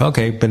life.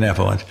 Okay,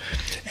 benevolent.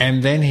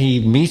 And then he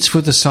meets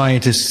with the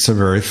scientists of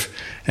Earth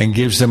and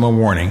gives them a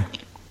warning.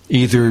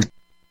 Either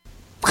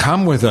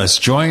come with us,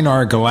 join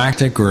our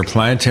galactic or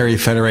planetary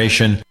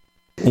federation,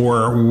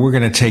 or we're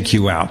going to take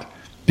you out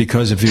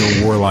because of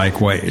your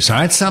warlike ways. So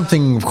that's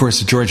something, of course,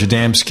 that George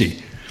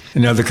Adamski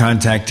and other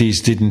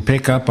contactees didn't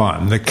pick up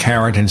on, the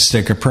carrot and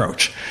stick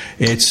approach.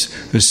 It's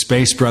the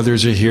Space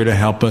Brothers are here to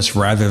help us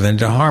rather than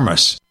to harm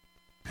us.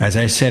 As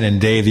I said, in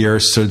Day the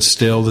Earth Stood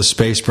Still, the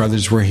Space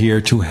Brothers were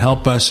here to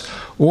help us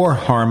or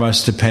harm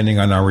us depending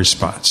on our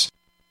response.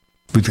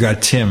 We've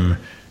got Tim,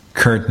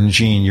 Curt, and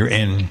Gene. You're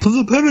in for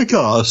the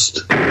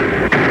Pentecost.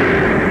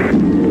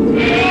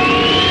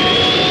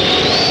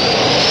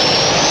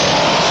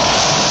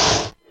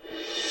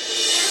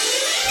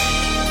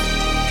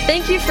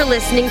 Thank you for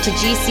listening to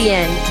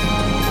GCN.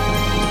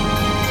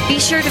 Be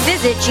sure to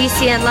visit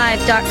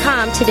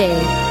GCNlive.com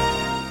today.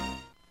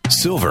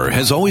 Silver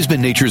has always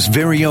been nature's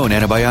very own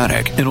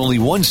antibiotic, and only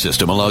one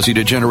system allows you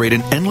to generate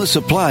an endless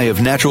supply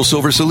of natural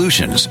silver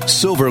solutions.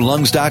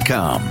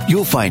 SilverLungs.com.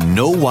 You'll find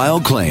no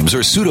wild claims or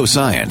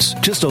pseudoscience,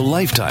 just a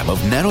lifetime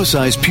of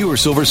nano-sized pure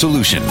silver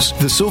solutions.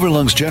 The Silver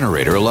Lungs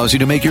generator allows you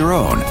to make your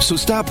own, so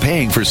stop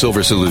paying for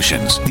silver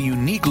solutions. The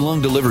unique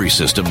lung delivery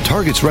system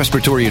targets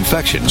respiratory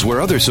infections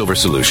where other silver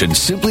solutions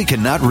simply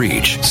cannot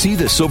reach. See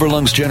the Silver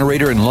Lungs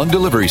generator and lung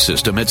delivery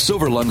system at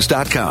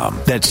SilverLungs.com.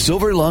 That's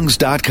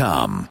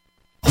SilverLungs.com.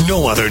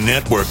 No other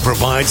network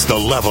provides the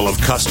level of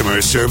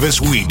customer service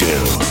we do.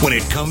 When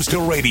it comes to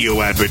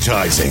radio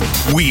advertising,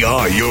 we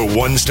are your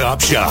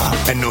one-stop shop.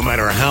 And no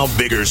matter how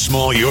big or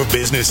small your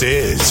business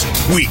is,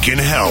 we can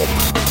help.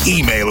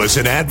 Email us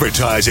at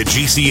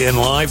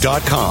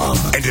advertise@gcnlive.com,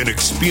 and an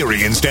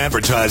experienced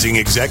advertising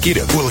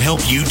executive will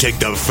help you take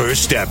the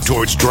first step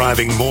towards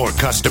driving more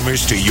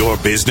customers to your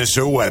business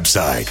or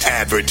website.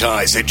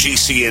 Advertise at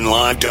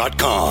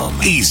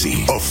gcnlive.com.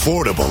 Easy,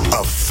 affordable,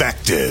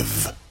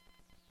 effective.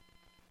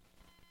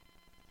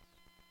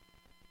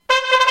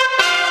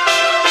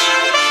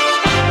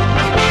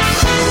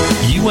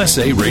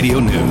 USA Radio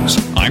News.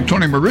 I'm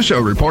Tony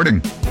Maruso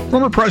reporting.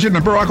 Former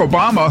President Barack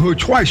Obama, who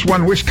twice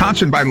won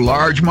Wisconsin by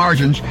large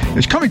margins,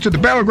 is coming to the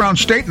battleground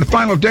state in the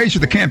final days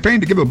of the campaign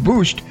to give a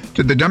boost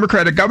to the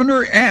Democratic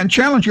governor and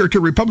challenger to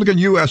Republican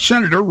U.S.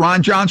 Senator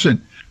Ron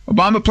Johnson.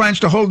 Obama plans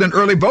to hold an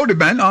early vote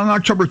event on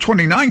October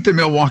 29th in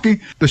Milwaukee,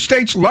 the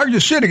state's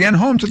largest city and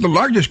home to the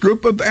largest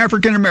group of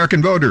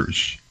African-American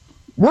voters.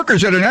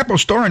 Workers at an Apple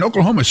store in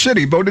Oklahoma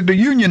City voted to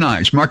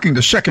unionize, marking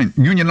the second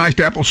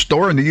unionized Apple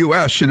store in the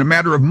U.S. in a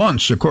matter of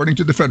months, according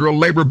to the Federal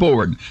Labor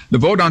Board. The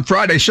vote on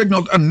Friday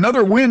signaled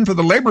another win for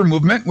the labor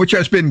movement, which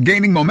has been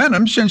gaining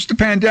momentum since the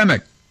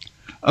pandemic.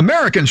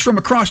 Americans from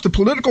across the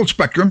political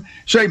spectrum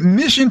say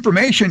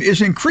misinformation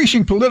is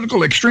increasing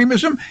political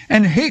extremism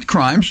and hate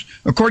crimes,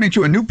 according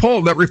to a new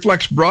poll that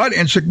reflects broad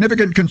and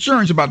significant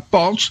concerns about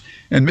false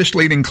and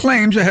misleading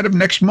claims ahead of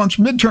next month's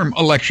midterm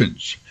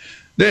elections.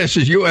 This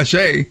is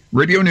USA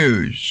Radio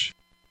News.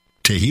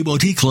 Tahibo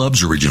Tea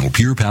Club's original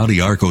Pure Pouty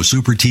Arco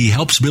Super Tea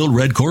helps build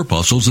red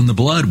corpuscles in the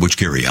blood, which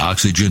carry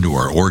oxygen to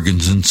our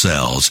organs and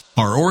cells.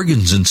 Our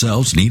organs and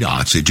cells need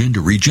oxygen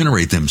to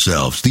regenerate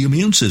themselves. The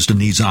immune system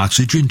needs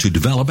oxygen to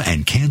develop,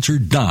 and cancer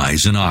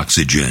dies in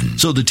oxygen.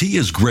 So the tea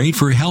is great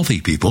for healthy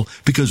people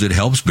because it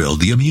helps build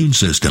the immune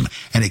system,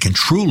 and it can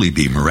truly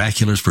be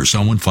miraculous for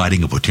someone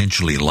fighting a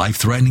potentially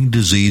life-threatening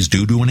disease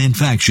due to an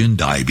infection,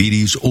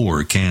 diabetes,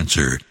 or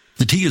cancer.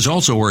 The tea is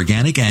also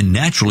organic and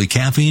naturally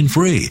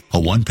caffeine-free. A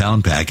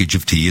 1-pound package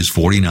of tea is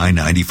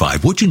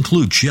 $49.95, which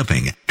includes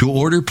shipping. To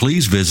order,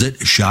 please visit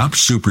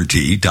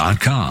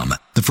shopsupertea.com.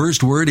 The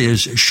first word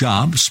is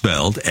shop,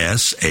 spelled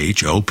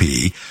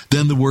S-H-O-P,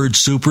 then the word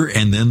super,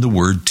 and then the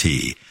word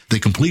tea. The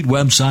complete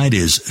website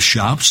is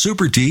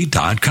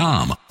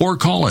shopsupertea.com, or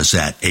call us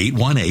at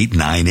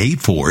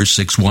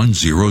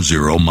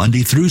 818-984-6100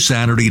 Monday through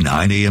Saturday,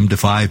 9 a.m. to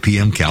 5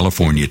 p.m.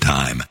 California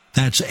time.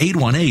 That's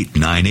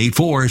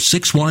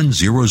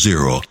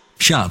 818-984-6100.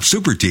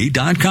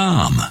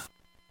 shopsupertea.com.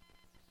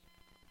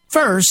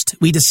 First,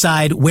 we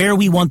decide where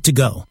we want to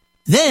go.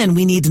 Then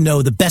we need to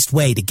know the best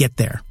way to get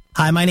there.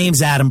 Hi, my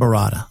name's Adam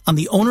Barada. I'm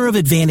the owner of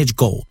Advantage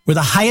Gold. We're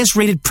the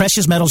highest-rated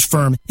precious metals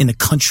firm in the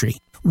country.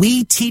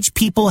 We teach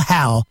people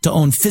how to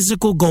own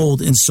physical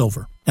gold and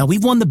silver. Now,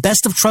 we've won the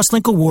Best of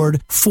TrustLink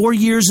Award 4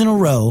 years in a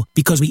row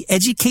because we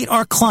educate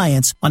our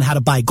clients on how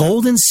to buy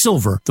gold and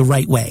silver the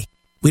right way.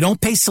 We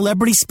don't pay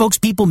celebrity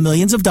spokespeople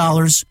millions of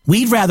dollars.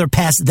 We'd rather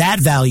pass that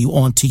value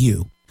on to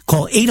you.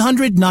 Call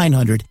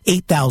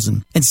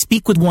 800-900-8000 and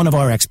speak with one of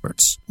our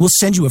experts. We'll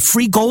send you a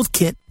free gold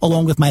kit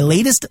along with my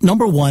latest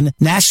 #1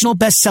 national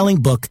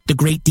best-selling book, The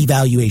Great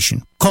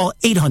Devaluation. Call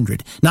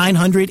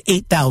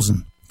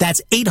 800-900-8000.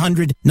 That's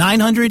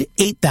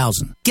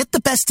 800-900-8000. Get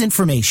the best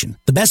information,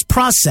 the best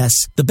process,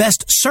 the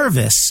best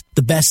service,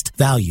 the best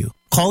value.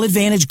 Call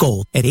Advantage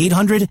Gold at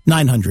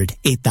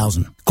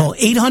 800-900-8000. Call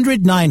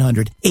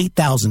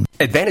 800-900-8000.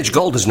 Advantage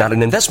Gold is not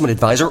an investment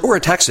advisor or a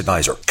tax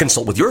advisor.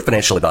 Consult with your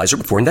financial advisor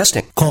before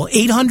investing. Call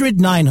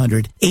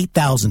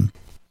 800-900-8000.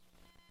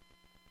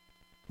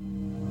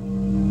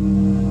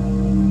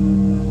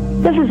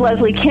 This is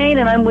Leslie Kane,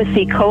 and I'm with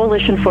the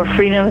Coalition for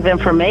Freedom of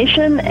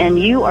Information, and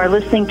you are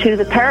listening to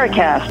the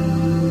Paracast.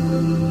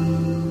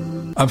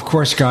 Of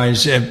course,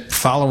 guys,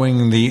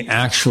 following the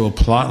actual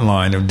plot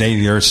line of Day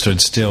the Earth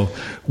Stood Still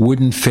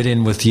wouldn't fit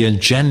in with the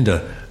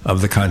agenda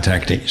of the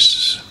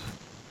contactees.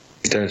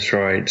 That's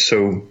right.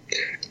 So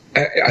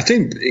I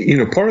think,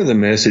 part of the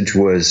message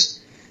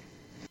was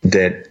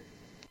that,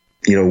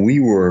 we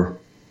were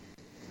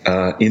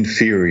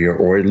inferior,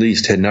 or at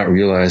least had not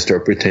realized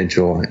our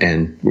potential,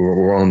 and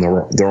were on the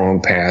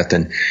wrong path,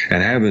 and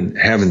having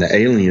the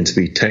aliens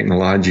be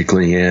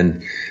technologically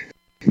and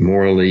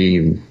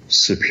morally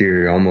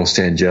superior, almost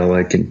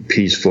angelic and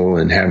peaceful,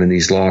 and having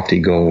these lofty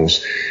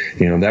goals,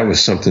 that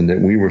was something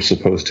that we were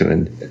supposed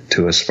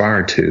to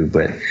aspire to.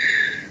 But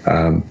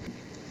I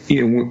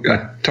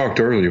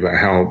talked earlier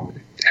about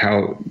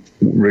how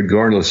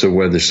regardless of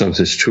whether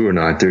something's true or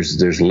not,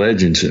 there's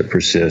legends that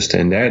persist,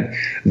 and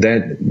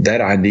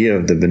that idea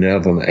of the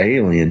benevolent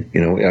alien,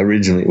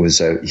 originally it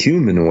was a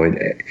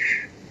humanoid,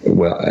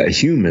 a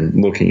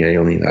human-looking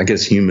alien. I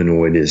guess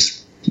humanoid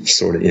is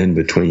sort of in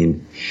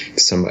between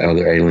some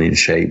other alien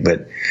shape,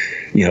 but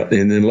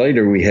and then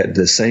later we had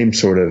the same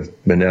sort of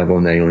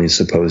benevolent alien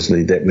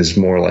supposedly that was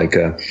more like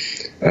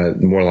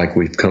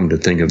we've come to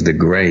think of the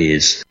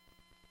Greys,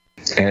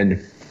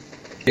 and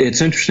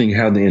it's interesting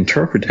how the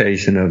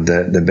interpretation of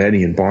the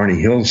Betty and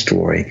Barney Hill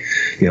story,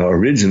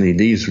 originally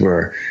these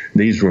were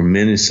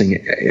menacing,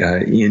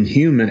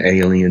 inhuman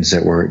aliens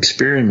that were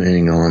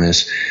experimenting on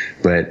us,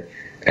 but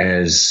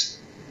as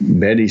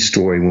Betty's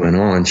story went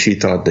on, she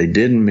thought they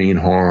didn't mean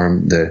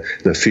harm.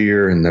 The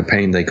fear and the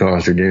pain they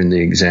caused her during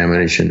the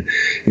examination,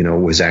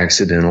 was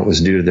accidental. It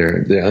was due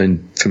to their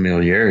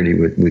unfamiliarity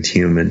with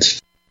humans,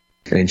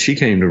 and she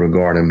came to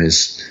regard them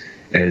as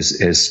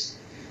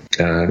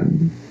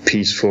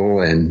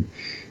peaceful and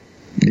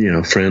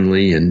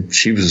friendly, and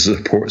she was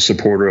a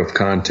supporter of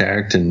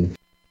contact and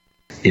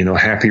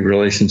happy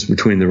relations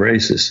between the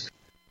races.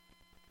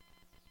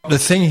 The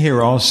thing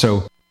here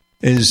also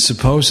is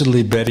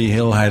supposedly Betty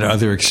Hill had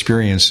other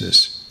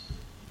experiences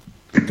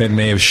that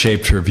may have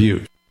shaped her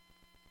view.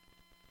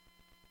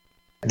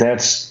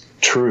 That's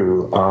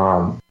true.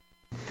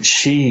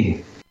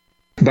 She,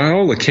 by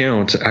all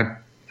accounts,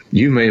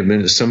 you may have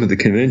been at some of the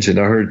convention.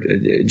 I heard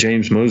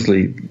James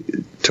Mosley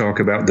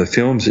talk about the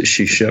films that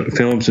she showed,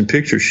 films and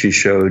pictures she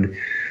showed,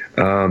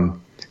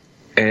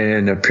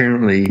 and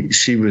apparently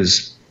she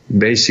was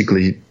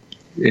basically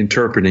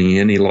interpreting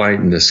any light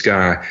in the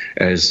sky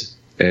as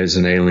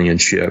an alien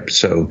ship.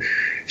 So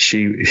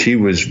she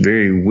was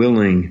very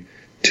willing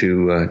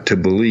to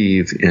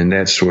believe in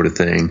that sort of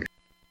thing.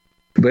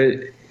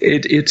 But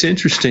it's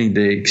interesting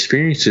the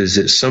experiences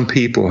that some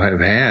people have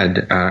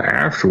had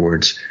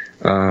afterwards.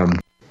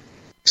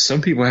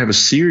 Some people have a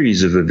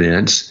series of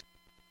events.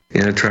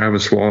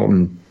 Travis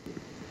Walton,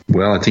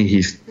 well, I think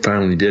he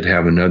finally did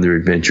have another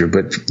adventure,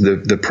 but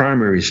the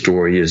primary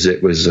story is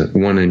it was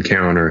one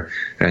encounter,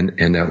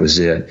 and that was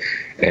it.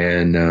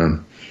 And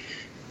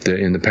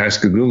in the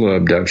Pascagoula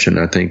abduction,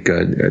 I think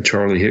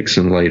Charlie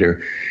Hickson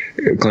later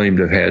claimed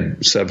to have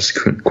had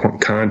subsequent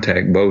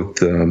contact, both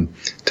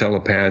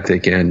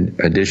telepathic and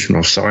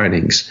additional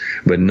sightings,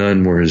 but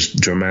none were as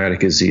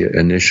dramatic as the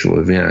initial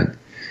event.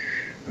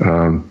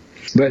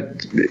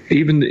 But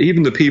even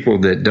the people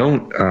that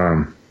don't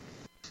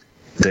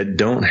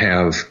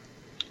have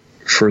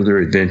further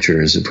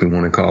adventures, if we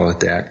want to call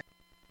it that,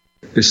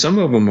 some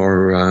of them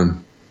are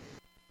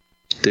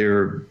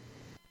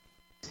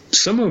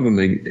some of them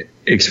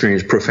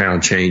experience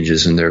profound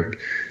changes in their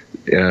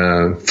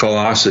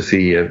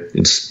philosophy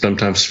and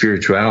sometimes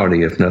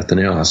spirituality, if nothing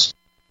else.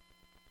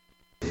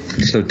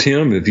 So,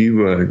 Tim, have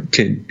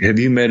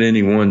you met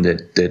anyone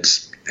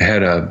that's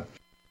had a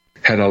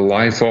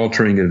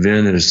life-altering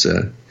event as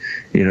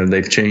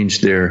they've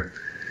changed their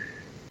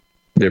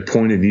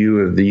point of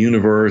view of the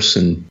universe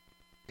and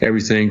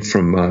everything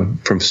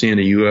from seeing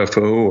a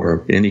UFO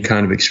or any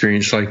kind of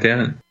experience like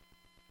that?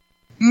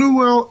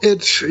 Well,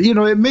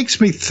 it makes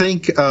me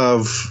think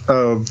of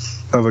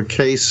a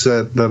case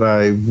that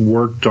I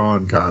worked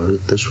on. God,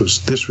 this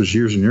was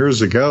years and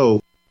years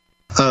ago.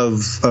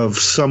 Of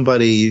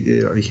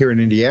somebody here in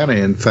Indiana,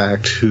 in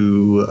fact,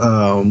 who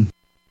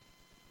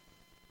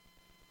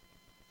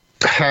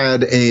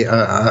had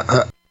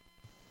a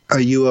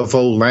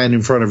UFO land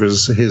in front of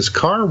his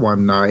car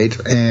one night,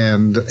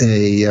 and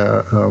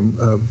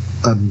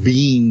a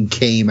being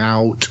came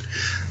out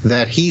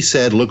that he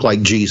said looked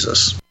like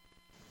Jesus.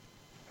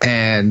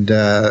 And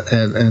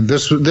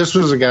this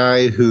was a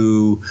guy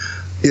who,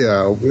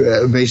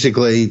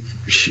 basically,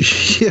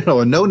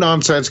 a no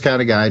nonsense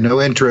kind of guy, no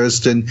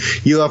interest in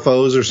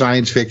UFOs or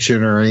science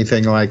fiction or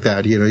anything like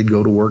that. He'd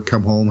go to work,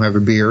 come home, have a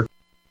beer,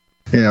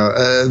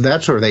 that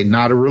sort of thing.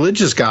 Not a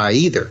religious guy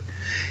either.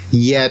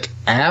 Yet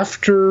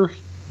after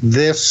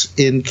this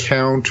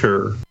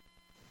encounter,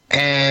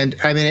 and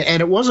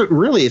it wasn't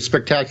really a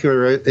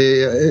spectacular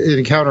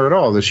encounter at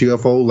all. This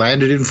UFO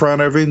landed in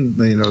front of him.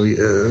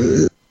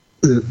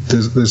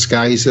 This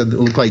guy, he said, it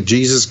looked like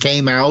Jesus,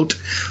 came out,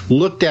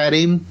 looked at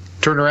him,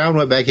 turned around,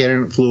 went back in,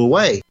 and flew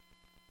away.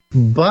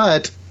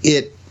 But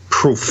it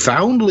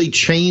profoundly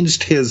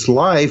changed his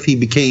life. He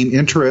became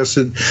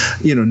interested,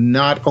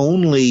 not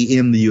only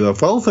in the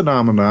UFO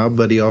phenomena,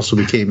 but he also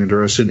became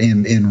interested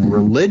in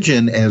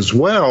religion as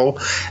well,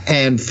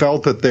 and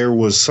felt that there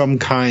was some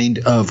kind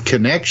of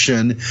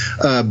connection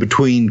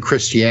between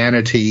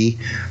Christianity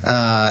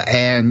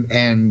and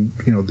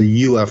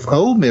the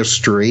UFO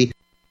mystery.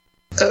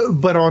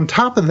 But on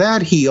top of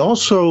that, he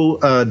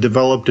also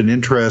developed an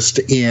interest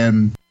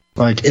in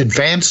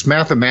advanced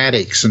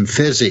mathematics and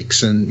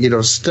physics and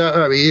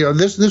stuff.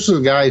 This is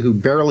a guy who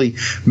barely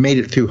made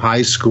it through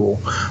high school,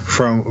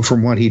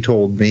 from what he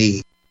told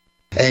me,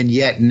 and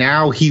yet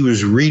now he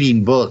was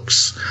reading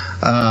books,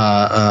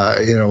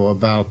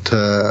 about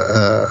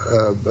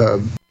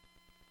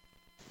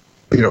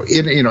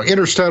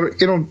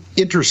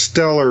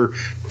interstellar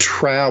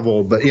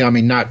travel, but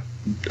not.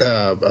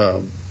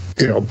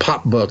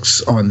 Pop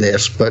books on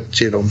this, but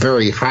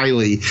very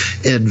highly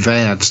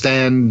advanced,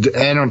 and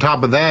on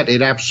top of that,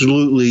 it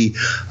absolutely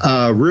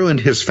ruined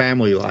his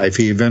family life.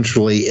 He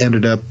eventually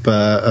ended up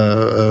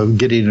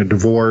getting a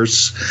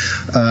divorce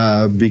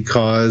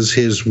because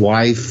his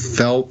wife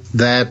felt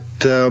that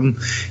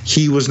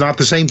he was not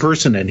the same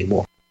person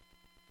anymore.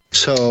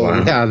 So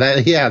wow.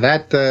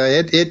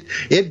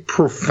 It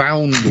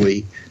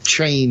profoundly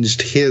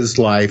changed his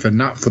life, and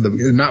not for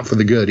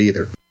the good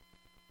either.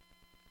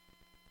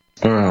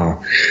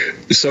 Wow.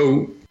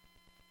 So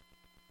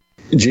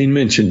Gene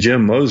mentioned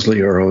Jim Moseley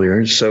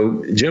earlier.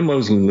 So Jim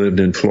Moseley lived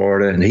in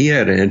Florida, and he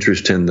had an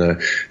interest in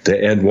the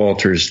Ed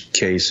Walters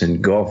case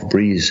in Gulf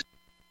Breeze,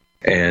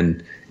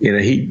 and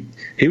he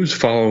was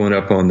following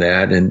up on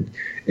that. And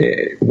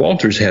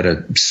Walters had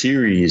a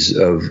series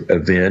of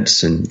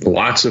events and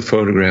lots of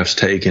photographs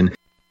taken.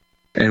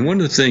 And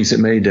one of the things that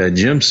made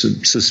Jim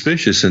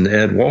suspicious in the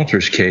Ed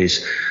Walters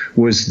case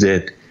was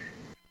that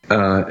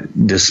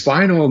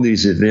despite all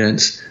these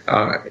events,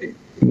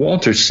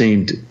 Walters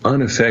seemed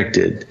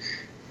unaffected.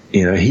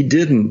 He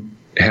didn't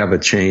have a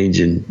change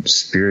in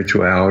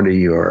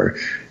spirituality or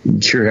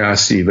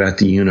curiosity about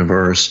the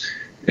universe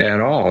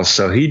at all.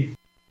 So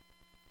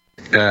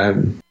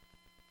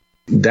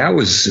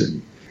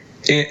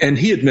and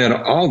he had met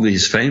all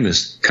these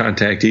famous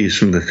contactees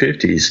from the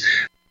 50s.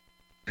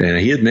 And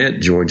he had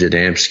met George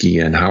Adamski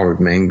and Howard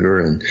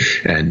Menger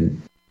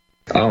and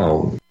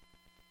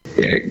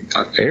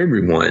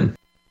everyone,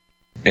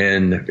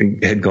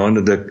 and had gone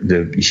to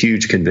the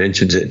huge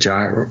conventions at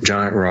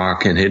Giant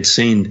Rock and had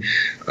seen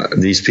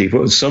these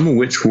people, some of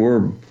which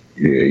were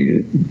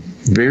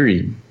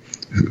very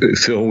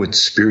filled with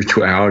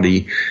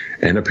spirituality,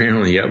 and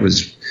apparently it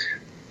was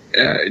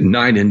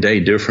night and day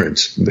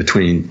difference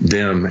between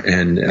them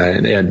and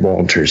Ed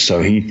Walters.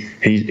 So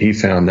he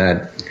found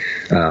that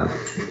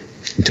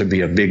to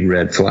be a big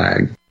red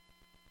flag.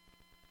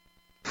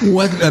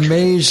 What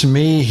amazed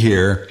me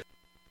here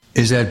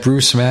is that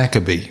Bruce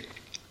Maccabee,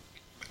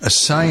 a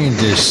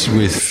scientist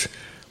with,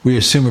 we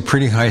assume, a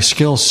pretty high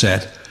skill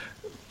set,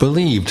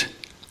 believed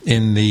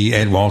in the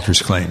Ed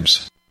Walters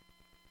claims.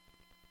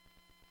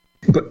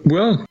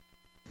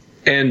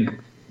 And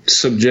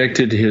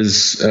subjected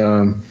his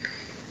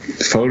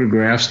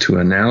photographs to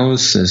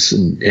analysis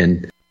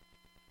and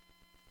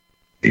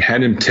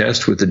had him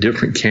test with a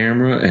different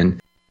camera. And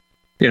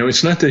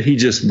it's not that he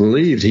just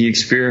believed; he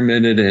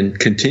experimented and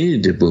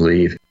continued to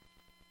believe.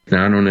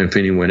 Now, I don't know if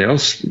anyone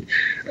else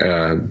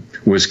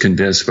was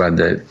convinced by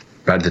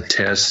the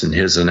tests and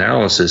his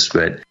analysis,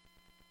 but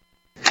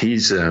he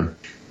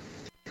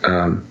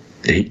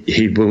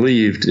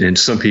believed, and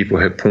some people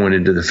have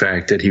pointed to the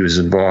fact that he was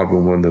involved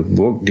in one of the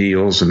book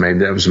deals, and maybe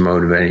that was a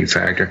motivating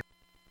factor.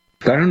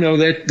 But I don't know,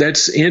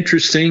 that's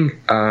interesting.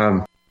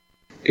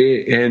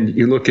 And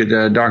you look at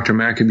Dr.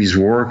 Maccabee's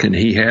work, and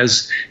he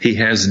has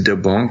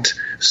debunked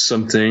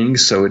some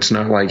things, so it's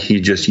not like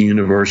he just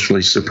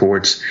universally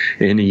supports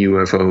any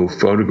UFO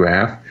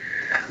photograph.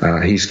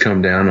 He's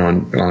come down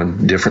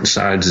on different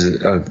sides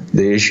of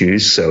the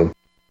issues, so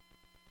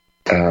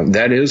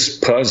that is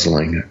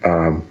puzzling.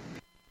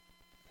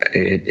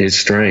 It's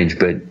strange,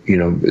 but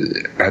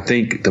I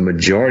think the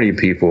majority of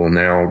people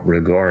now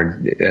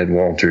regard Ed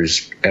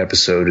Walters'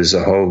 episode as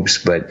a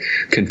hoax, but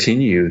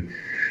continue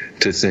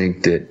to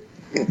think that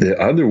the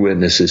other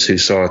witnesses who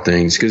saw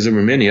things, because there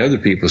were many other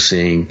people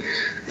seeing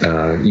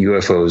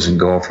UFOs in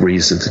Gulf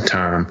Breeze at the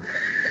time,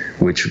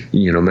 which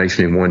makes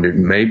me wonder,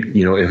 maybe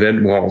if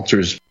Ed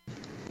Walters,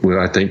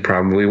 I think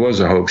probably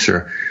was a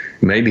hoaxer,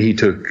 maybe he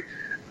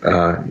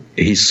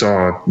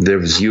saw there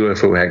was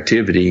UFO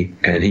activity,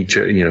 and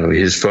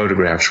his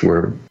photographs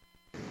were.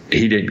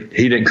 He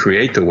didn't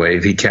create the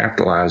wave. He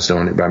capitalized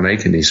on it by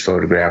making these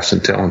photographs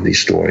and telling these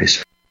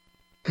stories.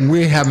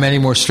 We have many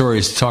more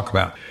stories to talk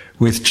about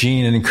with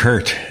Gene and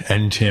Curt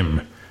and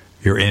Tim.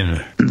 You're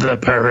in the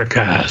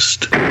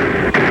Paracast.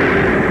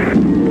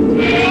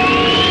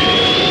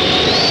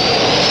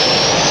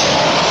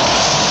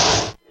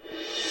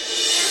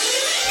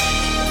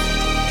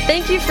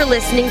 Thank you for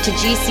listening to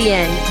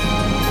GCN.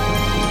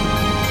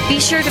 Be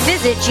sure to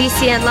visit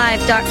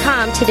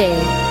GCNlive.com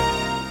today.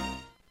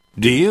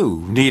 Do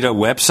you need a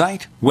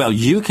website? Well,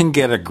 you can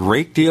get a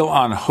great deal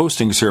on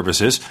hosting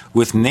services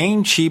with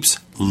Namecheap's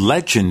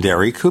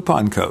legendary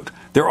coupon code.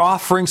 They're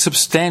offering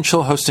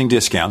substantial hosting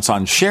discounts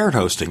on shared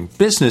hosting,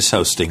 business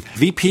hosting,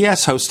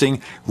 VPS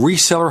hosting,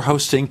 reseller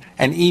hosting,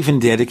 and even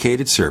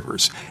dedicated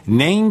servers.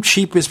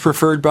 Namecheap is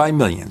preferred by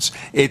millions.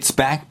 It's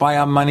backed by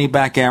a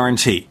money-back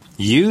guarantee.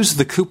 Use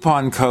the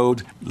coupon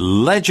code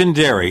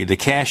LEGENDARY to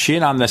cash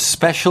in on the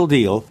special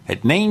deal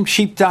at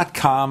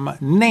Namecheap.com,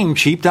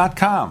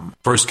 Namecheap.com.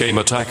 First came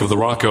Attack of the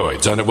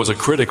Rockoids, and it was a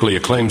critically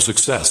acclaimed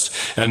success.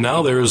 And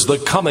now there's The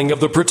Coming of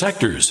the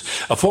Protectors.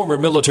 A former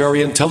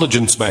military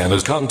intelligence man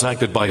is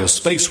contacted by a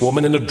space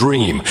woman in a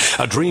dream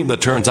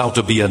that turns out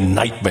to be a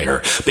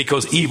nightmare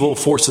because evil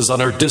forces on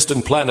her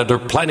distant planet are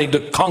planning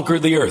to conquer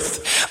the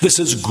Earth. This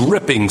is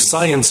gripping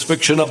science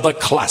fiction of the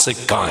classic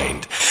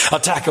kind.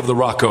 Attack of the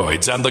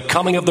Rockoids and The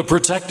Coming of the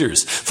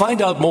Protectors.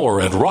 Find out more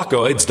at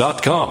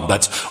rockoids.com.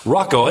 That's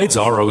rockoids,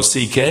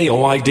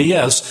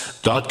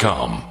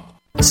 ROCKOIDS.com.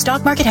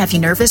 Stock market have you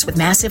nervous with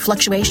massive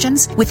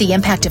fluctuations? With the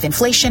impact of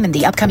inflation and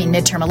the upcoming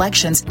midterm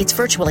elections, it's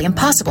virtually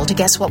impossible to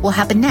guess what will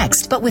happen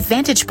next. But with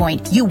Vantage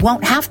Point, you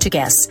won't have to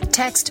guess.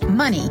 Text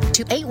MONEY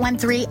to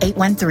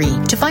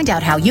 813-813 to find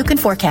out how you can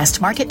forecast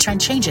market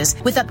trend changes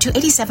with up to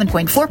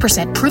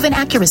 87.4% proven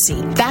accuracy.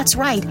 That's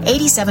right,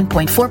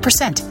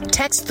 87.4%.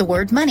 Text the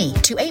word MONEY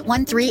to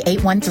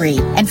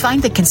 813-813 and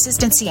find the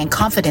consistency and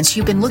confidence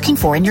you've been looking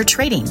for in your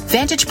trading.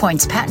 Vantage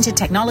Point's patented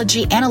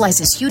technology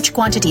analyzes huge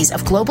quantities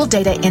of global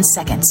data in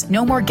seconds.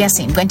 No more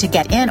guessing when to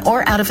get in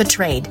or out of a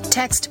trade.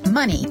 Text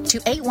MONEY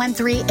to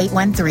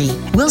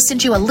 813-813. We'll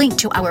send you a link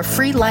to our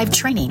free live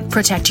training.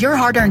 Protect your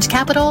hard-earned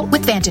capital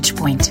with Vantage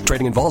Point.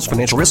 Trading involves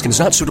financial risk and is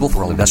not suitable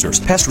for all investors.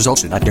 Past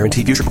results do not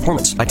guarantee future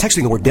performance. By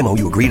texting the word demo,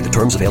 you agree to the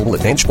terms available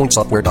at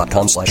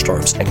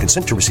VantagePointSoftware.com/terms and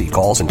consent to receive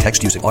calls and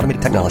text using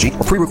automated technology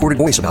or pre-recorded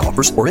voice about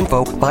offers or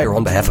info by or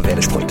on behalf of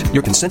Vantage Point.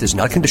 Your consent is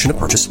not a condition of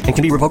purchase and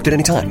can be revoked at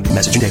any time.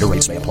 Message and data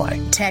rates may apply.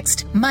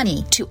 Text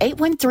MONEY to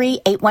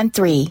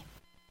 813-813.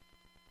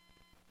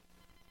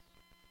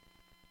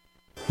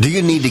 Do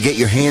you need to get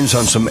your hands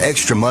on some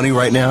extra money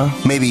right now?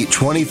 Maybe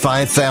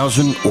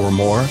 $25,000 or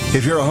more?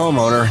 If you're a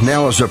homeowner,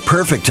 now is a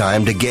perfect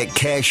time to get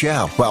cash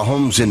out while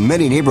homes in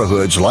many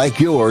neighborhoods like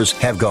yours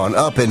have gone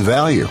up in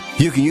value.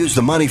 You can use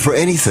the money for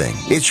anything.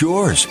 It's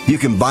yours. You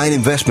can buy an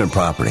investment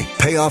property,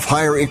 pay off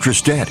higher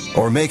interest debt,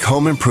 or make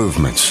home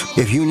improvements.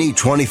 If you need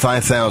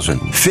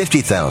 $25,000,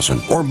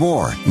 $50,000 or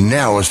more,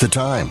 now is the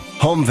time.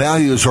 Home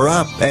values are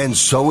up, and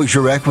so is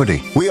your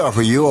equity. We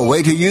offer you a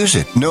way to use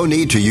it. No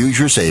need to use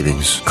your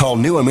savings. Call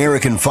New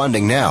American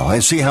Funding now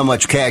and see how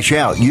much cash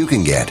out you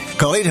can get.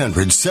 Call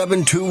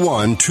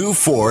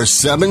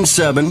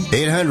 800-721-2477.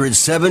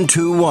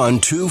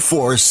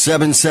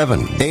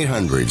 800-721-2477.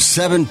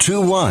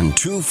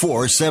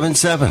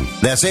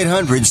 800-721-2477. That's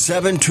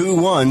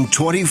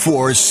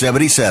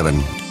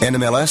 800-721-2477.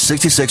 NMLS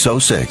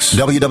 6606.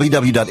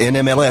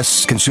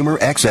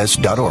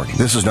 www.nmlsconsumeraccess.org.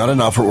 This is not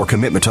an offer or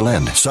commitment to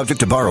lend. Subject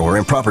to borrower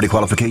and property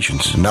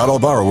qualifications. Not all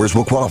borrowers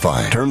will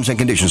qualify. Terms and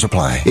conditions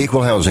apply.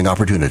 Equal housing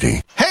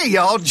opportunity. Hey,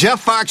 y'all.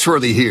 Jeff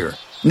Foxworthy here.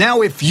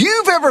 Now, if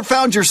you've ever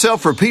found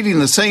yourself repeating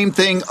the same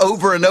thing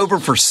over and over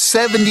for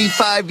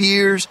 75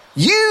 years,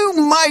 you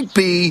might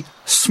be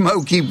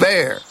Smokey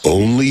Bear.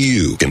 Only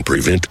you can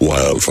prevent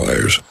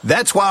wildfires.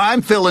 That's why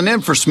I'm filling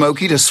in for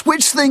Smokey to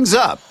switch things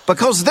up,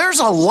 because there's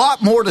a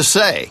lot more to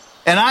say.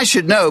 And I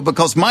should know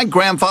because my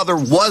grandfather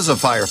was a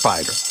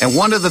firefighter. And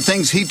one of the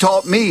things he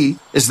taught me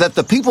is that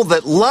the people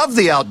that love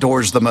the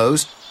outdoors the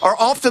most are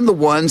often the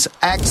ones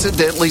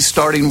accidentally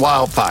starting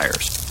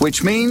wildfires,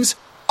 which means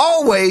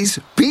always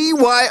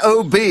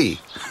BYOB.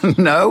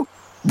 No,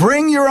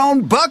 bring your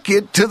own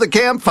bucket to the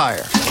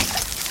campfire.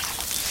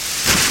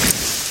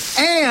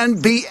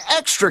 And be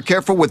extra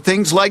careful with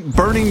things like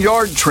burning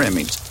yard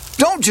trimmings.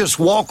 Don't just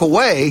walk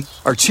away,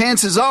 or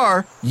chances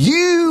are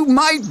you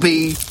might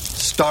be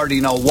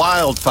starting a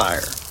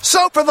wildfire.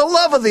 So for the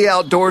love of the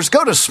outdoors,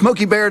 go to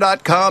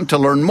SmokeyBear.com to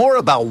learn more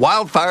about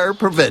wildfire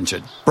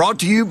prevention. Brought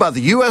to you by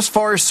the U.S.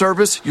 Forest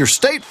Service, your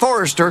state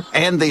forester,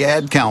 and the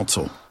Ad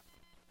Council.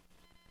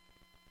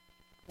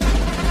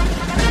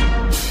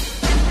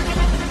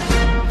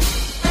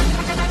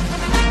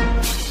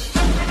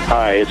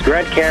 Hi, it's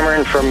Grant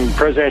Cameron from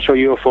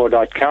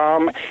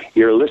PresidentialUFO.com.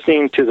 You're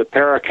listening to the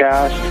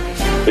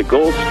Paracast, the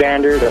gold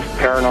standard of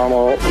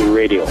paranormal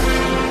radio.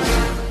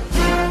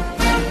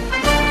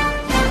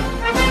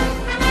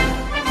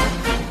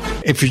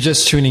 If you're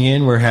just tuning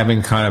in, we're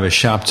having kind of a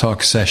shop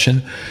talk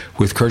session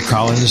with Curt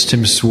Collins,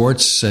 Tim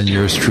Swartz, and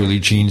yours truly,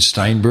 Gene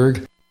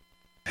Steinberg.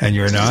 And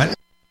you're not.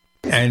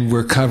 And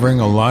we're covering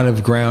a lot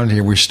of ground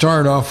here. We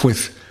start off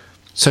with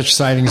such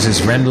sightings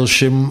as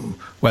Rendlesham,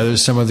 whether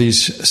some of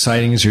these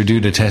sightings are due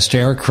to test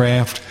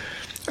aircraft,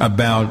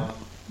 about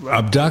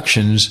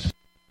abductions.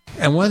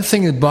 And one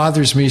thing that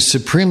bothers me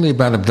supremely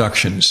about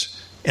abductions,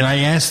 and I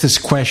ask this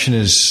question,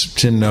 as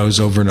Tim knows,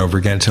 over and over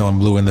again until I'm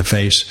blue in the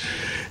face,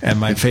 and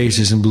my face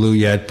isn't blue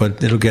yet,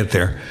 but it'll get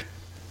there.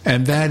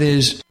 And that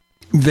is,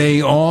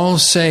 they all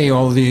say,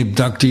 all the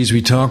abductees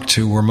we talk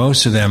to, or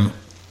most of them,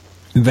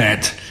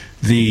 that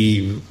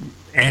the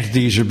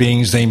entities or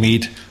beings they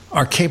meet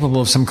are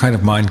capable of some kind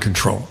of mind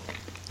control.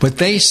 But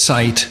they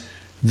cite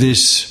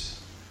this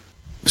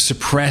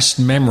suppressed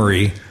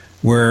memory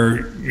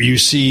where you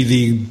see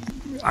the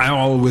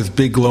owl with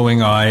big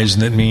glowing eyes,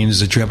 and that means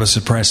that you have a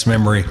suppressed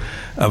memory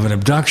of an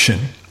abduction.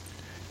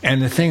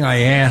 And the thing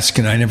I ask,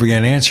 and I never get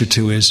an answer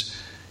to, is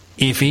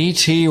if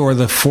ET or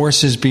the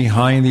forces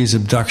behind these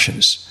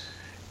abductions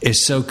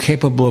is so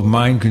capable of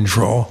mind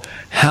control,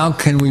 how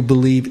can we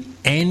believe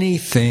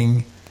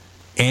anything,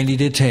 any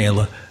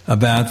detail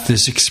about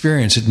this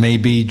experience? It may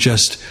be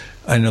just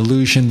an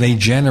illusion they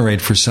generate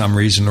for some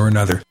reason or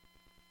another.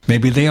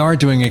 Maybe they are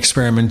doing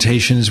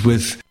experimentations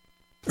with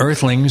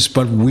Earthlings,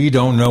 but we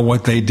don't know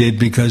what they did,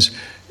 because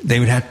they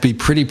would have to be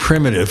pretty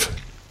primitive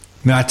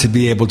not to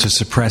be able to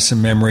suppress a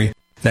memory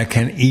that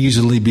can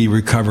easily be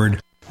recovered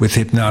with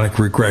hypnotic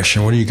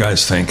regression. What do you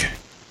guys think?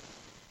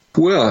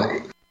 Well,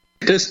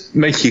 it does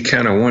make you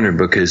kind of wonder,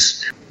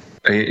 because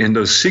in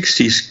those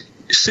 60s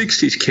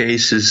 60s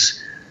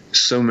cases,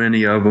 so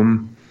many of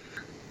them,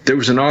 there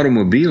was an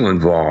automobile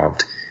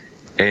involved.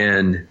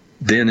 And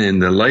then in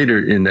the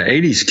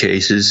 80s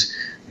cases,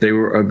 they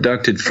were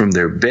abducted from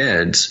their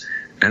beds.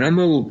 And I'm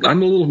a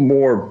little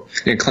more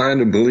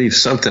inclined to believe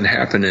something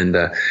happened in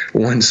the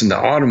ones in the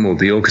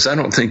automobile, because I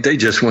don't think they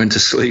just went to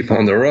sleep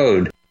on the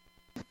road.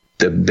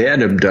 The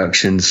bed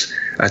abductions,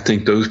 I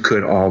think those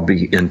could all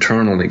be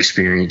internal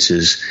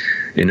experiences,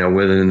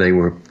 whether they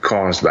were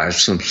caused by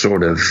some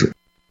sort of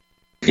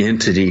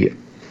entity.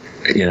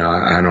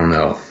 I don't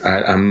know.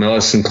 I'm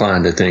less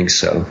inclined to think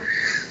so.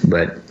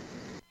 But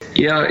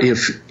yeah,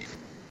 if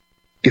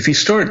you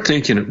start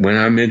thinking, when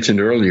I mentioned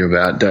earlier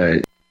about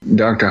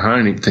Dr.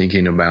 Hynek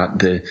thinking about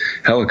the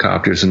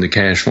helicopters and the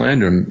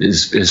Cash-Landrum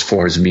as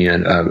far as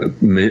being a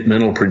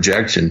mental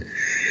projection,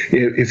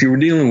 if you were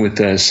dealing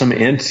with some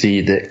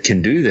entity that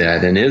can do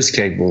that and is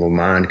capable of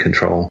mind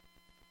control,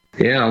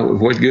 yeah,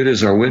 what good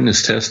is our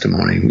witness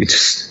testimony?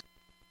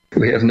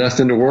 We have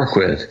nothing to work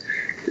with.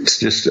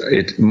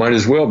 It might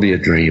as well be a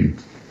dream.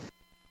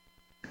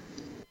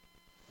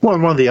 Well,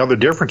 one of the other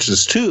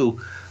differences,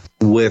 too,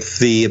 with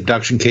the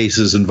abduction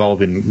cases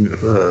involving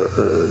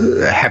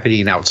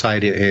happening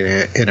outside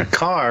in a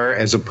car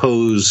as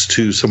opposed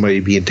to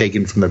somebody being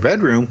taken from their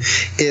bedroom,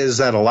 is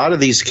that a lot of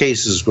these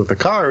cases with the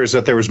car is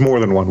that there was more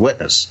than one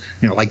witness,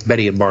 like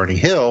Betty and Barney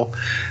Hill.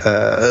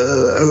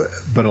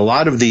 But a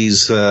lot of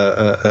these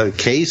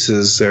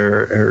cases,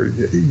 there are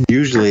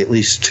usually at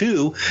least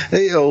two,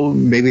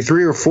 maybe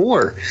three or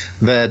four,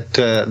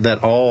 that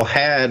all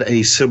had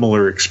a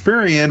similar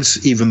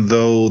experience, even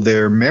though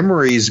their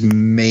memories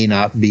may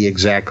not be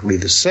exactly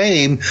the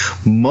same.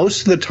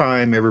 Most of the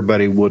time,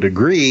 everybody would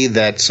agree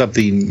that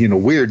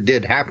something weird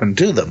did happen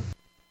to them.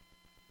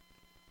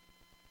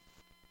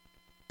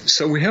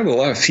 So we have a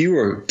lot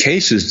fewer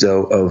cases,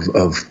 though,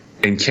 of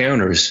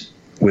encounters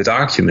with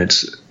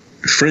occupants,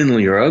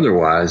 friendly or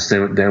otherwise,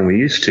 than we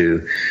used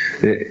to.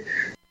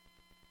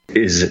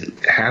 Is it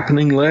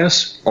happening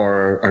less,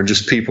 or are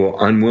just people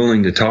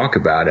unwilling to talk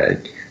about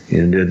it?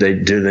 Do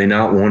they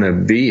not want to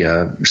be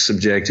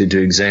subjected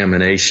to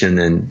examination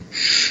and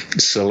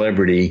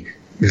celebrity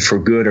for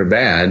good or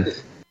bad?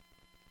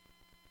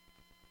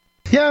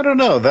 Yeah, I don't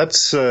know.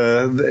 That's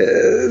a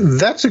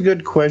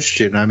good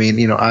question. I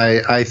mean,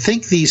 I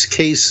think these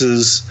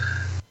cases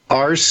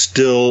are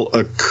still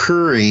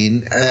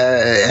occurring,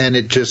 and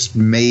it just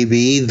may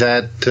be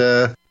that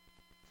the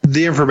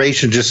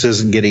information just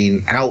isn't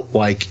getting out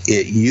like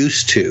it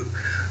used to.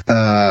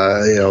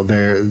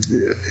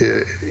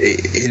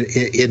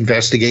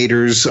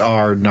 Investigators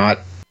are not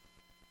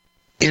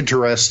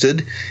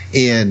interested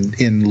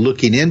in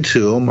looking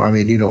into them. I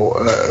mean,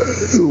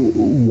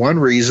 one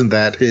reason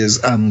that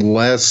is,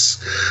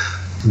 unless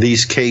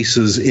these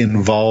cases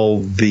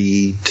involve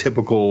the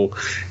typical,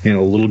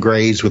 little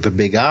grays with the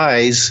big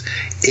eyes,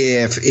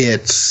 if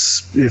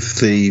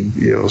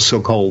the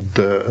so-called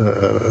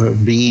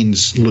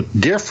beings look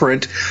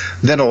different,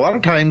 then a lot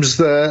of times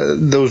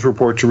those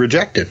reports are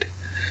rejected.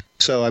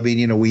 So, I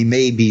mean, we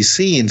may be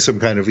seeing some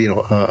kind of,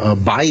 a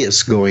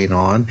bias going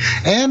on.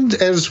 And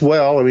as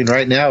well, I mean,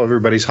 right now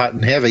everybody's hot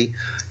and heavy,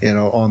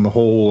 on the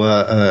whole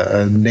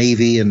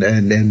Navy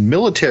and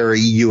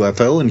military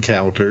UFO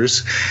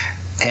encounters.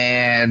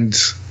 And,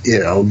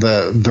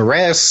 the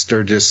rest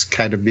are just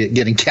kind of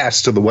getting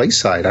cast to the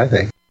wayside, I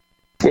think.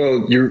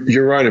 Well,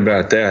 you're right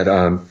about that.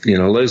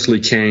 Leslie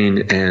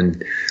Kean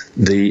and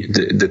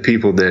the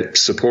people that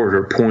support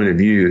her point of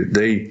view,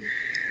 they,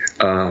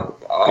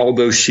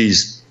 although she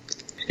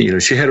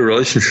had a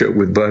relationship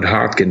with Bud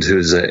Hopkins,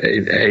 who's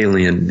an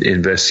alien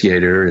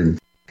investigator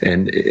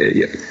and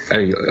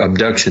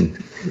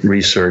abduction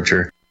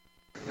researcher.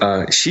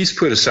 She's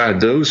put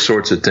aside those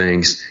sorts of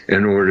things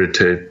in order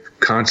to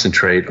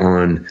concentrate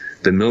on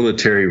the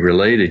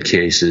military-related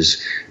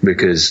cases,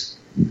 because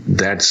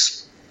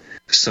that's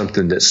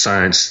something that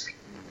science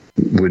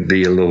would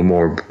be a little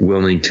more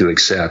willing to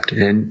accept,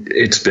 and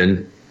it's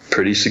been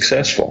pretty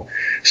successful.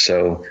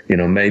 So,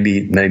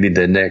 maybe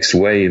the next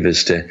wave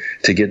is to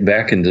get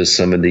back into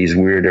some of these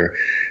weirder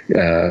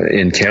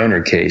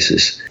encounter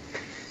cases.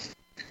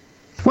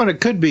 Well, it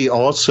could be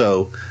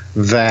also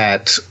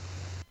that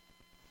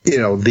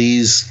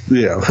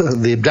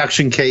the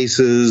abduction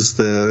cases,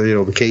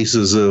 the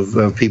cases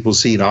of people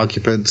seeing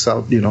occupants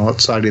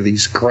outside of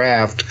these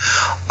craft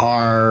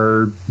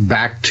are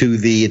back to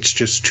the "it's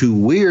just too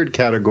weird"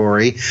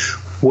 category.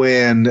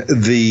 When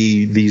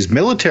these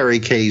military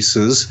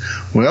cases,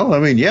 well, I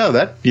mean, yeah,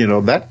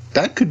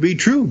 that could be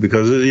true,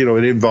 because it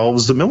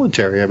involves the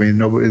military. I mean,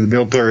 the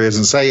military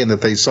isn't saying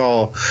that they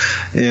saw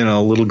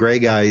little gray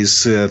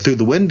guys through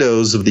the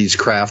windows of these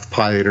craft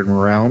piloting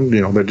around.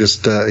 They're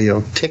just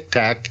tic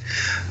tac,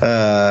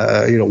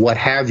 what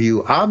have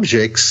you,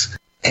 objects.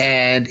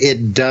 And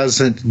it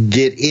doesn't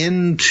get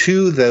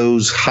into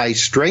those high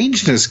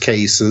strangeness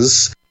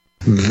cases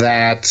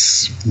that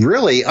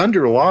really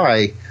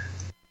underlie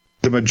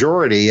the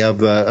majority of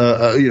the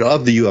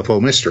UFO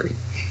mystery.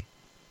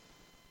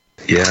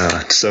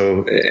 Yeah.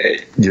 So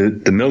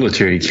the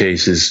military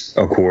cases,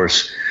 of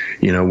course,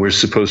 we're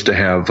supposed to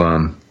have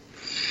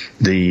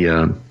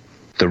the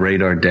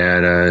radar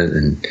data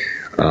and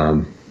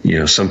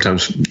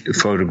sometimes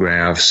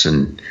photographs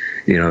and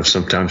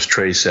sometimes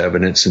trace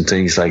evidence and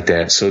things like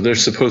that. So they're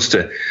supposed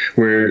to,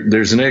 where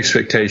there's an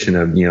expectation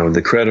of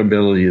the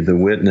credibility of the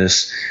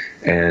witness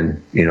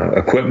and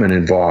equipment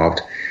involved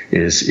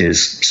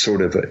is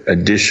sort of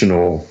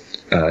additional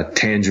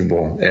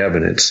tangible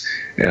evidence.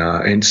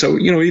 And so,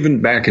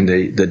 even back in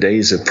the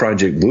days of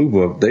Project Blue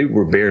Book, they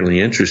were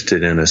barely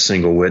interested in a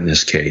single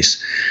witness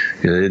case.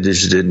 They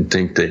just didn't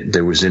think that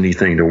there was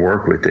anything to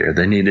work with there.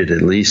 They needed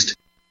at least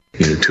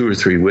 2 or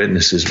 3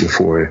 witnesses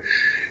before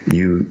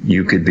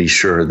you could be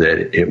sure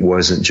that it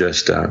wasn't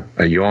just a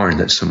yarn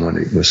that someone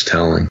was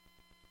telling.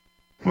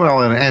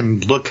 Well,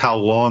 and look how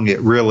long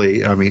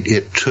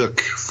it took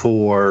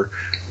for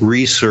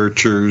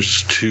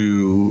researchers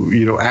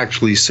to,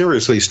 actually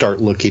seriously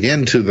start looking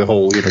into the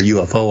whole,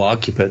 UFO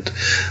occupant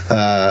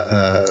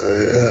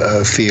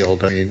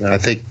field. I mean, I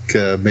think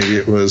maybe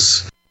it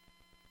was,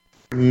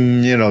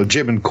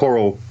 Jim and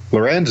Coral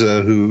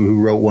Lorenza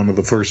who wrote one of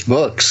the first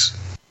books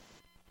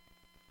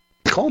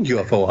called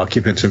UFO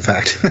Occupants, in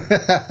fact.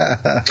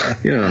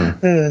 Yeah.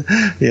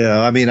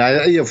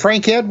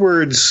 Frank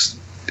Edwards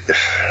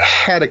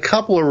had a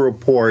couple of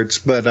reports,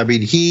 but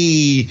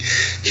he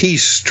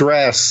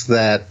stressed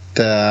that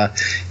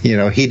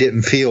he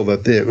didn't feel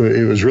that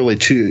it was really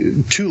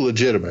too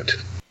legitimate.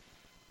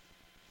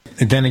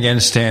 And then again,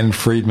 Stan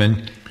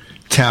Friedman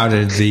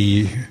touted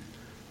the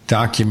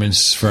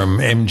documents from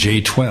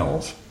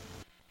MJ-12.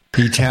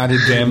 He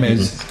touted them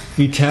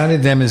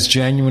as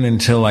genuine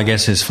until, I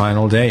guess, his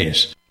final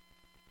days.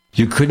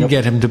 You couldn't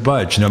get him to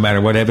budge. No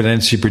matter what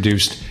evidence he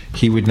produced,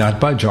 he would not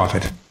budge off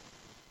it.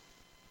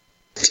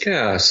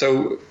 Yeah,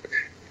 so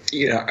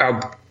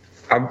I've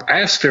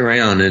asked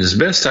around, and as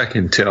best I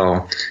can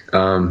tell,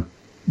 there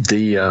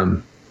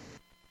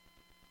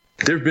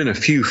have been a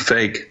few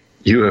fake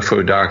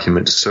UFO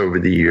documents over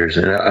the years,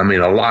 and I mean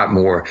a lot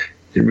more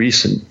in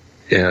recent.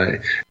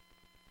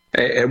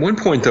 At one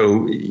point,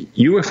 though,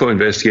 UFO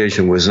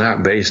investigation was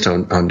not based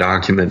on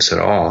documents at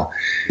all,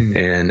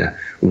 and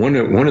one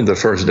of the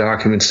first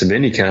documents of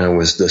any kind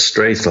was the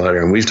Straith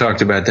letter, and we've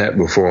talked about that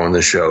before on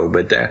the show.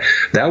 But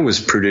that was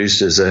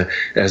produced as a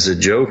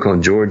joke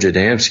on George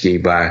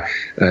Adamski by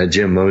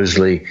Jim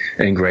Mosley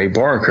and Gray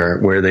Barker,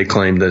 where they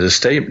claimed that a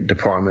State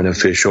Department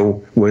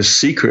official was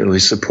secretly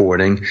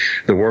supporting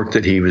the work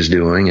that he was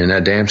doing, and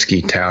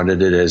Adamski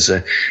touted it as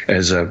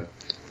a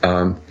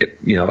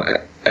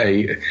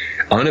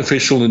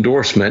unofficial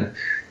endorsement,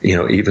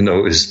 even though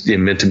it was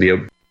meant to be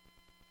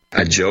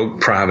a joke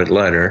private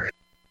letter.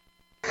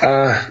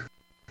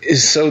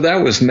 So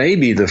that was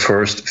maybe the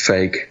first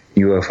fake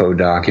UFO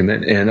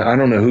document, and I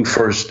don't know who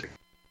first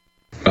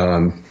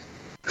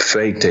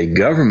faked a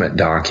government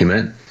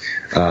document,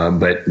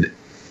 but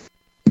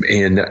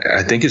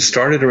I think it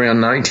started around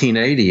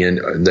 1980,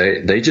 and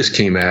they just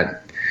came out.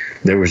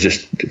 There was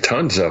just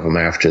tons of them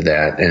after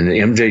that, and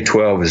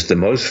MJ-12 is the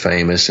most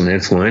famous and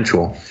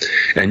influential.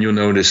 And you'll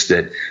notice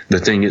that the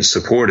thing it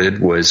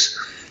supported was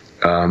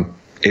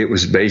it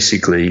was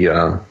basically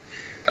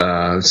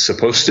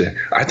supposed to.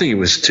 I think it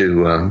was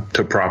to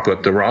prop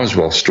up the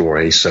Roswell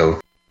story. So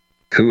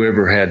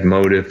whoever had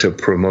motive to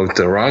promote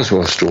the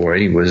Roswell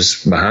story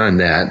was behind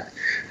that,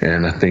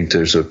 and I think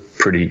there's a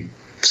pretty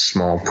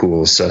small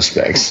pool of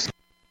suspects.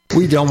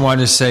 We don't want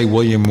to say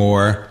William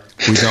Moore.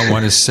 We don't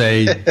want to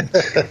say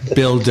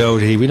Bill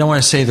Doty. We don't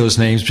want to say those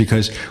names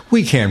because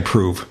we can't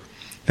prove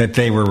that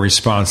they were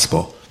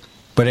responsible.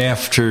 But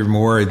after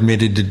Moore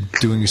admitted to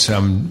doing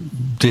some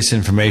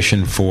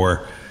disinformation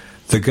for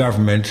the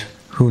government,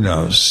 who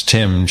knows?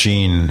 Tim,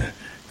 Gene,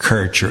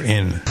 Curt, you're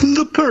in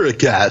the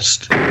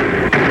Paracast.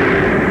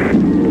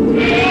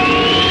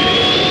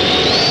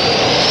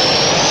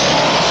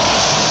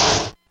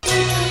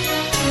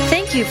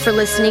 Thank you for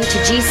listening to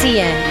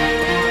GCN.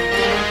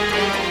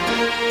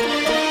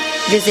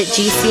 Visit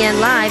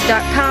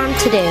GCNlive.com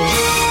today.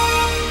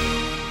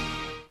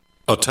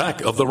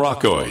 Attack of the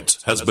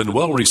Rockoids has been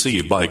well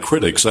received by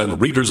critics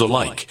and readers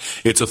alike.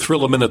 It's a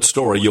thrill-a-minute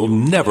story you'll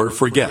never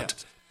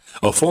forget.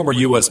 A former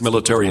U.S.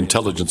 military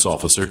intelligence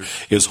officer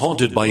is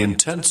haunted by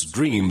intense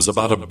dreams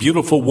about a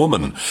beautiful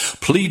woman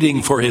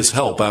pleading for his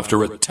help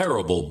after a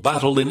terrible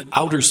battle in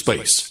outer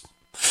space.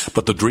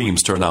 But the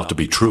dreams turn out to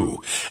be true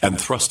and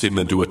thrust him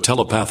into a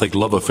telepathic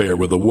love affair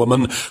with a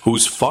woman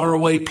whose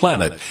faraway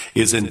planet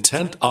is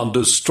intent on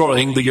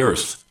destroying the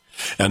Earth.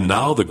 And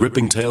now the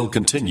gripping tale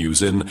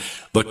continues in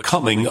The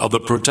Coming of the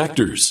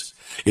Protectors.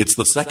 It's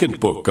the second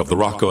book of the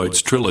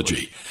Rockoids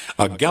trilogy,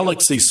 a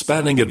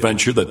galaxy-spanning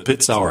adventure that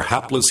pits our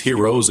hapless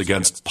heroes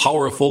against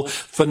powerful,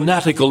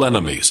 fanatical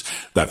enemies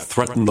that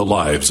threaten the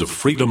lives of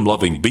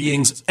freedom-loving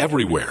beings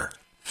everywhere.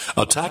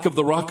 Attack of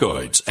the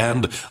Rockoids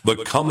and The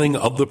Coming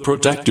of the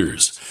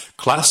Protectors.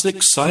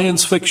 Classic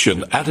science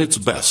fiction at its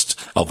best.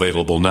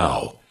 Available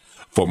now.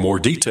 For more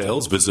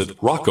details, visit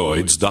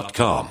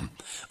rockoids.com.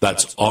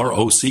 That's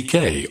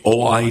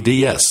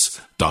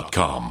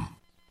ROCKOIDS.com.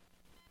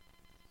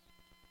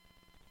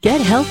 Get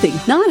healthy,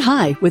 not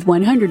high, with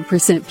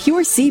 100%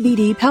 pure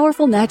CBD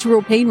powerful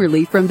natural pain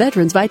relief from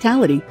Veterans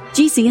Vitality.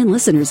 GCN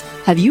listeners,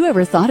 have you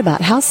ever thought about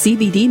how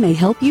CBD may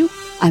help you?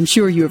 I'm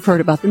sure you have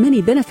heard about the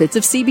many benefits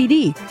of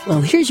CBD.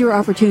 Well, here's your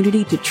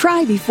opportunity to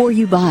try before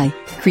you buy.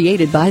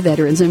 Created by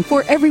veterans and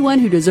for everyone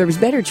who deserves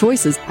better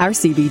choices, our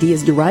CBD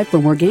is derived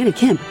from organic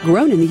hemp,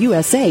 grown in the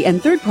USA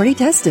and third-party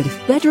tested.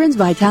 Veterans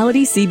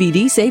Vitality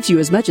CBD saves you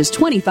as much as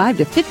 25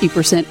 to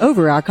 50%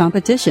 over our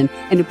competition,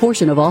 and a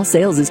portion of all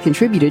sales is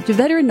contributed to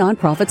veteran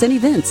nonprofits and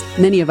events.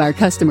 Many of our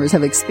customers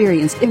have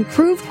experienced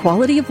improved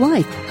quality of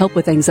life, help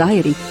with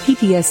anxiety,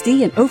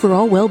 PTSD, and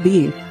overall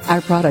well-being.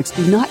 Our products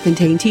do not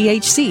contain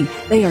THC.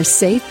 They are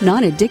safe,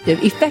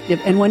 non-addictive, effective,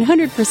 and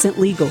 100%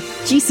 legal.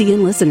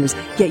 GCN listeners,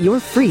 get your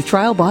free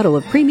trial bottle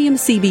of premium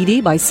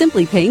CBD by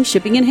simply paying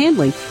shipping and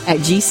handling at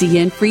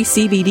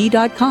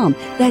GCNFreeCBD.com.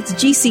 That's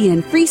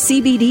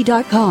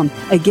GCNFreeCBD.com.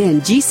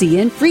 Again,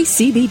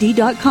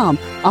 GCNFreeCBD.com.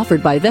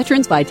 Offered by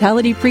Veterans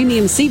Vitality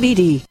Premium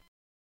CBD.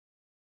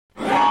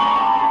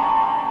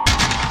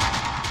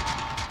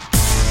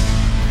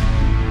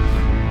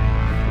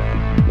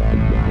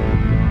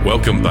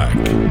 Welcome back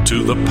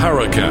to the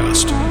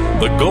Paracast,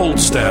 the gold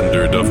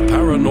standard of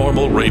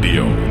paranormal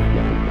radio.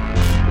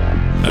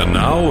 And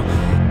now,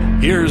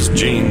 here's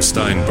Gene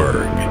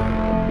Steinberg.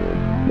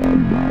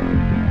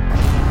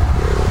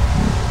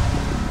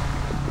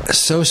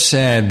 So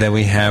sad that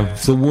we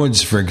have the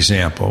Woods, for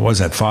example. What was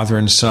that, father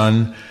and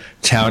son,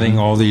 touting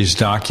all these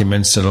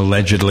documents that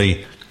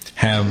allegedly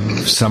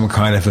have some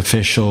kind of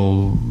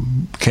official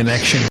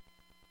connection.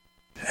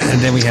 And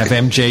then we have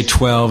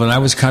MJ-12, and I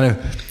was kind of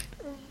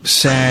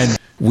sad.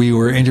 We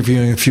were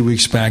interviewing a few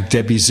weeks back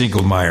Debbie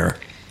Ziegelmeyer.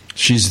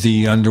 She's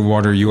the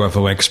underwater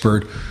UFO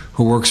expert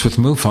who works with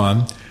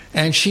MUFON,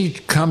 and she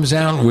comes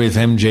out with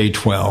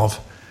MJ-12,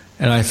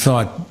 and I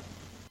thought,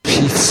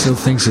 she still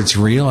thinks it's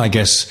real, I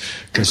guess,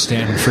 because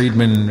Stanton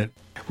Friedman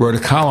wrote a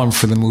column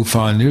for the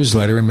MUFON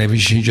newsletter, and maybe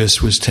she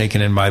just was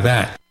taken in by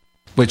that.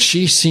 But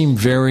she seemed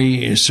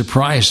very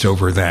surprised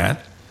over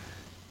that,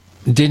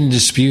 didn't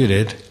dispute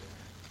it,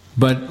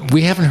 but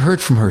we haven't heard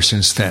from her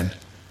since then.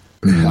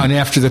 And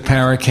after the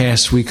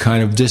Paracast, we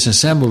kind of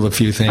disassembled a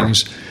few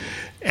things,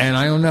 and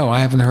I don't know,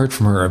 I haven't heard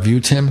from her. Have you,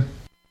 Tim?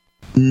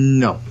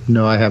 No,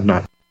 I have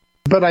not.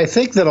 But I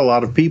think that a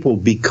lot of people,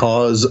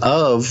 because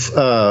of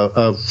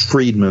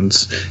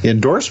Friedman's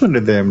endorsement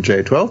of the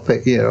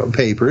MJ-12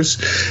 papers,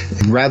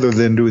 rather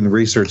than doing the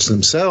research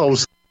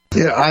themselves,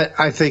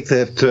 I think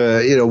that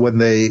when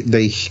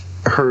they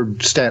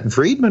heard Stanton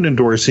Friedman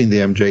endorsing the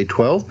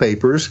MJ-12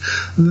 papers,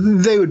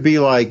 they would be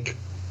like,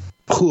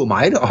 who am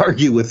I to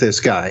argue with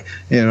this guy?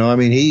 This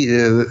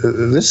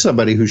is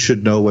somebody who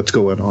should know what's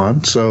going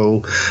on.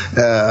 So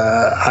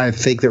I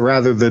think that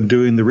rather than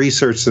doing the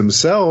research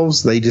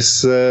themselves, they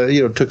just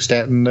took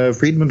Stanton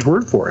Friedman's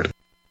word for it.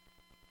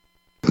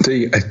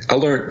 I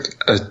learned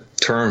a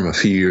term a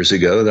few years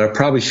ago that I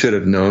probably should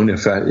have known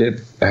if I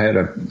had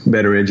a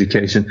better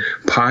education: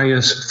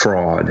 pious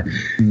fraud,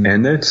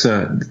 and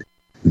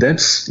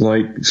that's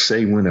like,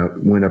 say,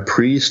 when a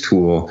priest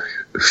will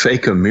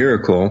fake a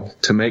miracle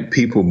to make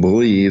people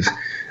believe,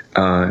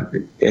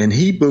 and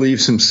he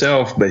believes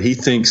himself, but he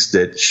thinks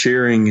that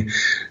sharing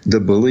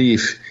the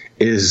belief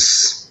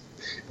is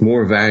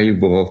more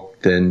valuable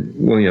than,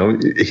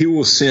 he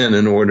will sin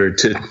in order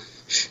to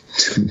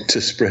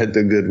spread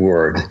the good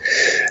word.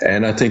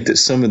 And I think that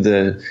some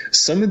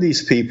of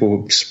these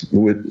people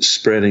with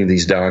spreading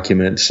these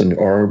documents and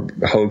are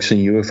hoaxing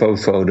UFO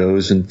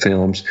photos and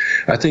films,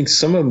 I think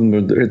some of them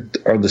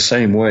are the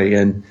same way.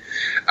 And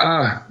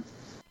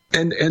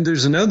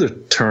there's another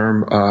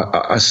term,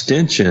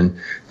 ostension,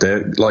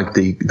 that like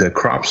the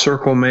crop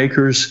circle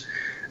makers,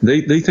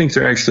 they think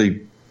they're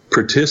actually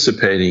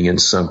participating in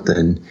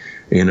something.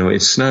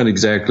 It's not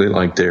exactly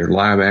like they're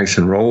live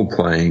action role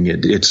playing.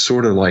 It's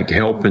sort of like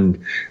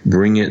helping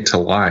bring it to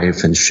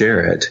life and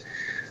share it.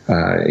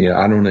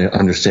 I don't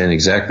understand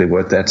exactly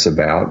what that's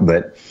about,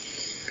 but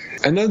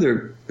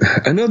another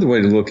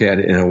way to look at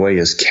it in a way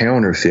is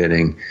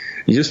counterfeiting.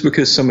 Just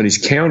because somebody's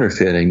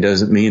counterfeiting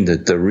doesn't mean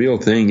that the real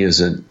thing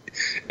isn't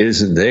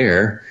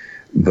there.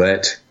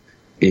 But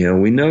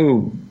we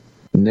know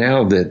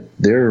now that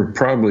there are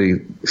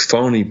probably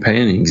phony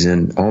paintings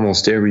in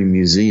almost every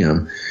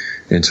museum.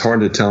 It's hard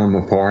to tell them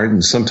apart,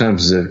 and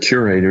sometimes the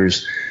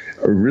curators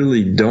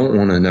really don't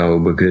want to know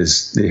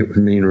because it would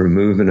mean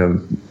removing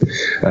an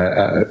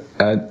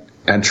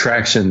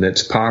attraction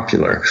that's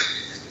popular.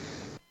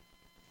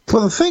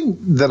 Well, the thing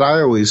that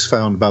I always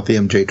found about the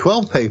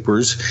MJ-12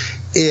 papers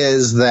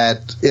is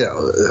that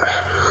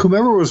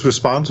whomever was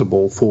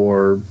responsible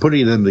for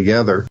putting them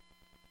together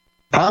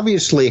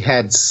obviously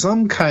had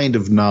some kind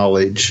of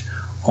knowledge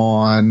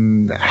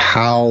on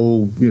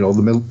how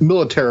the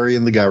military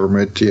and the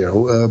government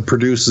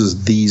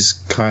produces these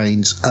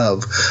kinds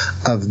of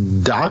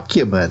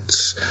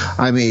documents.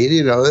 I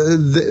mean,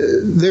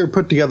 they're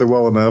put together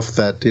well enough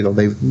that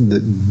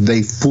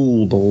they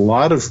fooled a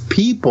lot of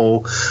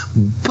people,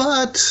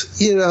 but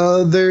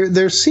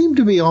there seem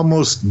to be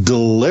almost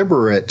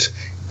deliberate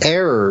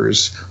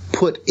errors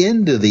put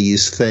into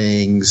these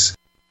things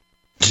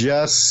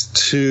just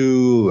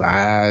to,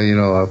 I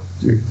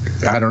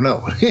don't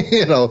know.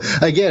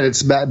 Again,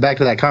 it's back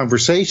to that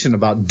conversation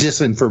about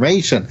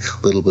disinformation.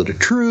 A little bit of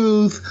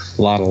truth,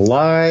 a lot of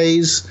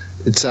lies.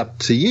 It's up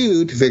to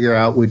you to figure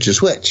out which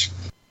is which.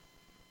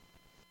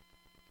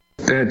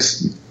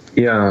 That's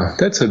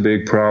a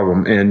big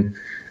problem. And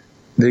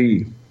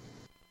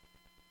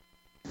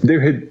there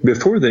had,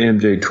 before the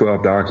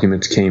MJ-12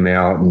 documents came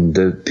out and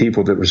the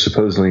people that were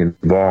supposedly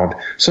involved,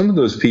 some of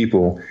those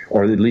people,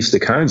 or at least the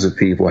kinds of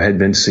people, had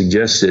been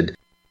suggested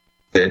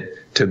that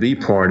to be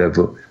part of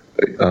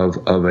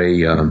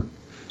a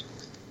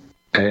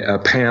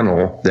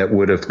panel that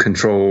would have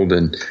controlled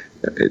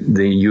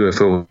the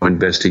UFO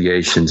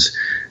investigations.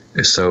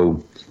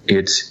 So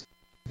it's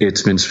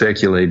been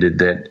speculated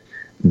that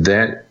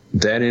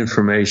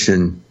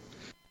information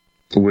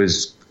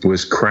was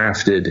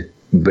crafted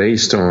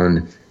based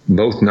on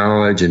both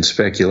knowledge and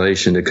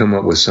speculation to come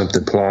up with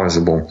something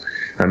plausible.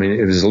 I mean,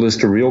 it was a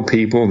list of real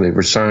people. They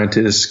were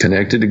scientists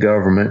connected to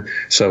government.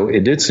 So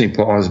it did seem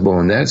plausible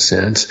in that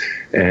sense.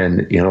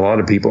 And, a lot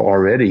of people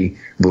already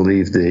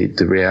believe the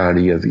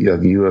reality of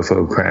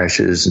UFO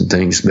crashes and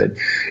things, but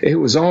it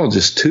was all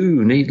just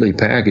too neatly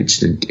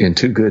packaged and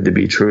too good to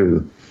be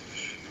true.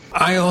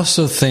 I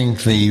also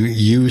think the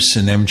use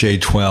in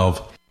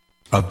MJ-12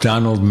 of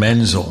Donald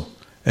Menzel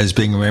as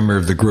being a member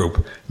of the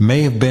group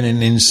may have been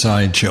an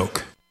inside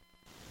joke.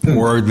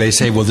 Or they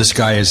say, well, this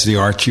guy is the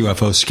arch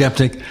UFO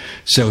skeptic,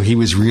 so he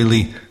was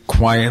really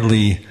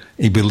quietly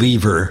a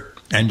believer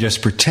and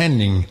just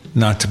pretending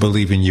not to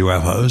believe in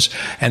UFOs.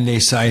 And they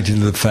cited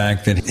the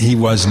fact that he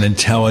was an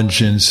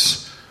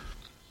intelligence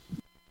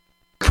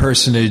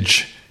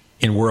personage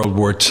in World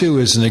War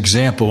II as an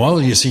example. Well,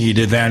 you see, he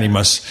did that, he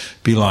must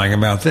be lying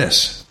about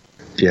this.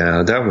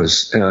 Yeah, that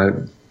was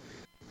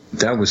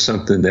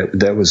something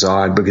that was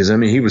odd, because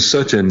he was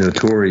such a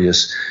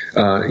notorious.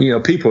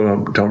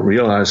 People don't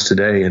realize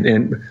today,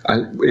 and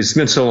it's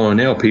been so long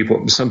now.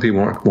 Some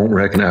people won't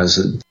recognize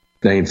the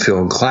name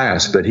Phil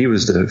Glass, but he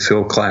was the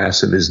Phil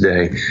Glass of his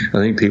day. I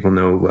think people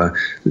know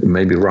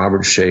maybe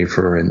Robert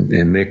Schaefer and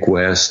Mick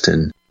West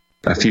and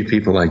a few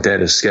people like that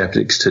as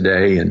skeptics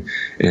today, and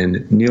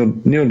Neil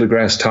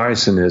deGrasse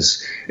Tyson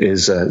is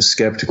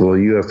skeptical of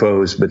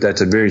UFOs, but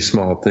that's a very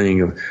small thing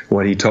of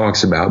what he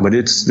talks about. But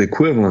it's the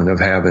equivalent of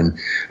having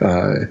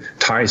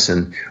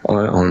Tyson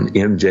on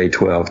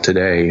MJ-12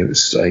 today. It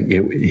was like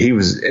he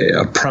was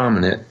a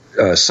prominent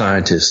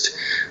scientist,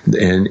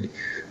 and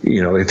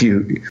if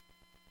you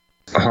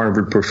a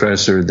Harvard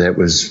professor that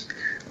was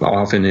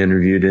often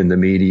interviewed in the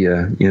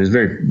media, he was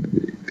very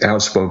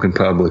outspoken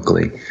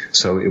publicly.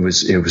 So it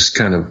was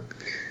kind of,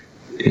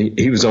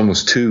 he was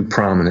almost too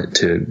prominent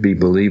to be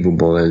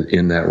believable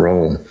in that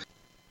role.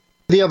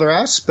 The other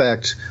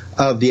aspect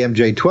of the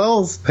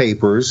MJ-12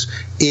 papers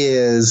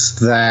is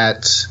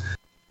that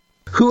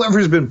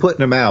whoever's been putting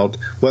them out,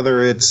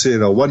 whether it's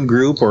one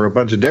group or a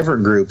bunch of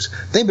different groups,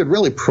 they've been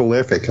really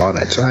prolific on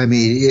it.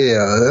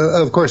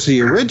 Of course,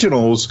 the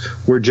originals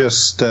were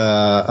just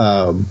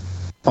on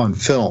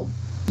film.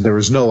 There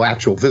was no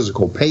actual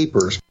physical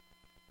papers.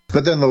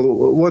 But then the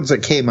ones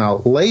that came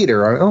out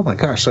later are, oh my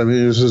gosh, it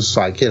was just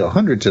like,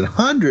 hundreds and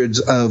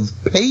hundreds of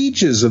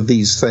pages of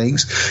these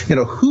things.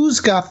 Who's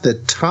got the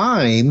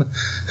time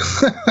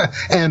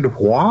and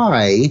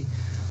why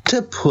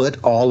to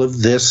put all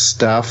of this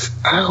stuff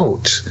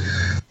out?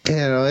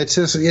 It's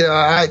just,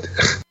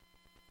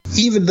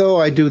 even though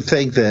I do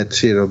think that,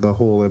 the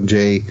whole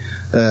MJ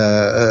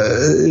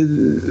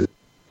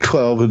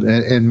 12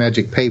 and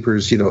Magic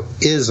Papers,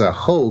 is a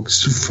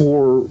hoax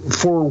for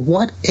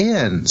what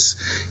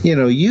ends?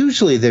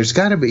 Usually there's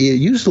got to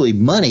be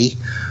money,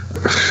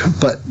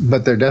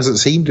 but there doesn't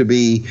seem to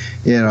be,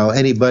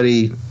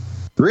 anybody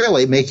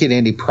really making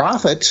any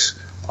profits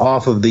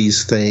off of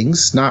these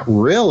things. Not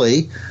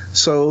really.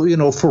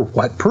 So, for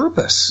what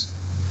purpose?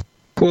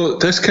 Well,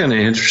 that's kind of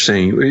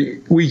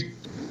interesting.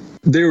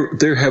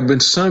 There have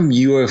been some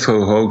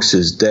UFO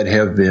hoaxes that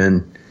have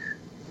been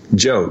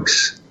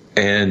jokes.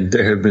 And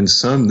there have been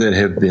some that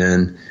have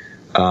been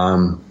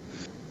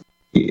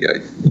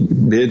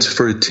bids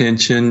for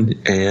attention.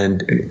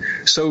 And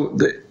so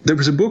there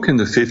was a book in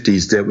the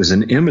 50s that was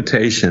an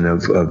imitation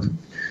of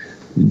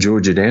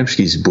George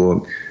Adamski's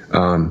book,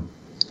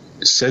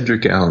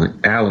 Cedric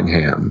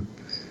Allingham.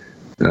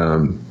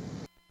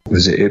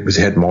 It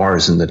had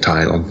Mars in the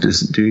title.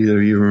 Do either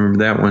of you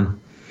remember that one?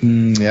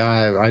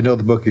 Yeah, I know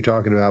the book you're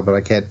talking about, but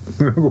I can't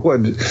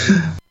remember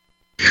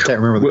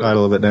the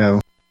title of it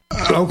now.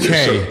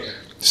 Okay,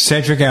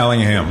 Cedric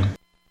Allingham,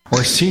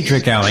 or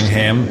Cedric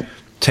Allingham,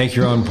 take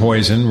your own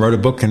poison, wrote a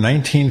book in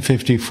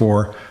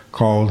 1954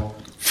 called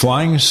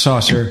Flying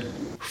Saucer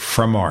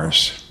from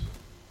Mars.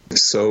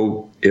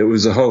 So it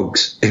was a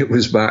hoax. It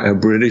was by a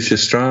British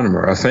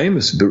astronomer, a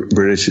famous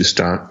British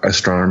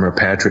astronomer,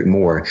 Patrick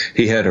Moore.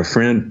 He had a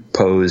friend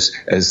pose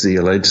as the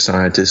alleged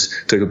scientist,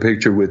 took a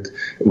picture with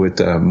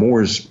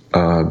Moore's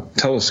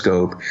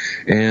telescope,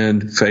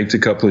 and faked a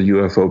couple of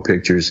UFO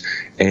pictures.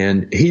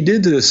 And he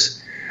did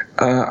this,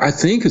 I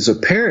think, as a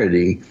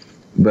parody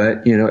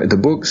But, the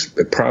books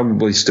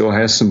probably still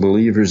has some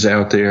believers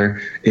out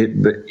there.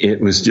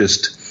 It was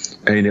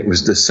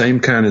the same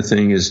kind of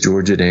thing as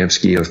George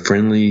Adamski, a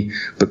friendly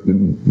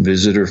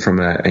visitor from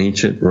an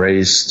ancient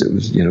race that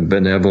was,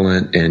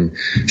 benevolent and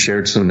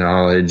shared some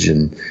knowledge.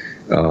 And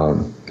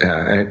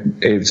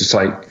it was just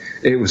like,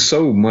 it was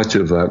so much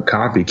of a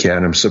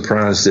copycat. I'm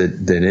surprised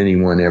that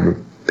anyone ever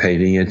paid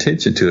any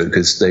attention to it,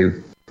 because they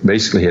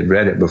basically had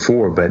read it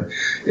before, but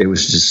it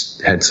was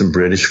just had some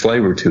British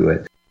flavor to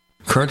it.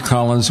 Curt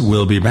Collins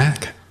will be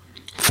back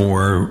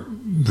for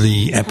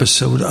the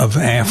episode of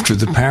After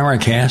the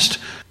Paracast,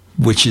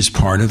 which is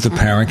part of the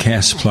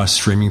Paracast Plus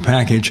streaming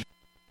package.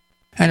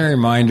 And a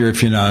reminder,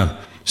 if you're not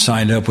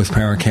signed up with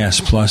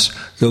Paracast Plus,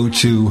 go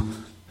to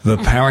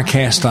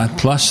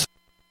theparacast.plus,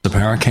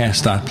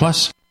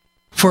 theparacast.plus,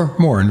 for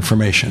more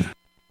information.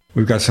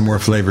 We've got some more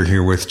flavor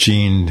here with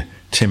Gene,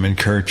 Tim, and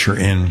Curt. You're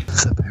in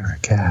the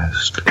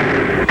Paracast.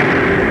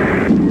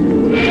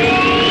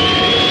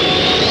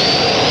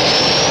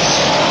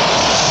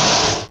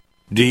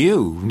 Do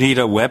you need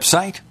a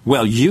website?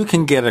 Well, you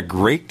can get a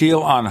great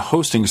deal on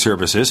hosting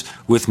services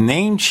with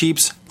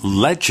Namecheap's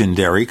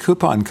legendary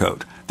coupon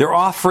code. They're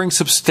offering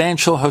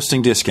substantial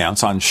hosting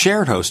discounts on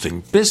shared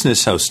hosting,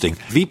 business hosting,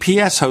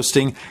 VPS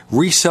hosting,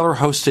 reseller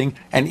hosting,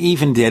 and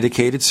even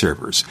dedicated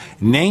servers.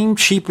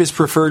 Namecheap is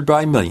preferred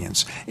by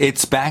millions.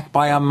 It's backed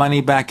by a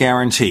money-back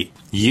guarantee.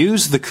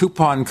 Use the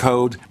coupon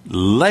code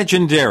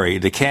LEGENDARY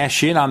to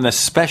cash in on the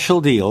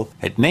special deal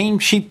at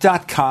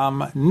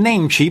Namecheap.com,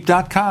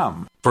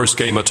 Namecheap.com. First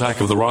came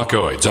Attack of the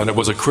Rockoids, and it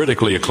was a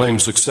critically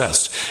acclaimed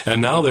success.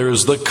 And now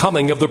there's The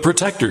Coming of the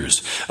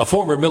Protectors. A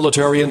former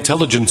military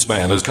intelligence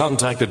man is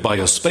contacted by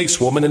a space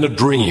woman in a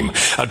dream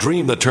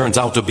that turns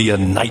out to be a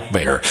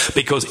nightmare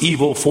because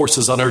evil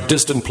forces on her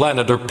distant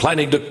planet are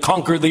planning to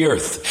conquer the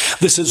Earth.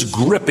 This is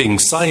gripping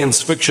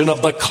science fiction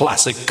of the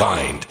classic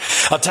kind.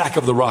 Attack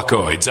of the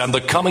Rockoids and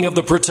The Coming of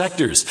the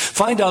Protectors.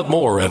 Find out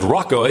more at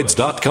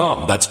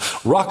rockoids.com. That's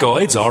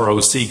Rockoids,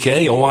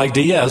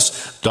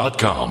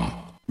 ROCKOIDS.com.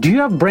 Do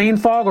you have brain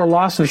fog or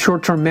loss of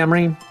short-term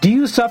memory? Do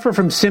you suffer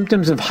from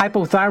symptoms of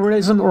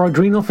hypothyroidism or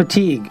adrenal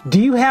fatigue? Do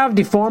you have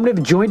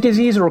deformative joint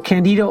disease or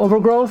candida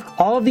overgrowth?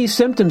 All of these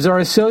symptoms are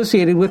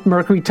associated with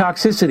mercury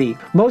toxicity.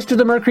 Most of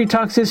the mercury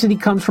toxicity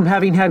comes from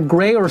having had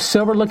gray or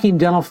silver-looking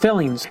dental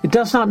fillings. It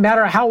does not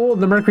matter how old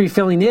the mercury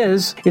filling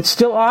is, it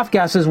still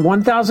off-gases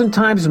 1,000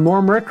 times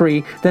more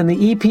mercury than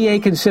the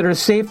EPA considers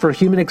safe for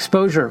human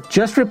exposure.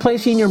 Just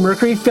replacing your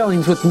mercury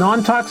fillings with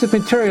non-toxic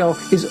material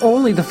is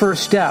only the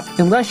first step.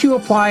 Unless you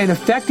apply an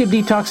effective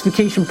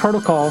detoxification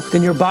protocol,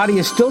 then your body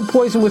is still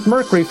poisoned with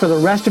mercury for the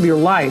rest of your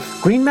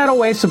life. Green Meadow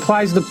Way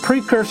supplies the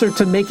precursor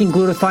to making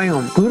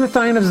glutathione.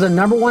 Glutathione is the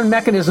 #1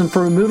 mechanism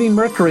for removing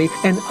mercury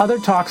and other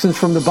toxins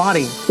from the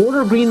body.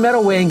 Order Green Meadow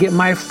Way and get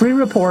my free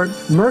report,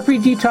 Mercury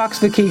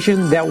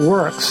Detoxification That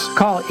Works.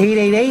 Call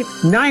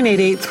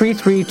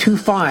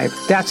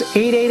 888-988-3325. That's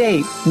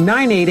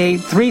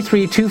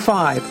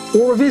 888-988-3325.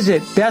 Or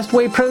visit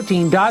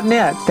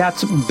bestwayprotein.net.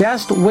 That's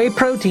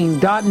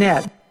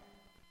bestwayprotein.net.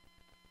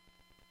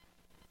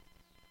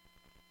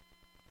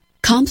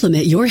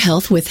 Complement your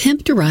health with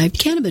hemp-derived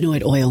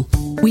cannabinoid oil.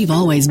 We've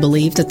always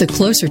believed that the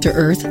closer to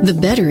Earth, the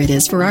better it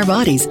is for our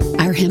bodies.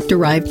 Our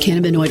hemp-derived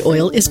cannabinoid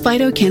oil is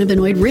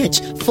phytocannabinoid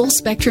rich, full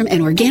spectrum,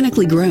 and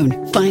organically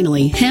grown.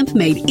 Finally, hemp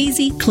made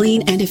easy,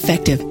 clean, and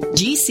effective.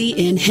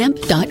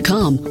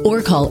 GCNhemp.com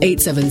or call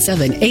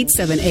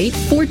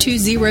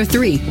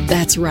 877-878-4203.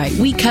 That's right,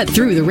 we cut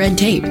through the red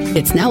tape.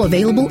 It's now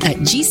available at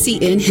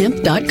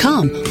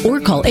GCNhemp.com or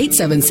call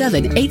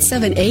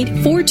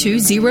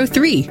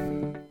 877-878-4203.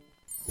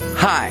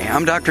 Hi,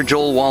 I'm Dr.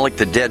 Joel Wallach,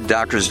 the Dead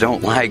Doctors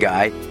Don't Lie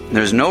guy.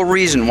 There's no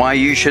reason why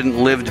you shouldn't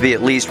live to be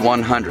at least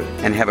 100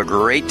 and have a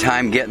great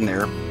time getting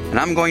there. And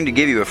I'm going to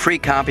give you a free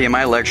copy of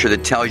my lecture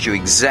that tells you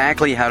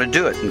exactly how to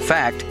do it. In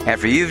fact,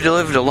 after you've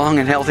lived a long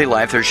and healthy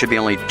life, there should be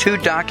only 2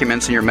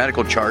 documents in your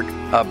medical chart,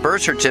 a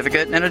birth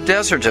certificate and a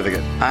death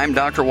certificate. I'm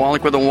Dr.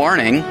 Wallach with a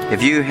warning.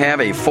 If you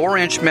have a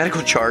 4-inch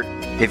medical chart,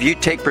 if you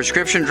take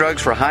prescription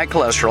drugs for high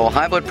cholesterol,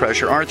 high blood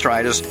pressure,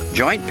 arthritis,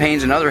 joint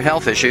pains, and other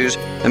health issues,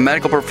 the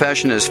medical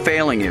profession is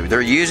failing you. They're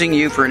using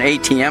you for an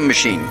ATM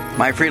machine.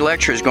 My free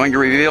lecture is going to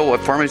reveal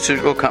what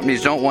pharmaceutical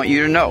companies don't want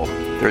you to know.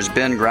 There's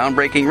been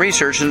groundbreaking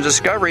research and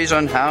discoveries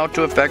on how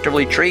to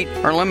effectively treat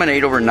or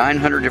eliminate over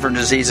 900 different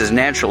diseases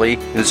naturally,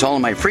 and it's all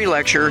in my free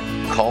lecture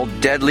called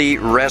Deadly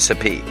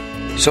Recipe.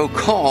 So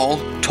call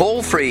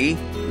toll-free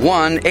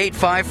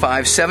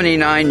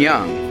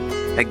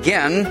 1-855-79-YOUNG.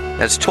 Again,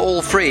 that's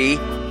toll-free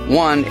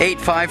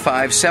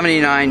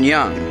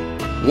 1-855-79-YOUNG.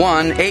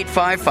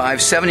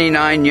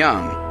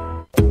 1-855-79-YOUNG.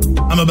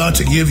 I'm about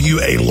to give you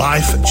a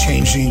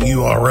life-changing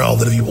URL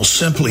that if you will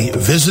simply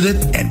visit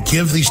it and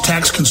give these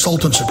tax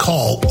consultants a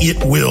call,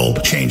 it will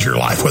change your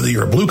life. Whether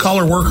you're a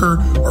blue-collar worker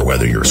or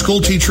whether you're a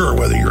school teacher or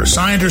whether you're a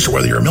scientist or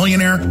whether you're a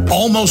millionaire,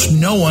 almost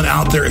no one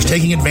out there is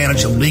taking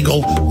advantage of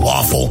legal,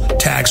 lawful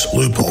tax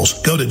loopholes.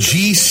 Go to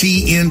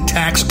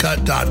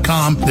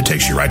GCNTaxCut.com. That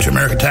takes you right to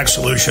American Tax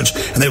Solutions,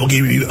 and they will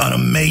give you an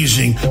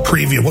amazing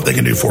preview of what they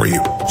can do for you.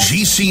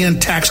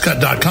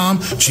 GCNTaxCut.com,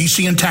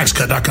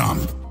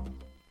 GCNTaxCut.com.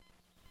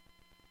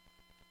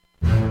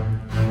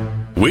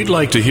 We'd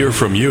like to hear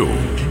from you.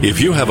 If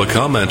you have a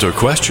comment or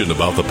question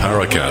about the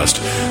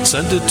Paracast,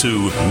 send it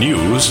to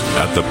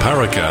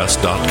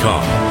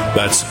news@theparacast.com.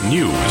 That's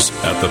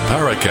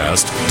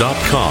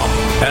news@theparacast.com.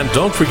 And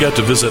don't forget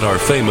to visit our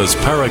famous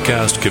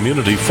Paracast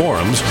community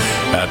forums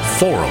at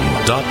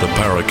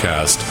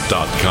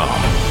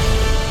forum.theparacast.com.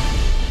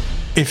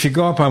 If you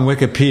go up on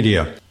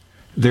Wikipedia,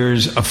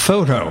 there's a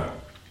photo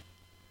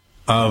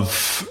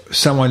of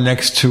someone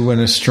next to an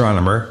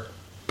astronomer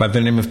by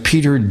the name of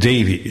Peter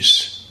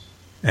Davies.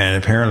 And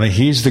apparently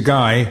he's the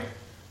guy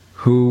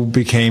who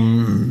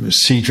became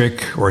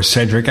Cedric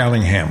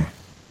Ellingham.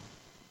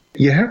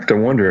 You have to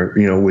wonder,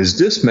 was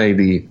this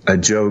maybe a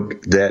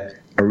joke that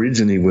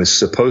originally was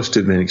supposed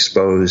to have been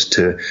exposed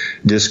to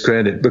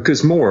discredit?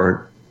 Because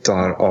Moore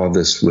thought all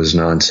this was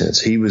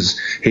nonsense. He was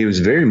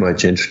very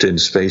much interested in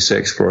space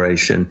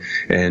exploration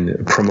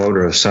and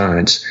promoter of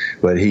science,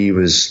 but he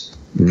was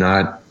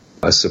not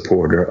a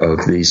supporter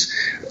of these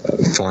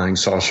flying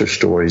saucer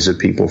stories of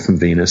people from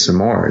Venus and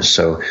Mars.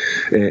 So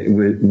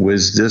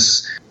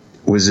was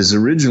his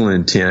original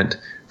intent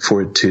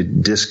for it to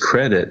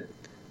discredit?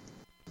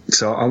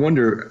 So I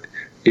wonder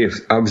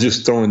if I was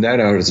just throwing that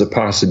out as a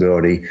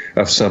possibility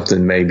of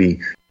something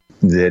maybe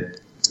that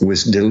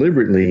was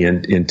deliberately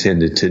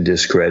intended to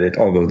discredit,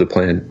 although the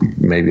plan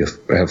maybe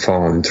have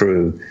fallen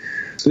through.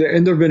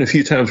 And there have been a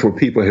few times where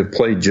people have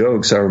played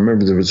jokes. I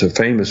remember there was a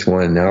famous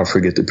one, now I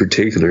forget the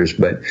particulars,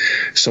 but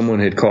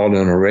someone had called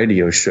on a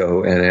radio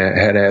show and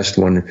had asked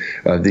one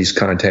of these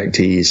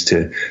contactees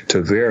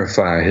to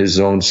verify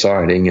his own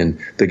sighting, and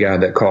the guy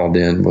that called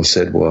in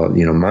said, well,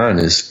 mine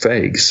is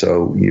fake,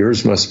 so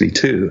yours must be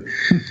too.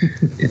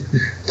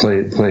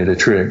 Played a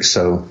trick.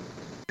 So,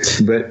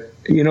 but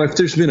if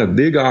there's been a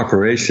big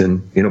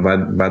operation,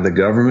 by the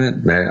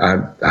government,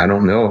 I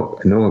don't know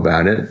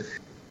about it.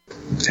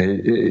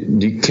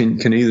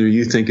 Can either of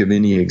you think of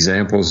any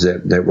examples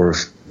that were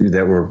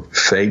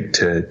fake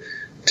to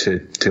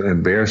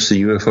embarrass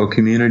the UFO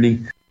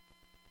community?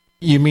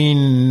 You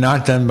mean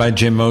not done by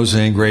Jim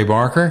Mosley and Gray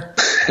Barker?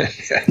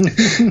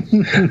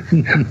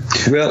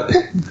 Well,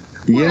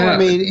 yeah.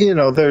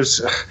 Well,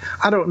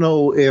 I don't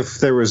know if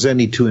there was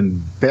any to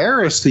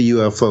embarrass the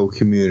UFO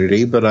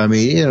community, but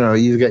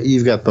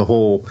you've got the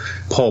whole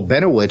Paul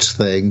Benowitz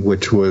thing,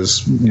 which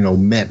was,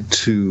 meant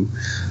to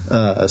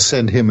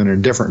send him in a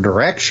different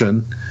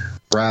direction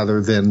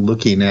rather than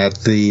looking at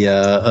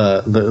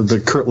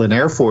the Kirtland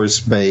Air Force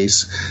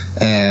Base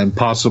and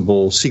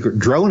possible secret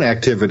drone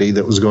activity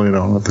that was going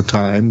on at the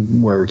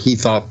time, where he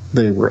thought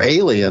they were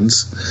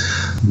aliens,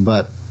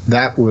 but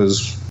that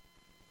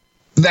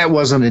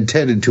wasn't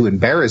intended to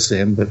embarrass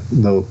him, but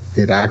though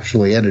it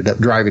actually ended up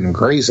driving him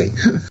crazy.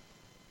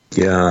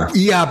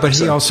 Yeah, but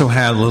he also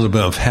had a little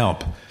bit of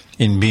help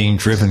in being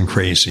driven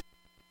crazy.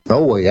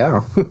 Oh, well,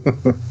 yeah.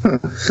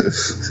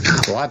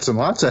 Lots and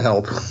lots of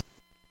help.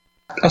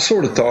 I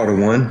sort of thought of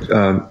one,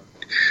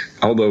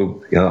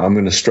 although I'm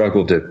going to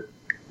struggle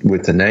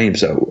with the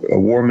names.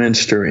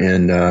 Warminster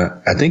in,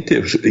 I think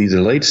it was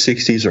either late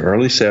 60s or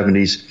early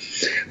 70s,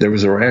 there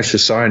was a rash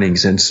of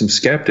sightings, and some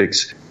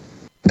skeptics,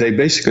 they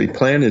basically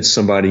planted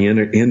somebody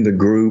in the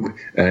group,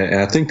 and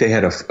I think they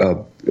had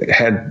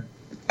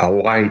a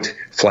light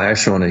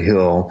flash on a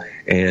hill,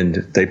 and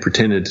they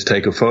pretended to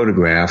take a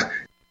photograph,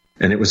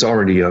 and it was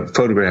already a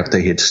photograph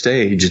they had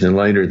staged, and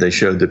later they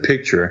showed the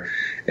picture,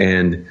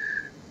 and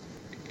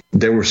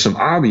there were some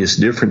obvious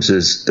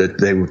differences that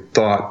they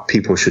thought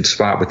people should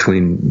spot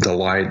between the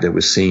light that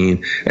was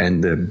seen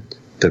and the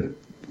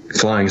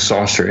flying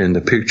saucer in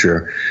the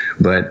picture,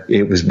 but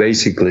it was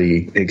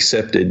basically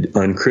accepted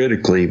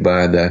uncritically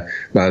by the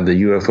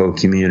UFO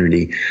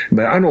community.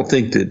 But I don't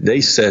think that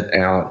they set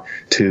out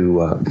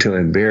to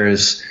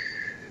embarrass.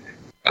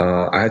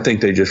 I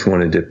think they just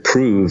wanted to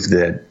prove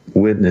that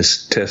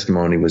witness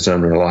testimony was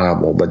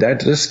unreliable. But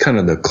that's kind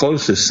of the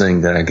closest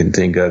thing that I can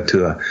think of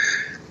to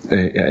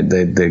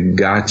the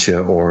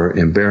gotcha or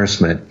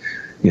embarrassment,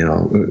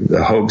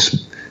 the hoax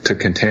to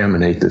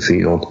contaminate the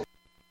field.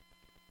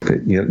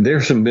 But,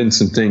 there's been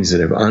some things that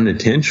have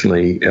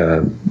unintentionally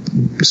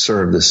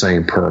served the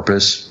same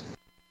purpose.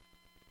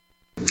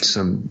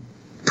 Some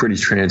pretty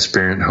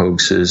transparent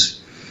hoaxes.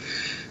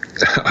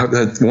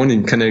 One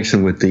in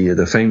connection with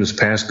the famous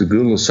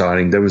Pascagoula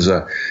sighting. There was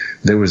a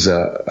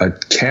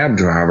cab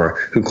driver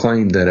who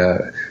claimed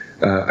that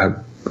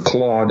a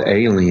clawed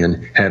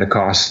alien had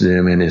accosted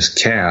him in his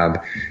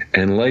cab,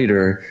 and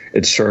later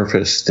it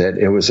surfaced that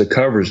it was a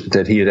cover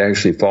that he had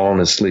actually fallen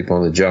asleep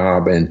on the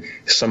job, and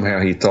somehow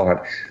he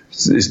thought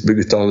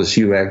with all this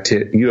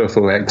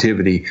UFO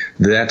activity,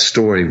 that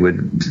story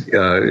would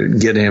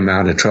get him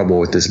out of trouble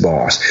with his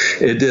boss.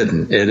 It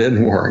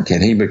didn't work,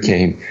 and he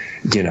became,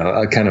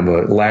 a kind of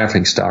a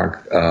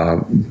laughingstock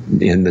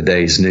in the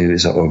day's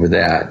news over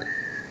that.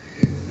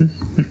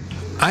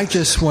 I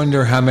just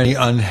wonder how many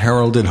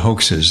unheralded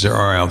hoaxes there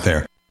are out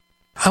there.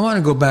 I want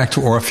to go back to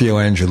Orfeo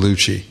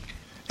Angelucci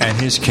and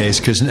his case,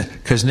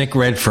 because Nick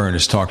Redfern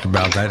has talked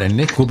about that, and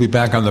Nick will be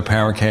back on the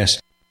Paracast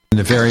in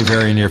the very,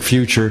 very near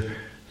future,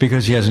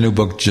 because he has a new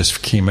book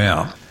just came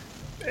out.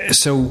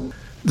 So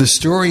the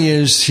story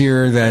is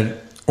here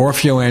that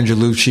Orfeo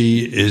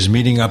Angelucci is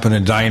meeting up in a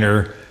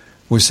diner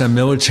with some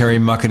military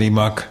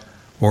muckety-muck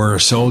or a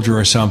soldier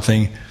or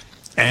something,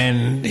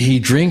 and he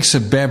drinks a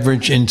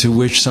beverage into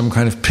which some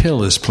kind of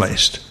pill is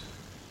placed.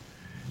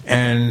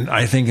 And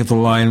I think of the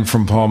line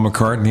from Paul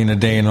McCartney in A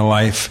Day in a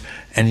Life,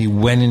 and he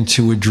went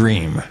into a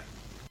dream.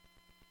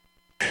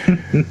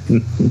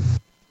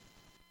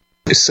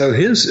 So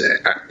I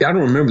don't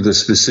remember the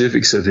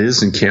specifics of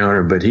his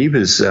encounter, but he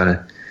was very,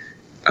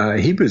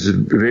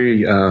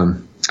 I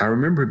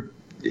remember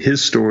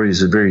his story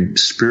is a very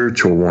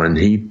spiritual one.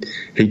 He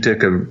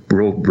took a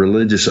real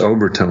religious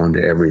overtone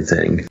to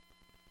everything.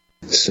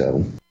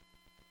 So,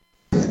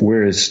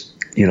 whereas,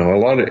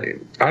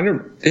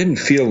 didn't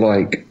feel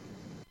like,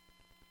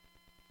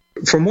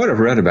 from what I've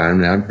read about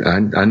him,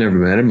 I never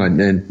met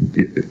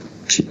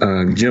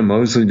him. Jim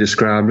Mosley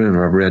described him,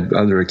 or I've read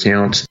other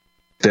accounts,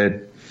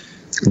 that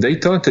they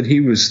thought that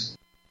he was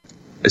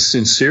a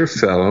sincere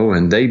fellow,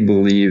 and he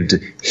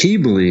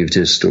believed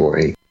his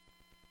story.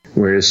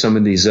 Whereas some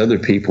of these other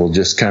people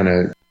just kind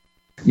of,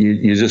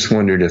 you just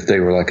wondered if they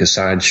were like a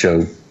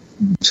sideshow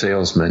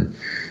salesman.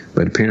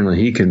 But apparently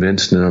he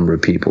convinced a number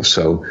of people.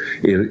 So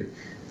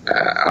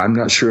I'm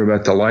not sure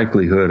about the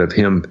likelihood of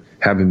him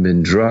having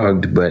been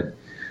drugged, but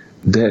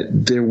that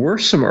there were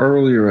some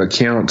earlier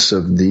accounts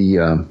of the,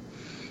 I'm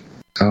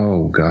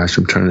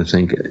trying to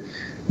think,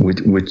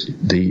 which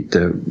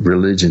the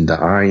religion, the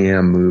I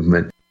Am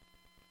movement.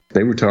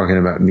 They were talking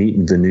about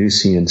meeting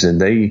Venusians, and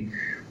they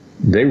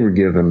were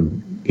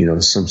given,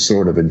 some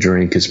sort of a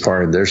drink as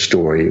part of their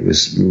story. It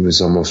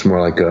was almost more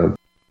like a,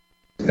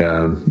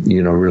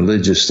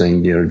 religious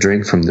thing,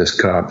 drink from this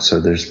cup. So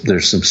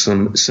there's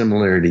some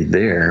similarity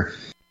there.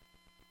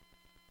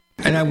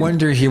 And I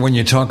wonder here, when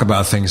you talk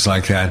about things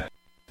like that,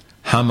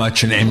 how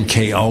much an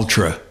MK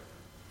Ultra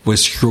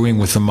was screwing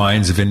with the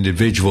minds of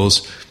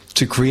individuals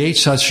to create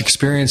such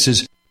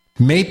experiences,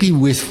 maybe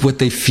with what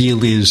they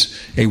feel is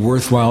a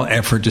worthwhile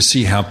effort to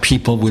see how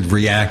people would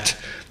react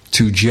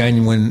to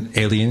genuine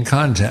alien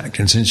contact.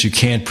 And since you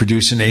can't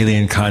produce an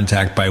alien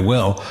contact by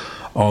will,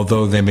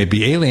 although there may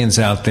be aliens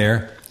out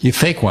there, you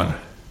fake one.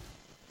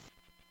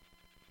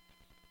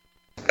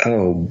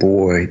 Oh,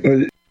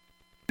 boy.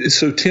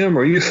 So, Tim,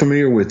 are you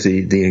familiar with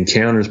the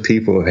encounters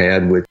people have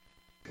had with,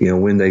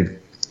 when they've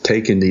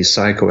taken these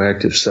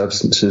psychoactive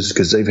substances?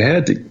 Because they've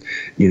had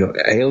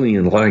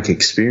alien-like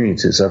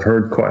experiences. I've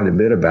heard quite a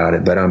bit about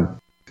it, but I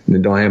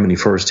don't have any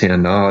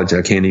first-hand knowledge.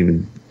 I can't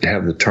even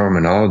have the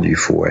terminology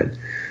for it.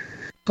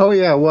 Oh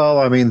yeah, well,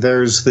 I mean,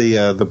 there's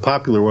the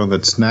popular one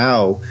that's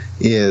now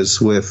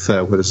is with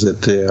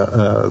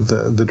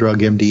the drug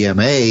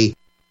MDMA,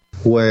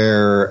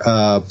 where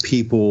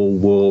people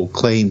will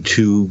claim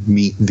to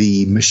meet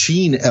the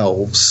machine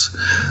elves,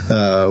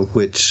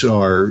 which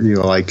are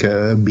like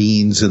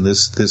beings in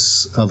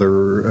this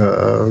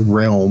other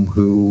realm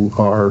who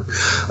are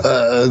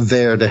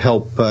there to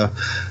help guide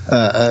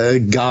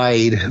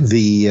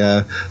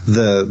the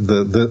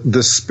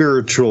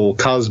spiritual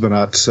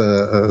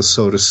cosmonauts,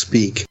 so to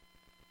speak.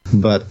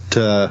 But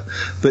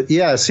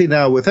yeah, see,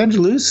 now with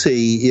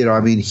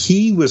Angelucci,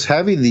 he was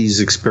having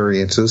these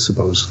experiences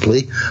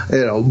supposedly,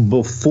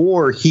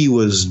 before he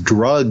was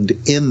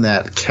drugged in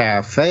that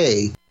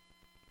cafe.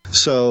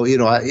 So,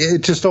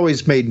 it just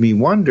always made me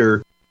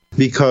wonder,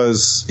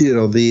 because,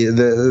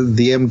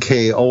 the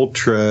MK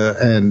Ultra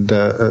and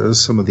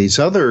some of these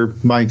other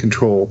mind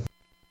control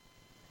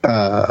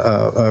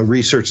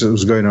research that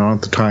was going on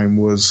at the time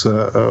was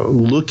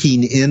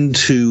looking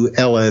into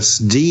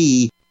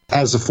LSD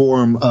as a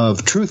form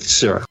of truth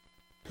serum.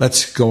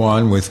 Let's go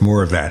on with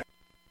more of that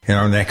in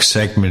our next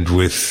segment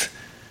with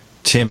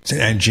Tim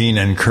and Gene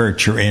and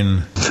Curt. You're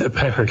in the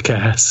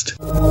Paracast.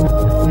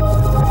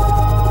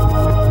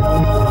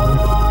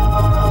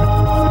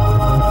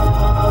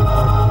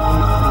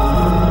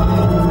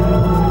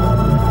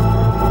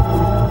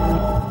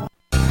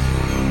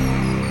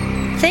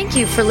 Thank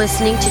you for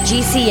listening to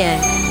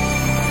GCN.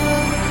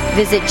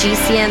 Visit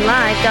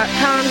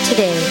GCNlive.com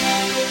today.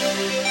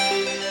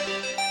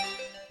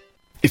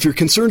 If you're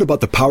concerned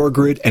about the power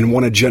grid and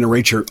want to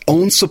generate your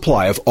own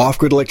supply of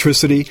off-grid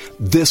electricity,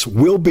 this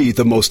will be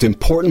the most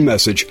important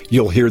message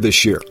you'll hear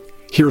this year.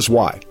 Here's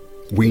why.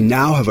 We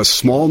now have a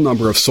small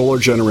number of solar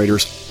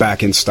generators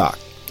back in stock.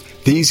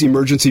 These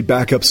emergency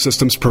backup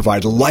systems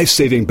provide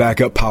life-saving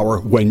backup power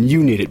when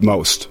you need it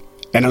most.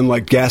 And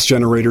unlike gas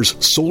generators,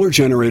 solar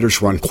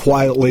generators run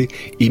quietly,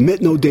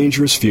 emit no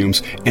dangerous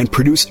fumes, and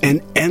produce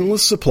an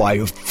endless supply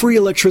of free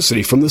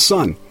electricity from the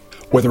sun.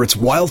 Whether it's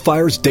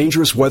wildfires,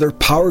 dangerous weather,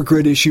 power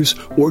grid issues,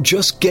 or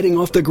just getting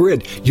off the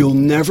grid, you'll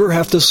never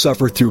have to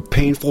suffer through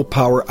painful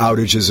power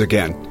outages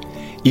again.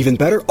 Even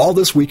better, all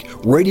this week,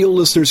 radio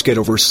listeners get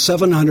over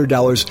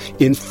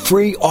 $700 in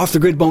free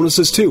off-the-grid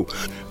bonuses, too.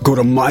 Go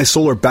to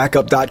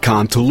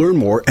mysolarbackup.com to learn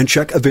more and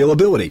check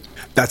availability.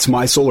 That's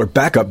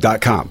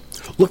mysolarbackup.com.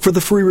 Look for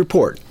the free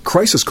report,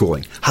 Crisis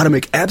Cooling, how to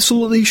make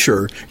absolutely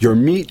sure your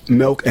meat,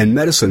 milk, and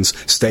medicines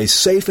stay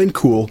safe and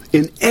cool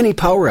in any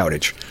power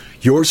outage.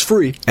 Yours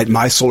free at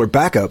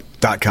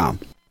mysolarbackup.com.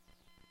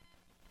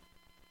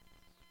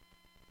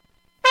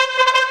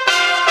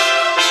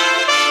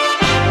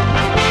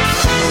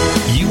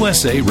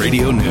 USA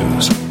Radio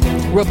News.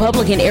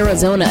 Republican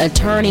Arizona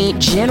Attorney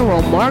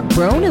General Mark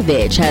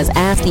Bronovich has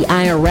asked the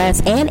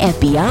IRS and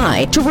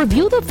FBI to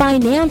review the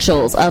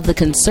financials of the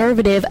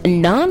conservative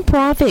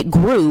nonprofit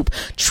group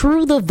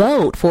True the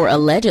Vote for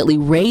allegedly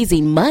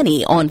raising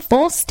money on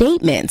false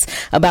statements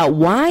about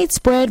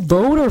widespread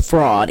voter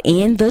fraud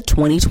in the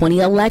 2020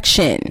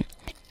 election.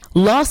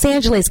 Los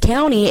Angeles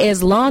County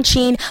is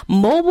launching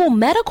mobile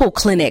medical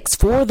clinics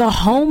for the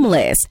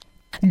homeless.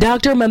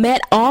 Dr. Mehmet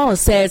Al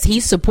says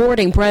he's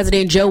supporting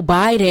President Joe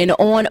Biden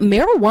on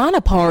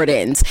marijuana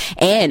pardons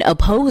and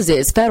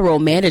opposes federal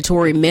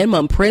mandatory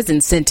minimum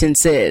prison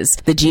sentences.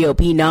 The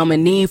GOP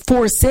nominee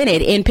for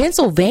Senate in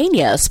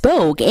Pennsylvania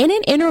spoke in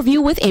an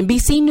interview with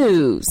NBC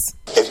News.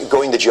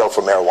 Going to jail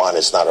for marijuana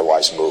is not a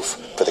wise move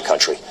for the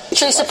country.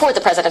 So you support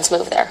the president's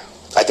move there?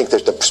 I think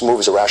that the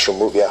move is a rational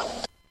move, yeah.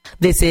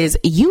 This is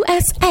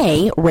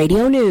USA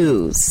Radio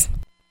News.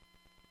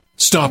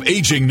 Stop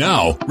aging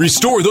now.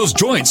 Restore those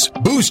joints.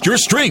 Boost your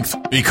strength.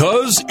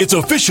 Because it's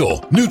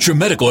official.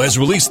 NutriMedical has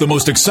released the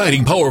most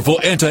exciting,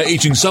 powerful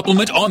anti-aging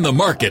supplement on the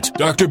market.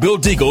 Dr. Bill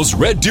Deagle's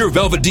Red Deer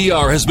Velvet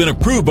DR has been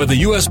approved by the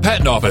U.S.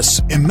 Patent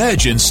Office.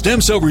 Imagine stem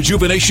cell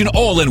rejuvenation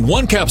all in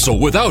one capsule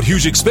without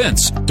huge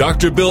expense.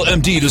 Dr. Bill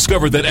MD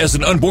discovered that as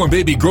an unborn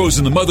baby grows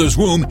in the mother's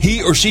womb,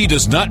 he or she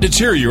does not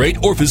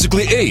deteriorate or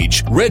physically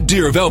age. Red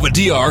Deer Velvet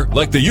DR,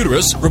 like the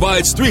uterus,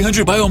 provides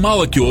 300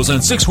 biomolecules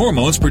and 6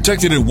 hormones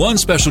protected in one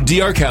special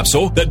DR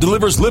capsule that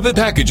delivers lipid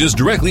packages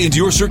directly into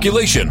your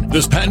circulation.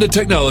 This patented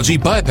technology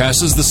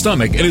bypasses the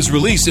stomach and is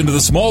released into the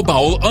small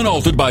bowel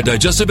unaltered by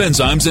digestive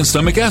enzymes and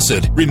stomach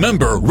acid.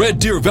 Remember, Red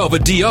Deer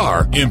Velvet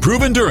DR.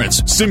 Improve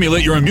endurance,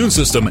 stimulate your immune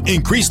system,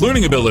 increase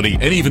learning ability,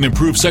 and even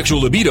improve sexual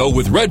libido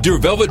with Red Deer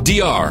Velvet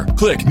DR.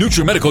 Click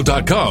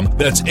NutriMedical.com.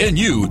 That's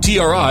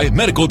NUTRI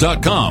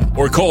Medical.com.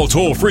 Or call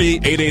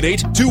toll-free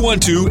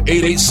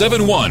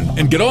 888-212-8871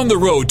 and get on the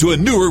road to a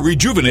newer,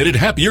 rejuvenated,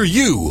 happier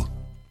you.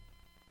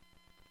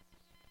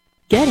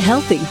 Get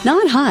healthy,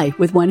 not high,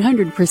 with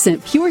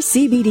 100% pure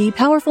CBD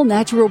powerful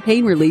natural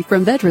pain relief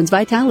from Veterans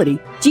Vitality.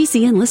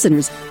 GCN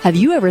listeners, have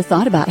you ever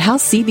thought about how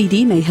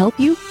CBD may help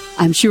you?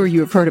 I'm sure you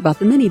have heard about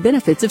the many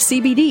benefits of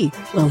CBD.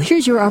 Well,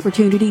 here's your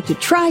opportunity to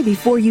try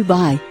before you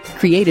buy.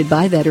 Created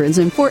by veterans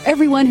and for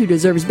everyone who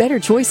deserves better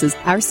choices,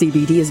 our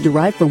CBD is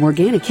derived from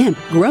organic hemp,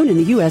 grown in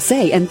the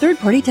USA and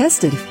third-party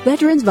tested.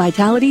 Veterans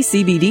Vitality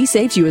CBD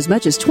saves you as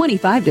much as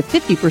 25 to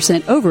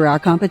 50% over our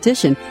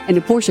competition, and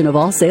a portion of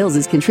all sales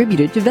is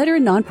contributed to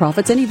veteran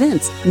nonprofits and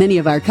events. Many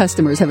of our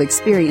customers have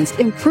experienced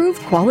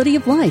improved quality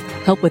of life,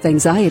 help with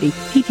anxiety,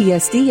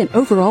 PTSD, and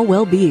overall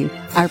well-being.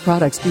 Our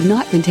products do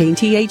not contain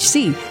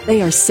THC.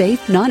 They are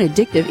safe,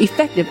 non-addictive,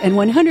 effective, and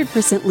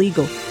 100%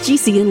 legal.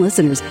 GCN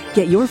listeners,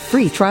 get your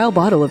free trial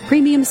bottle of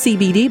premium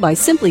CBD by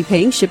simply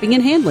paying shipping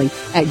and handling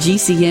at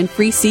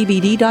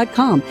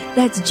GCNFreeCBD.com.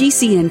 That's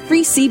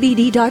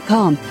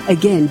GCNFreeCBD.com.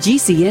 Again,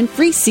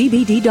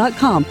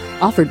 GCNFreeCBD.com.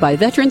 Offered by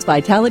Veterans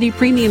Vitality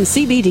Premium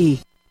CBD.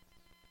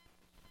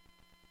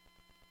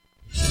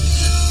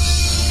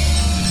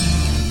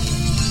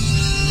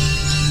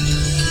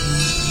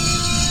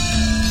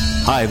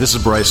 Hi, this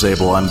is Bryce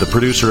Abel. I'm the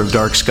producer of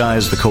Dark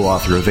Skies, the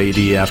co-author of AD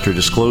After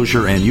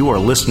Disclosure, and you are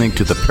listening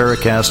to the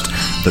Paracast,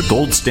 the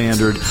gold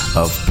standard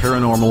of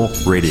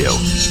paranormal radio.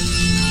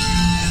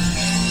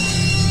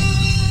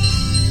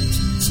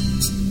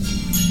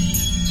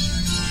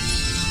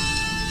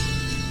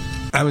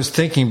 I was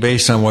thinking,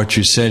 based on what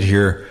you said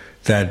here,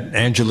 that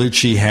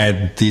Angelucci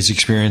had these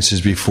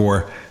experiences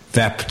before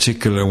that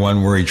particular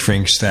one where he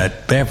drinks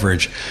that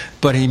beverage,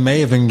 but he may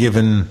have been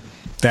given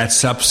that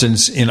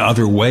substance in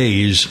other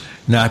ways,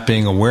 not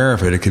being aware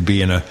of it. It could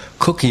be in a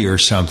cookie or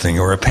something,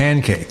 or a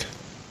pancake.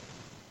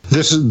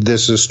 This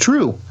is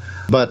true.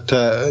 But,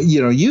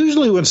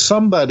 usually when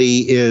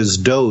somebody is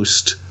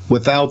dosed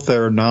without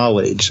their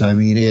knowledge, I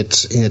mean,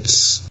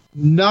 it's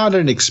not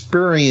an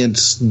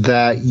experience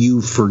that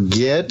you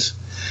forget.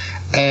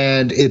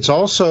 And it's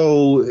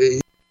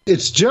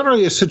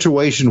generally a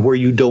situation where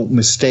you don't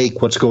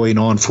mistake what's going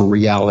on for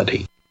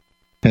reality.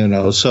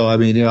 So I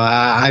mean,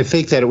 I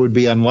think that it would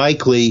be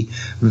unlikely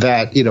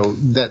that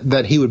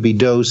that he would be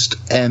dosed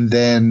and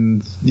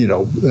then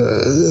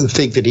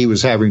think that he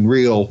was having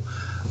real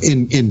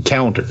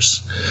encounters.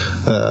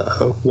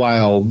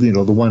 While the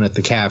one at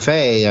the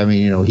cafe, I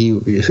mean,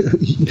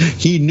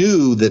 he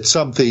knew that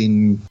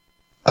something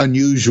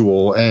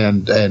unusual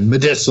and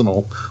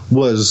medicinal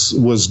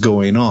was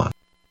going on.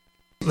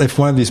 If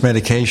one of these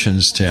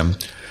medications, Tim,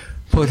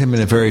 put him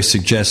in a very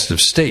suggestive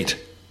state,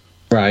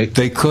 right,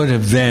 they could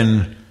have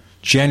then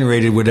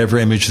generated whatever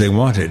image they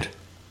wanted.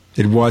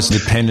 It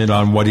wasn't dependent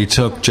on what he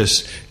took,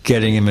 just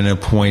getting him in a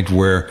point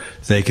where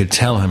they could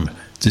tell him,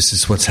 this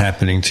is what's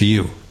happening to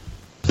you.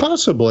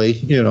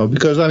 Possibly,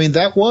 because I mean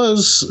that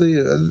was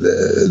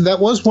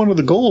one of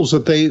the goals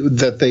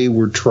that they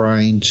were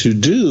trying to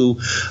do,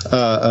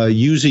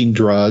 using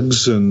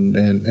drugs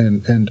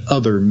and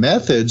other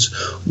methods,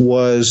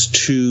 was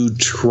to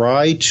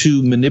try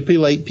to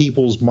manipulate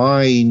people's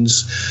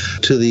minds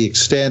to the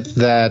extent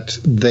that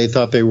they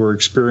thought they were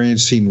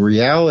experiencing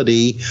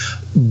reality,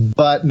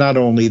 but not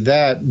only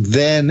that,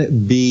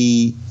 then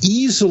be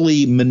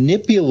easily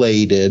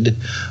manipulated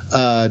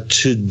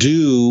to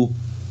do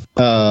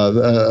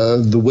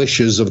the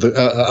wishes of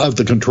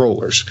the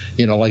controllers,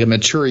 like a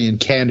Manchurian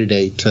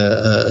candidate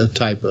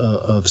type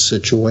of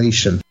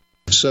situation.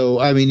 So,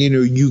 I mean,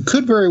 you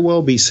could very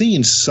well be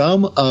seeing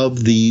some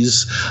of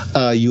these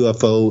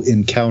UFO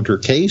encounter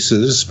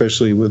cases,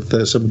 especially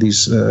with some of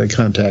these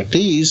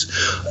contactees,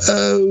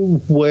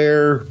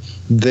 where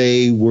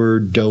they were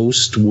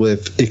dosed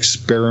with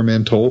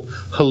experimental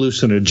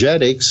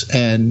hallucinogenics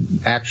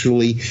and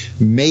actually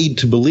made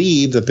to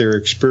believe that their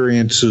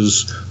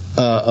experiences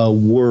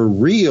were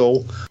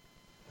real,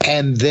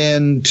 and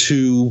then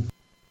to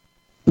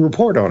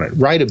report on it,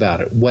 write about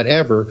it,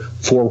 whatever,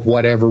 for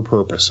whatever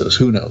purposes.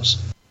 Who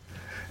knows?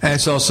 And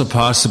it's also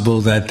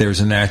possible that there's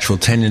a natural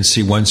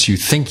tendency, once you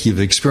think you've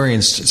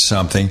experienced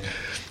something,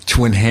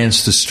 to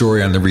enhance the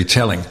story on the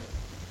retelling.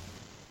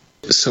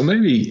 So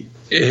maybe,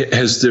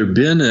 has there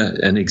been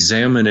an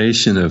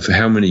examination of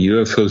how many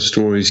UFO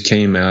stories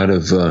came out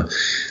of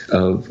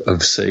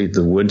say,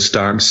 the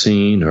Woodstock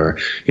scene? Or,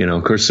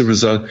 of course, there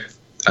was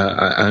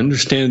I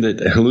understand that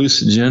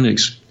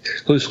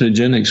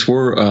hallucinogenics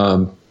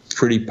were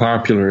pretty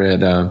popular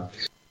at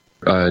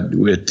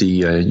with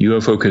the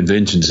UFO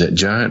conventions at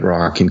Giant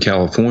Rock in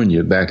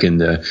California back in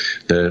the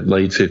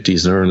late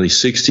 50s and early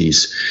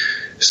 60s.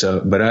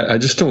 So, but I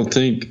just don't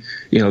think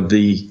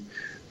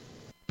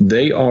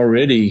they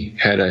already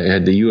had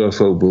the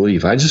UFO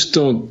belief. I just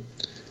don't.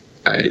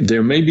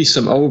 There may be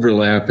some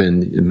overlap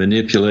in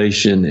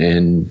manipulation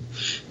and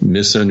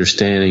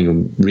misunderstanding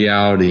of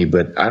reality,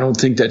 but I don't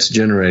think that's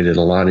generated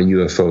a lot of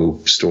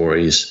UFO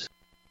stories.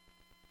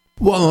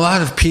 Well, a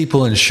lot of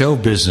people in show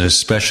business,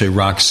 especially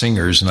rock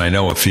singers, and I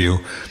know a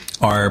few,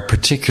 are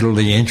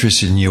particularly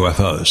interested in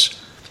UFOs.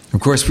 Of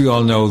course, we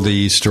all know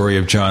the story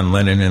of John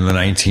Lennon in the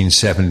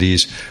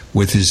 1970s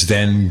with his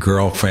then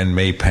girlfriend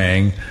May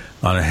Pang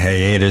on a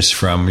hiatus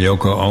from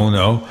Yoko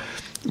Ono,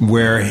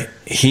 where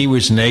he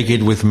was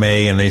naked with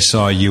May and they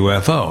saw a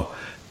UFO.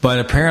 But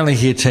apparently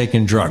he had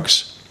taken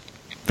drugs.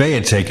 They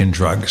had taken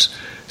drugs.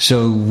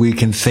 So we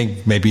can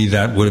think maybe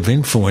that would have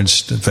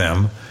influenced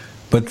them.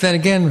 But then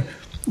again,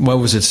 what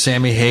was it?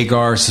 Sammy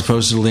Hagar,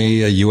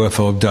 supposedly a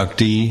UFO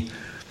abductee.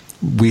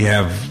 We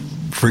have,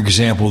 for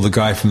example, the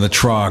guy from the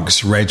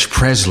Trogs, Reg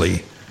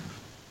Presley.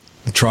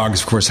 The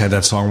Trogs, of course, had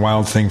that song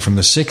Wild Thing from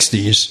the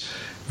 60s,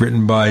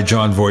 written by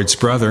John Voight's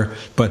brother.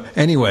 But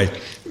anyway,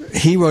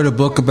 he wrote a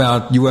book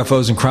about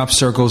UFOs and crop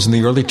circles in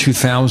the early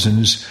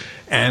 2000s,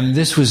 and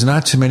this was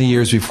not too many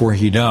years before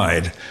he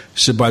died.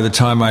 So by the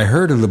time I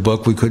heard of the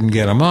book, we couldn't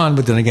get him on.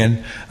 But then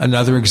again,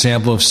 another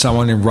example of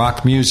someone in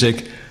rock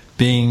music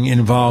being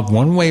involved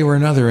one way or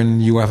another in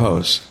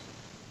UFOs.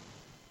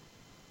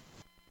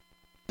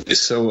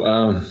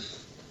 So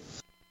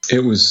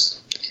it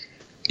was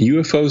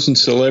UFOs and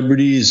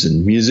celebrities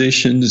and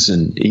musicians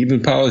and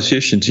even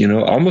politicians,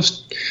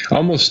 almost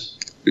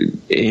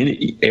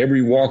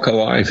every walk of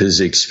life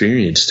has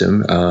experienced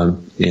them,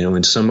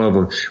 and some of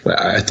them,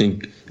 I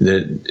think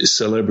that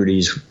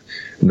celebrities,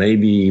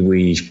 maybe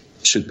we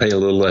should pay a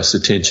little less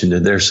attention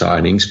to their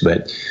sightings,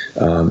 but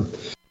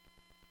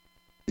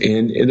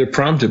and they're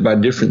prompted by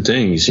different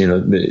things,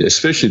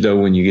 especially though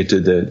when you get to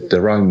the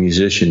rock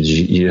musicians,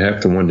 you have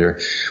to wonder,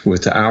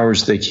 with the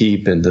hours they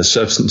keep and the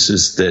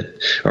substances that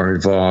are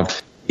involved,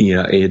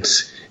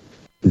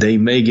 they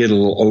may get a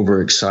little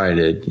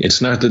overexcited.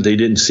 It's not that they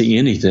didn't see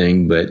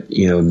anything, but,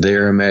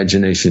 their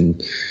imagination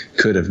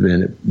could have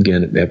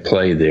been at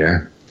play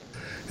there.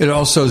 It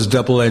also is a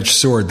double-edged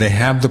sword. They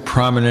have the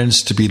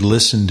prominence to be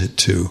listened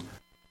to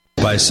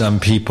by some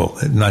people,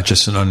 not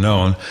just an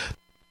unknown.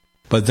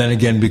 But then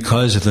again,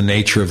 because of the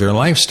nature of their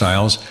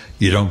lifestyles,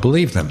 you don't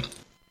believe them.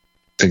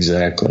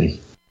 Exactly.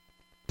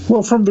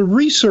 Well, from the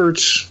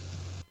research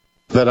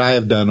that I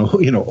have done,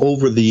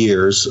 over the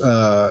years,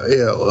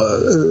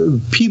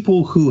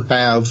 people who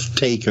have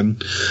taken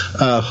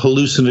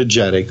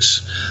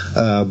hallucinogenics,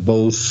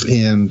 both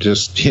in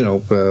just,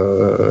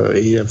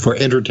 for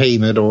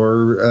entertainment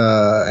or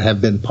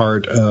have been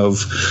part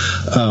of,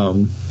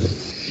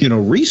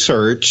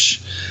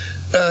 research,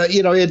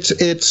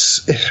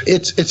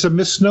 it's a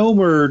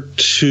misnomer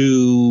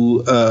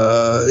to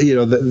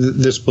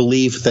this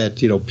belief that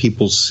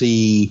people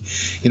see,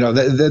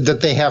 that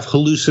they have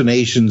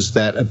hallucinations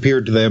that appear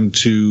to them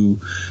to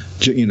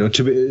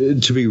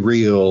to be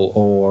real,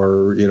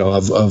 or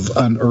of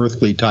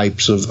unearthly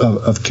types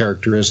of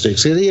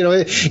characteristics.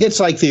 It's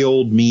like the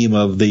old meme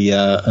of the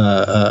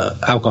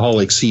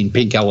alcoholics seeing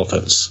pink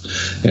elephants,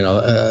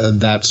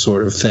 that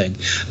sort of thing.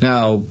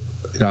 Now,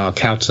 I'll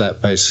couch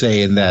that by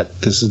saying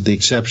that this is the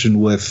exception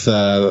with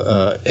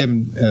MDMA,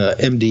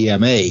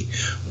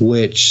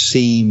 which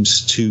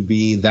seems to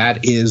be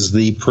that is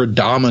the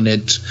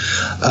predominant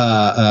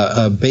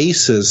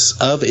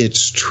basis of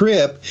its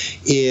trip,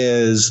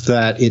 is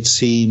that it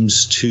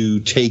seems to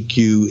take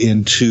you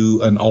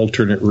into an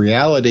alternate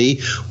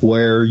reality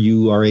where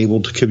you are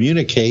able to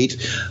communicate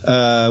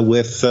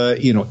with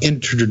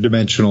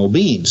interdimensional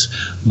beings.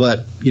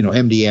 But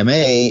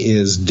MDMA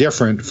is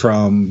different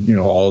from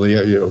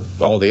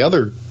all the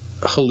other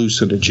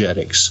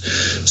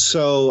hallucinogenics.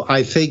 So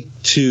I think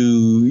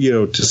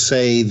to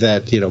say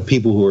that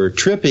people who are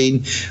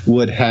tripping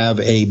would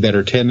have a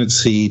better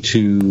tendency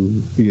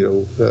to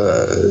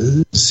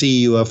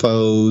see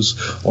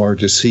UFOs or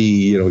to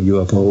see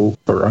UFO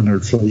or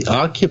unearthly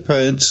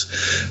occupants,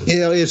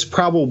 it's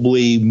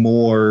probably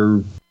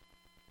more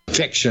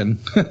fiction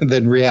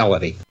than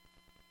reality.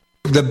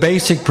 The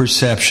basic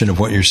perception of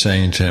what you're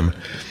saying, Tim,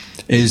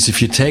 is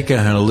if you take a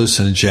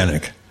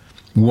hallucinogenic,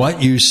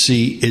 what you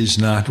see is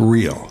not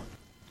real.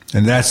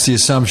 And that's the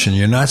assumption.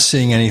 You're not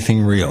seeing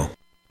anything real.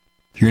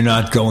 You're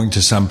not going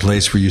to some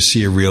place where you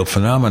see a real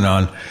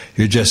phenomenon.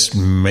 You're just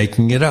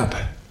making it up.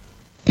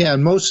 Yeah,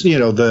 and most,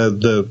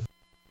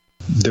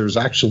 there's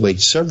actually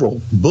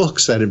several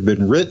books that have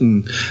been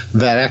written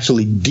that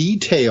actually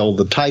detail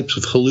the types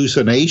of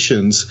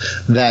hallucinations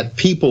that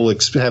people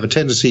have a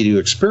tendency to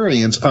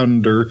experience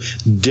under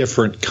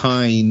different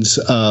kinds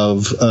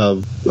of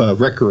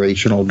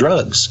recreational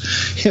drugs.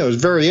 It's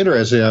very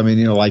interesting. I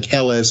mean, like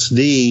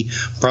LSD,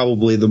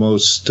 probably the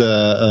most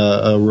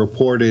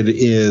reported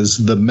is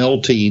the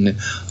melting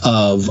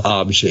of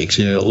objects.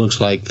 It looks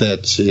like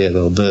that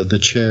the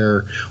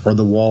chair or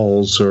the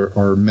walls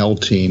are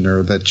melting,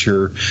 or that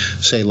you're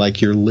say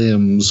like your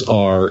limbs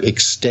are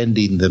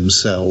extending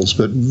themselves,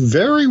 but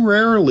very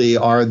rarely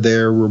are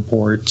there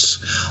reports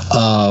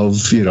of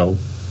seeing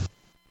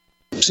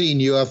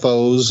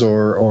UFOs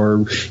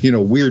or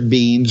weird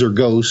beings or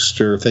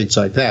ghosts or things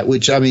like that,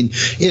 which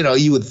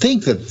you would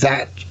think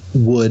that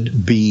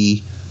would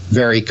be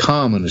very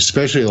common,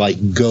 especially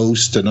like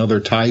ghosts and other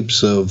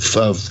types of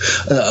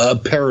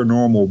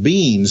paranormal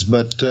beings,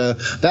 but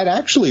that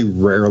actually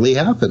rarely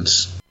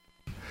happens.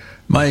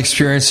 My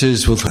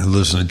experiences with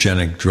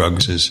hallucinogenic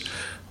drugs is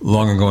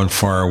long ago and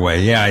far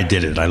away. Yeah, I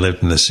did it. I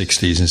lived in the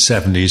 60s and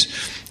 70s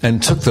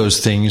and took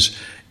those things,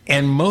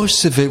 and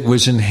most of it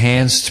was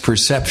enhanced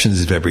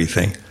perceptions of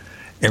everything.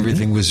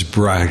 Everything was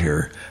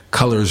brighter.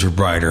 Colors were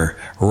brighter.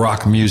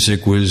 Rock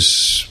music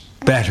was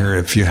better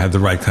if you had the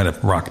right kind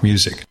of rock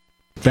music.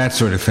 That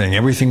sort of thing.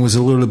 Everything was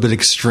a little bit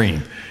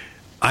extreme.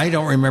 I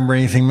don't remember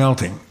anything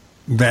melting.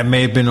 That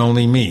may have been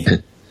only me.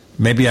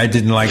 Maybe I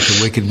didn't like the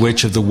Wicked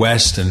Witch of the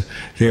West, and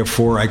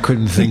therefore I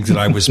couldn't think that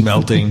I was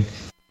melting,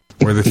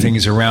 or the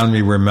things around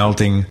me were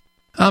melting.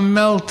 I'm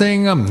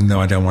melting. No,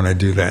 I don't want to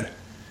do that.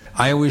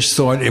 I always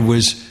thought it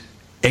was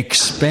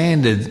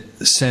expanded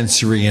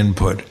sensory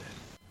input.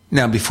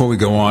 Now, before we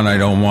go on, I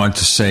don't want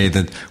to say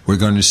that we're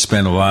going to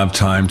spend a lot of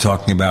time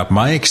talking about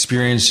my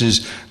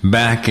experiences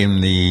back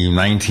in the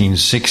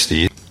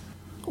 1960s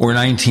or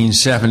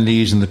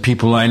 1970s and the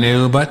people I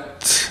knew,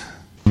 but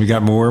we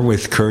got more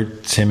with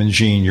Curt, Tim, and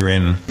Gene. You're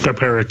in the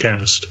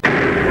Paracast.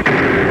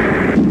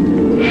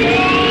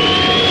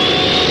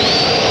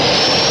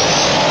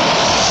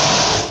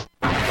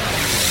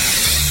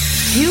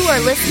 You are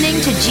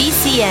listening to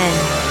GCN.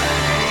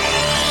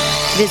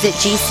 Visit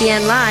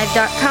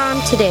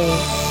GCNlive.com today.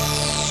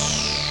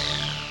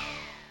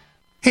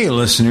 Hey,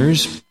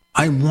 listeners.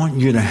 I want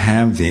you to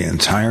have the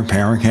entire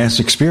Paracast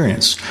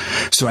experience.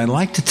 So I'd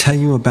like to tell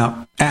you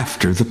about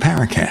After the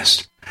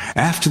Paracast.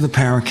 After the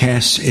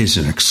Paracast is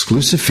an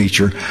exclusive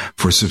feature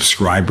for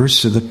subscribers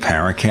to the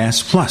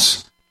Paracast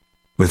Plus.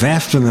 With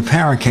After the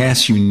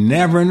Paracast, you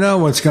never know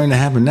what's going to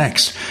happen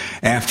next.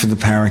 After the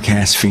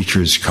Paracast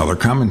features color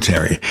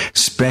commentary,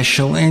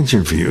 special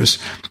interviews,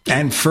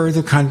 and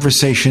further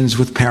conversations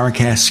with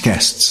Paracast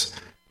guests.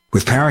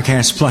 With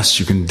Paracast Plus,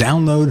 you can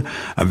download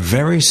a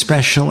very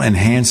special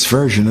enhanced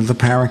version of the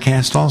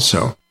Paracast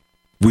also.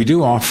 We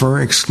do offer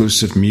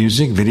exclusive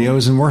music,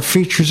 videos, and more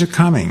features are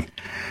coming.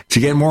 To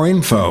get more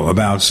info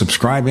about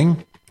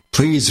subscribing,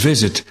 please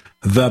visit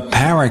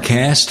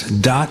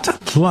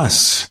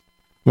theparacast.plus.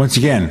 Once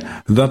again,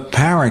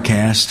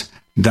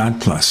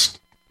 theparacast.plus.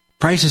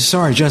 Prices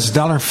are just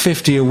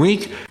 $1.50 a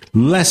week,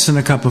 less than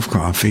a cup of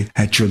coffee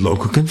at your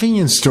local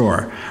convenience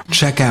store.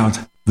 Check out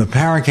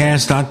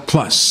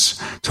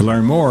theparacast.plus to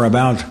learn more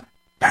about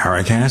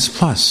Paracast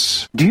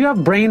Plus. Do you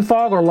have brain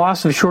fog or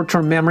loss of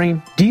short-term memory?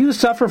 Do you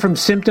suffer from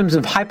symptoms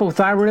of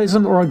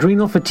hypothyroidism or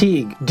adrenal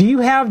fatigue? Do you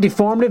have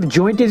deformative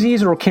joint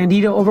disease or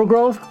candida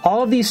overgrowth?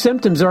 All of these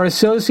symptoms are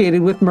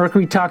associated with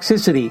mercury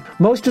toxicity.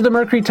 Most of the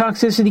mercury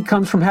toxicity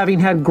comes from having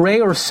had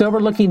gray or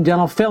silver-looking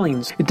dental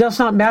fillings. It does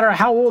not matter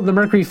how old the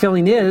mercury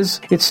filling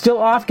is, it still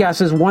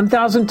off-gases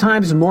 1,000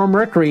 times more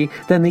mercury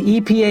than the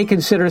EPA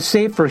considers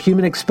safe for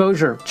human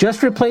exposure.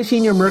 Just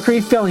replacing your mercury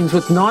fillings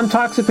with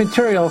non-toxic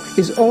material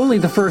is only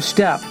the first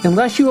step.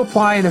 Unless you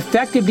apply an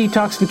effective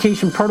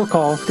detoxification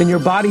protocol, then your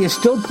body is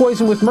still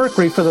poisoned with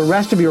mercury for the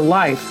rest of your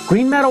life.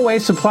 Green Meadow Way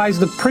supplies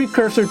the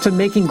precursor to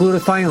making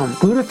glutathione.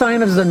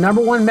 Glutathione is the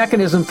 #1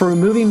 mechanism for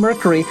removing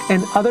mercury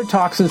and other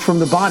toxins from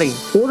the body.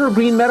 Order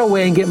Green Meadow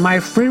Way and get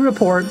my free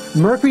report,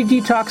 Mercury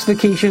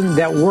Detoxification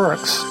That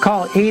Works.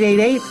 Call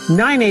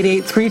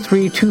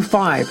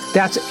 888-988-3325.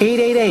 That's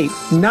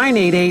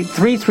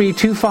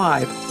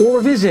 888-988-3325.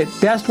 Or visit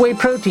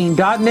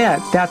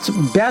bestwayprotein.net. That's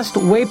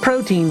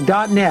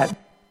bestwayprotein.net.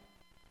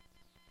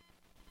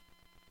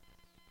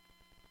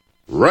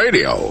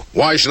 Radio?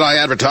 Why should I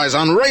advertise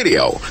on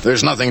radio?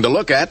 There's nothing to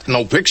look at,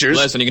 no pictures.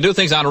 Listen, you can do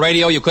things on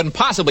radio you couldn't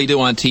possibly do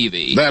on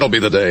TV. That'll be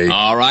the day.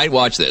 All right,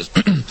 watch this.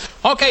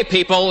 Okay,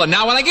 people, and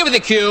now when I give you the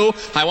cue,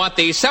 I want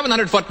the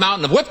 700-foot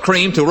mountain of whipped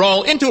cream to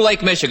roll into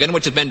Lake Michigan,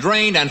 which has been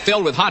drained and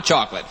filled with hot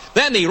chocolate.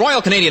 Then the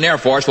Royal Canadian Air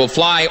Force will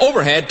fly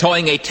overhead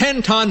towing a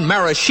 10-ton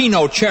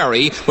maraschino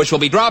cherry, which will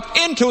be dropped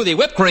into the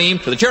whipped cream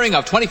to the cheering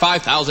of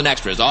 25,000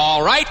 extras.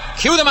 All right,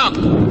 cue the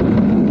mountain.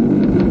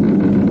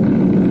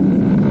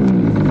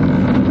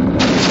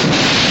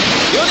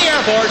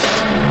 Force.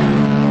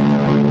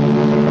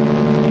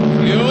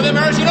 You the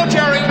maraschino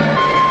cherry.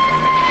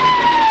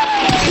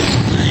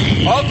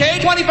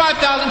 Okay,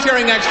 25,000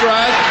 cheering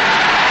extras.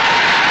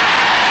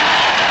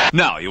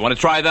 Now, you want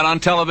to try that on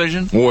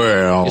television?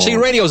 Well... You see,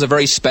 radio is a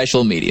very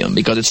special medium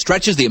because it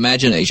stretches the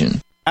imagination.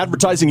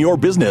 Advertising your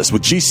business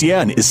with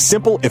GCN is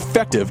simple,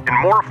 effective, and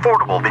more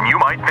affordable than you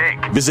might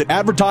think. Visit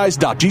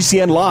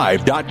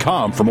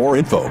advertise.gcnlive.com for more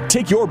info.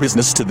 Take your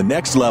business to the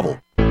next level.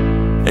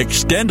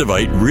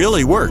 Extendivite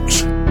really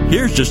works.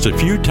 Here's just a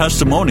few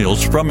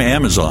testimonials from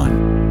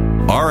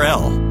Amazon.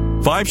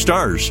 RL, 5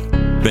 stars.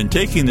 Been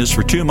taking this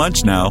for 2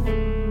 months now.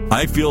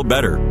 I feel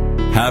better.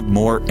 Have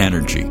more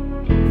energy.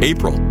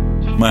 April,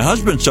 my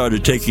husband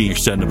started taking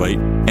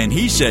Extendivite, and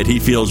he said he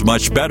feels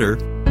much better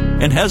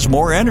and has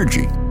more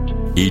energy.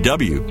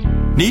 EW,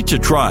 need to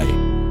try.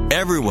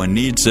 Everyone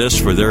needs this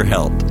for their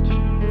health.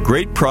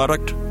 Great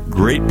product,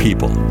 great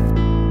people.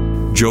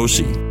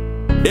 Josie,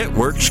 it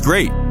works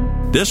great.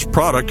 This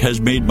product has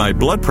made my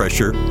blood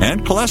pressure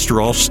and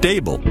cholesterol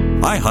stable.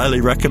 I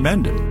highly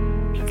recommend it.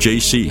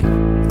 JC,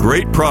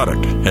 great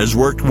product. Has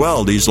worked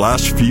well these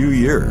last few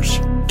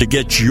years. To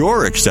get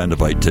your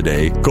Extendivite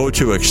today, go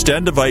to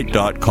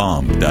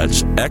extendivite.com.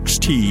 That's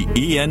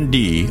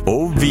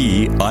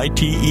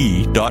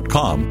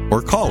XTENDOVITE.com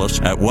or call us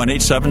at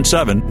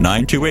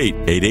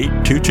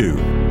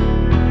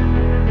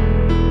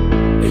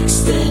 1-877-928-8822.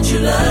 Extend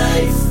your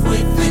life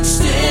with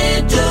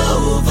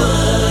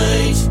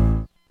Extendovite.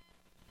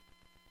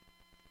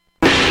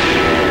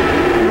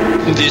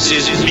 This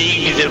is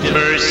me, the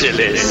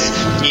Merciless.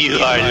 You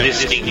are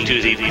listening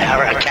to the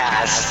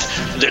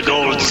Paracast, the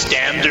gold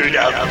standard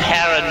of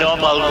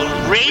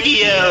paranormal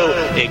radio,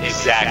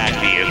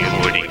 exactly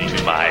according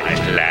to my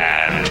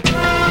plan.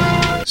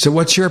 So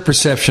what's your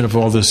perception of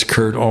all this,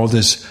 Curt, all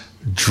this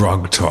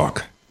drug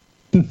talk?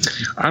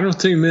 I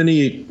don't think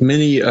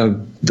many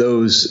of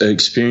those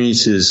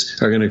experiences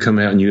are going to come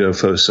out in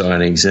UFO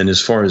sightings. And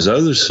as far as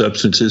other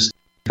substances,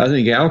 I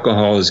think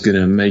alcohol is going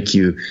to make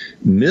you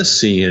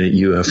miss seeing a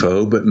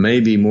UFO, but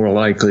maybe more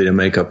likely to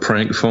make a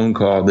prank phone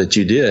call that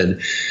you did.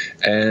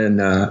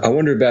 And I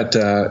wonder about,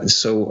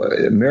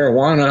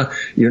 marijuana,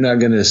 you're not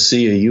going to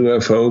see a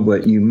UFO,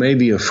 but you may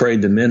be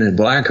afraid the men in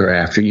black are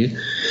after you.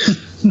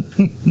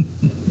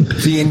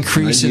 The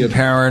increase in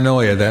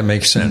paranoia, that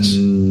makes sense.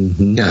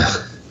 Mm-hmm. Yeah.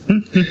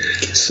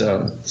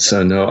 So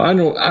no, I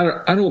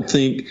don't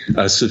think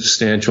a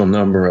substantial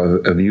number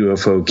of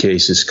UFO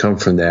cases come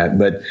from that.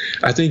 But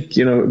I think,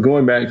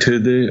 going back to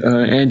the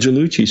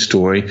Angelucci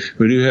story,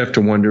 we do have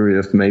to wonder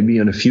if maybe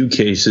in a few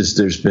cases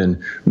there's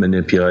been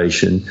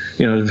manipulation.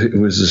 If it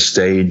was a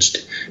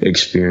staged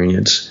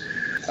experience.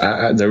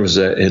 There was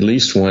at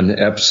least one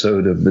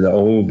episode of the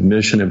old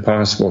Mission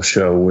Impossible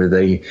show where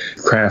they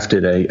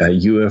crafted a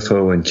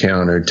UFO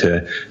encounter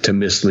to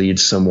mislead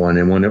someone.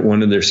 And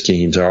one of their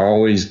schemes are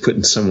always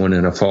putting someone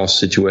in a false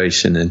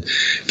situation and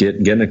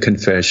getting a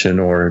confession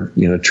or,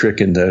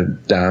 tricking the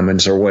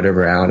diamonds or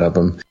whatever out of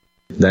them.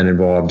 That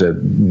involved a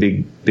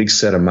big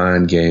set of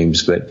mind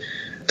games. But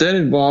that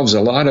involves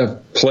a lot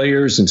of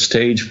players and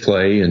stage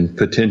play and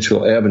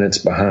potential evidence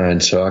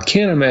behind. So I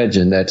can't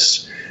imagine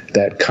that's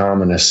that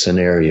common a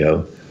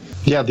scenario.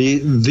 Yeah,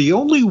 the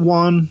only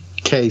one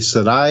case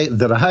that I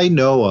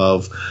know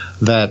of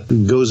that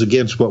goes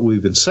against what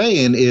we've been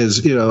saying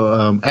is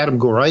Adam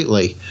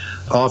Gorightly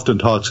often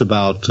talks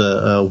about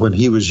when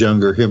he was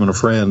younger, him and a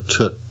friend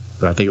took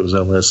I think it was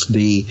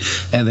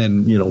LSD, and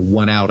then,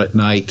 went out at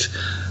night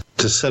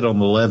to sit on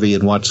the levee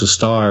and watch the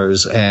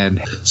stars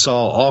and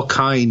saw all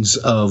kinds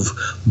of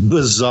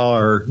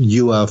bizarre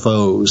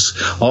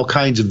UFOs, all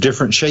kinds of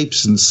different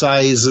shapes and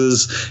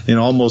sizes, and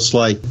almost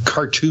like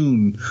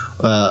cartoon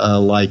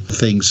like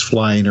things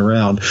flying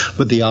around.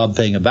 But the odd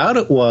thing about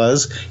it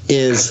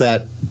is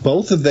that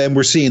both of them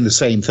were seeing the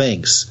same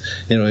things.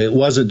 It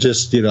wasn't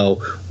just,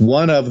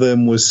 one of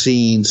them was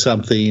seeing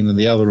something and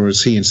the other one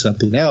was seeing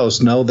something else.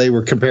 No, they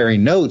were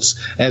comparing notes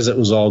as it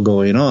was all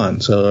going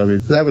on. So,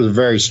 that was a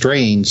very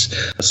strange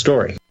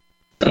story.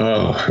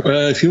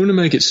 If you want to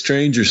make it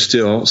stranger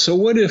still, so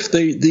what if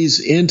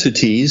these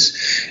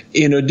entities,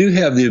 do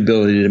have the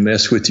ability to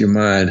mess with your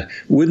mind?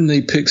 Wouldn't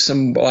they pick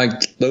some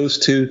like those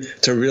two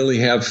to really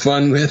have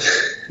fun with?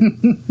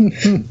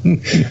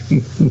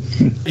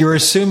 You're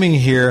assuming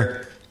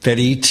here that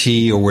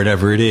ET or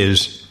whatever it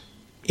is,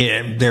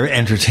 they're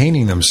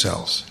entertaining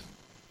themselves.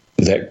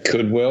 That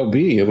could well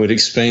be. It would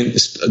explain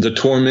the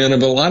torment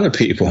of a lot of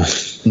people.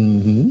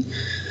 Mm-hmm.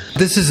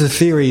 This is a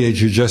theory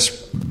that you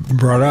just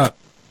brought up,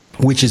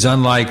 which is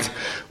unlike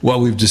what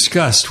we've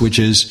discussed, which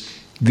is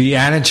the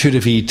attitude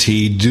of ET.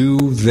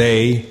 Do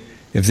they,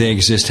 if they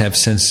exist, have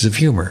senses of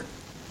humor?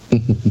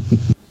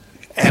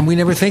 And we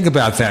never think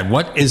about that.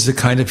 What is the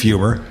kind of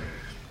humor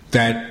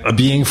that a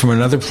being from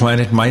another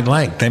planet might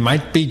like? They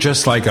might be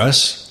just like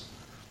us.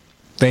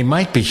 They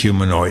might be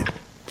humanoid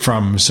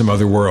from some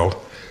other world.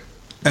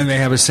 And they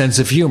have a sense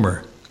of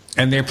humor.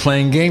 And they're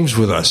playing games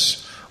with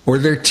us. Or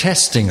they're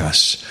testing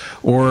us.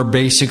 Or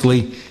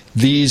basically,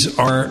 these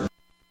are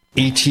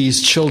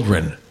ET's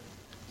children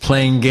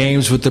playing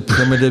games with the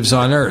primitives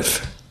on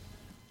Earth.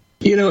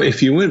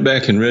 If you went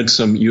back and read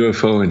some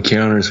UFO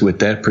encounters with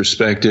that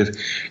perspective,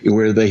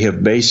 where they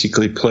have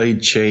basically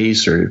played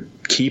chase or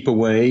keep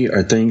away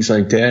or things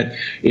like that,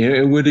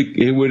 it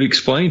would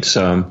explain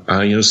some.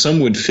 Some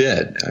would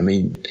fit.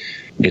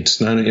 It's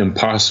not an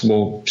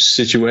impossible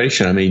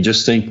situation.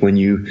 Just think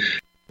when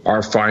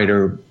our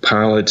fighter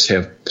pilots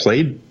have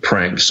played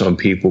pranks on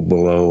people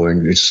below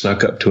and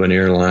snuck up to an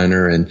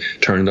airliner and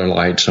turned their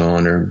lights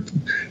on or,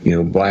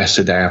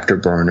 blasted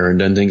afterburner and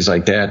done things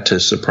like that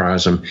to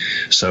surprise them.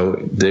 So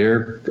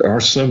there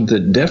are some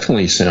that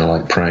definitely sound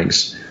like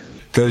pranks.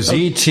 Does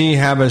E.T.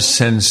 have a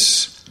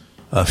sense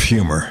of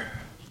humor?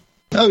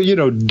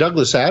 Oh,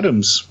 Douglas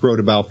Adams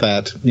wrote about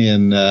that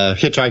in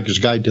Hitchhiker's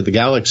Guide to the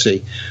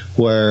Galaxy,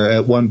 where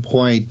at one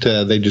point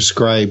they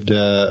described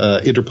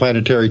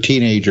interplanetary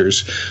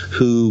teenagers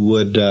who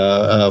would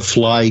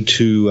fly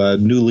to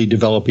newly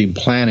developing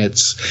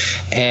planets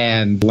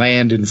and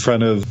land in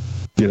front of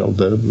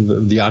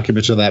the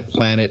occupants of that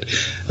planet,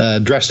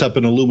 dressed up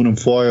in aluminum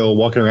foil,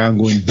 walking around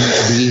going beep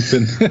beep,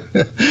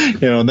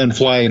 and and then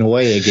flying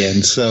away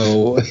again.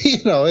 So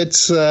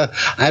it's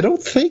I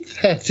don't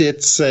think that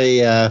it's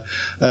a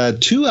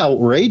too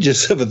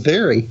outrageous of a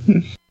theory.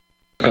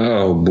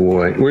 Oh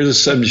boy, we're the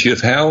subject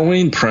of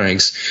Halloween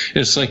pranks.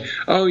 It's like,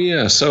 oh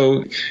yeah,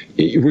 so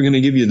we're going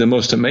to give you the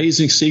most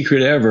amazing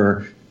secret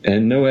ever,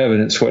 and no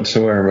evidence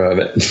whatsoever of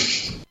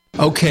it.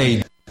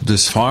 Okay,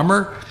 this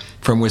farmer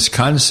from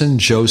Wisconsin,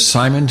 Joe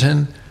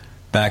Simonton,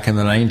 back in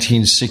the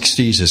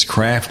 1960s, his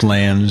craft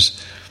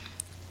lands,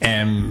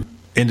 and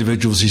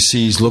individuals he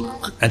sees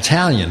look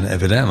Italian,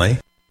 evidently.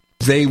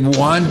 They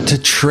want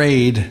to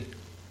trade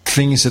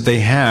things that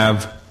they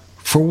have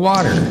for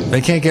water.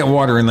 They can't get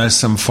water unless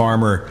some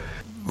farmer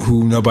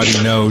who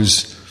nobody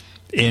knows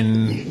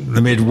in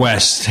the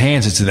Midwest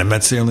hands it to them.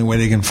 That's the only way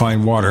they can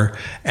find water.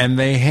 And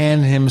they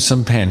hand him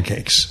some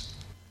pancakes.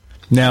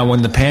 Now,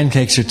 when the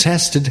pancakes are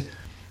tested,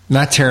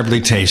 not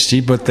terribly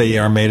tasty, but they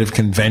are made of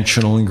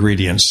conventional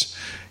ingredients.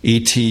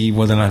 E.T.,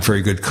 well, they're not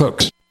very good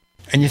cooks.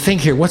 And you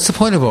think here, what's the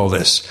point of all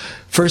this?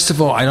 First of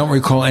all, I don't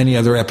recall any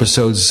other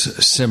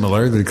episodes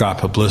similar that got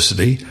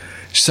publicity.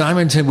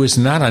 Simonton was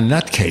not a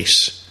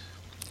nutcase.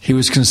 He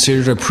was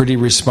considered a pretty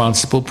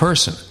responsible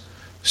person.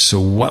 So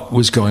what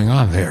was going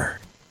on there?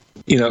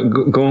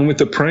 Going with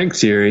the prank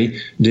theory,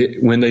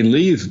 when they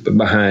leave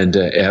behind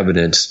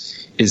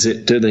evidence,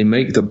 do they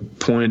make the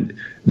point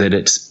that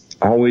it's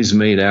always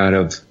made out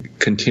of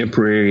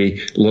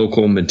contemporary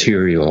local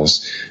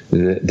materials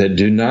that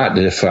do not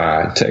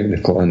defy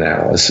technical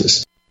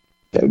analysis?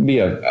 That would be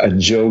a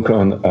joke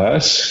on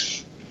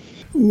us.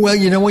 Well,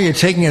 you're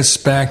taking us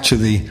back to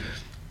the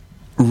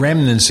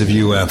remnants of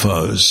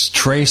UFOs,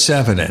 trace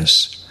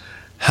evidence.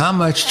 How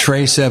much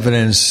trace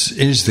evidence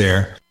is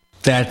there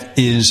that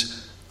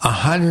is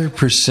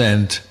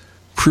 100%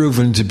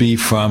 proven to be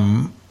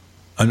from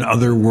an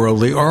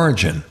otherworldly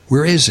origin?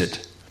 Where is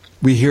it?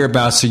 We hear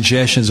about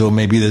suggestions,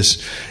 maybe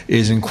this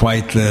isn't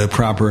quite the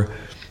proper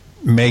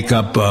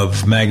makeup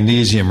of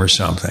magnesium or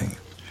something.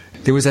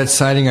 There was that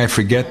sighting, I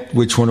forget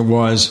which one it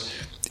was,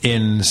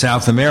 in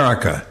South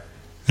America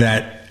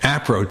that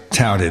APRO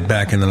touted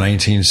back in the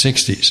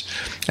 1960s.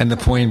 And the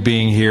point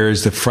being here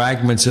is the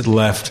fragments it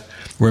left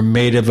were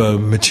made of a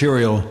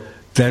material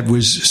that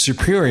was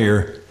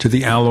superior to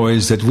the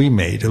alloys that we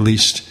made, at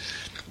least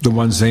the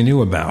ones they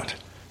knew about.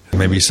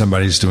 Maybe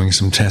somebody's doing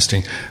some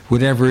testing.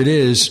 Whatever it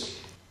is,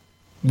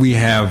 we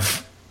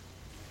have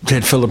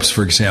Ted Phillips,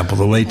 for example,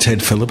 the late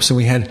Ted Phillips, and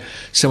we had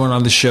someone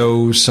on the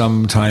show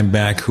some time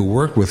back who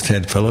worked with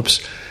Ted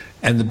Phillips.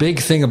 And the big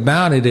thing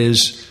about it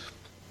is,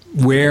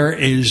 where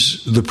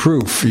is the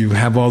proof? You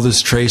have all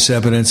this trace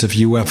evidence of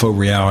UFO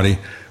reality.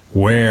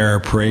 Where,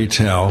 pray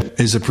tell,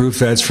 is the proof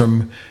that's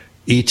from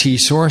ET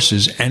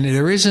sources? And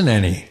there isn't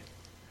any.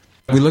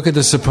 We look at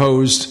the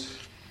supposed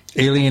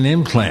alien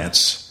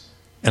implants,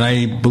 and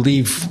I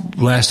believe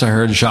last I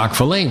heard Jacques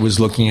Vallée was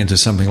looking into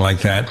something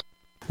like that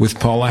with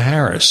Paula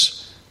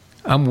Harris.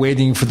 I'm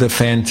waiting for the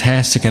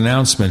fantastic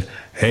announcement.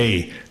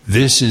 Hey,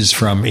 this is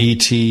from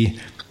ET.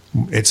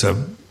 It's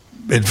a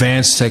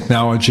advanced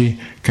technology,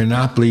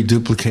 cannot be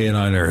duplicated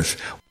on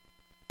Earth.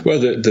 Well,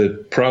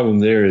 the problem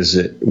there is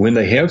that when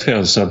they have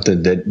found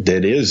something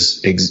that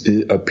is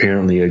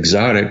apparently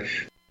exotic,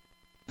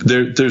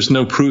 there's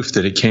no proof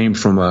that it came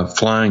from a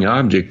flying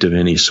object of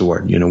any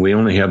sort. We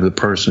only have the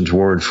person's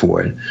word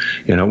for it.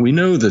 We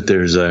know that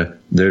there's a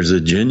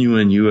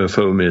genuine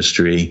UFO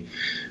mystery,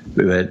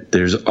 but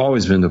there's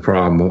always been the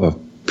problem of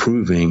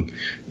proving,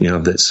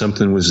 that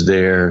something was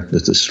there,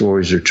 that the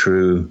stories are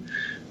true.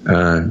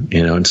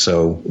 And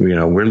so,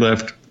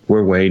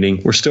 we're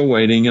waiting. We're still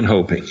waiting and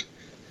hoping.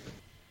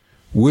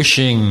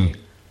 Wishing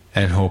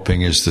and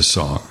hoping is the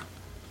song.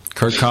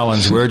 Curt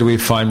Collins, where do we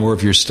find more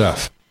of your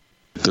stuff?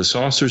 The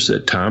Saucers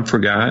That Time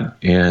Forgot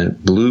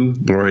and Blue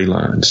Blurry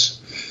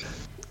Lines.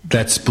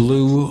 That's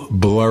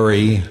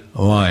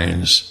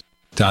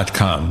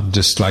blueblurrylines.com,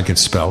 just like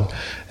it's spelled.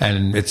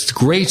 And it's a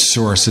great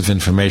source of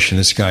information.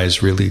 This guy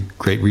is really a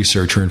great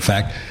researcher. In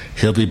fact,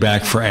 he'll be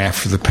back for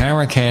After the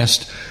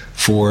Paracast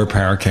for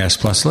Paracast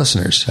Plus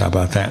listeners. How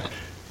about that?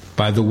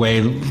 By the way,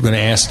 I'm going to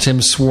ask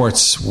Tim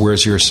Swartz,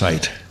 where's your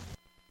site?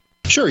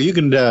 Sure, you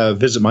can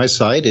visit my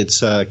site.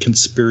 It's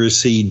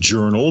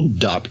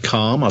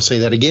conspiracyjournal.com. I'll say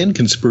that again,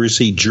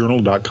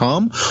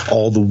 conspiracyjournal.com.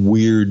 All the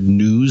weird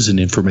news and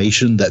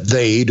information that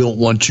they don't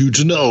want you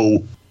to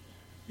know.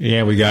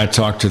 Yeah, we got to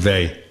talk to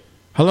they.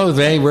 Hello,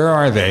 they. Where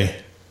are they?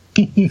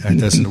 That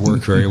doesn't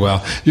work very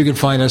well. You can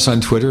find us on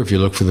Twitter if you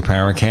look for the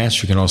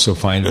Paracast. You can also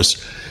find us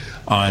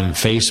on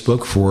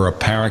Facebook for a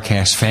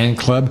Paracast fan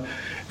club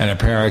and a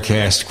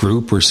Paracast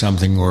group or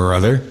something or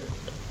other.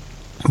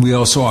 We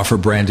also offer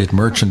branded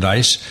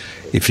merchandise.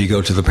 If you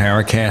go to the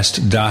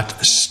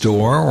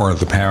Paracast.store or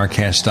the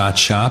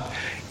Paracast.shop,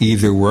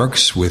 either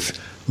works with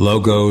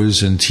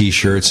logos and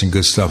T-shirts and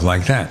good stuff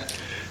like that.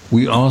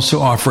 We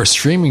also offer a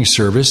streaming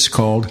service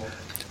called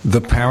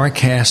the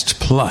Paracast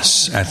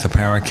Plus at the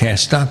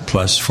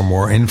Paracast.plus for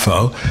more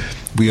info.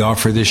 We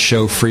offer this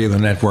show free of the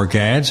network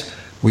ads.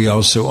 We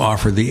also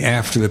offer the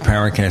After the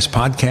Paracast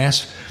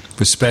podcast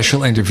with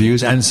special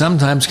interviews and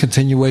sometimes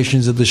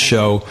continuations of the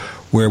show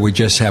where we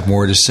just have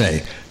more to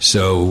say.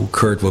 So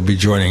Curt will be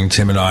joining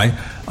Tim and I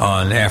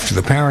on After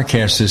the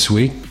Paracast this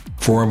week.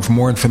 For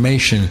more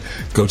information,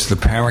 go to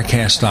the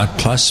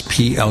Paracast.plus,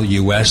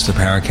 P-L-U-S, the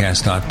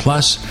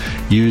Paracast.plus.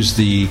 Use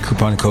the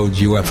coupon code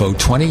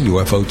UFO20,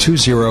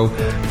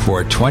 UFO20,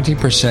 for a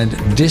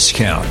 20%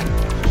 discount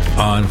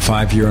on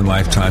 5-year and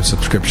lifetime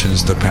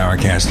subscriptions to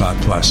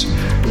Paracast.plus.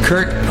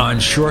 Curt, on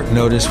short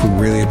notice, we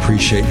really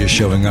appreciate you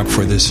showing up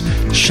for this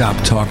Shop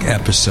Talk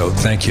episode.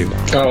 Thank you.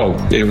 Oh,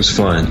 it was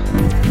fun.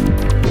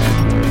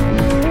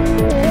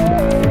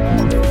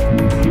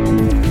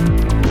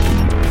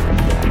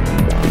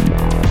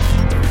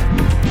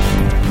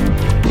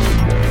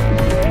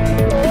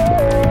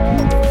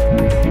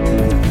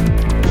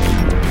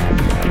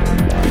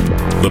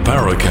 The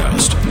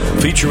Paracast,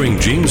 featuring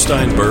Gene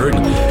Steinberg,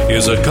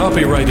 is a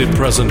copyrighted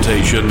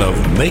presentation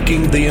of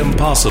Making the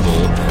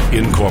Impossible,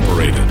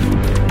 Incorporated.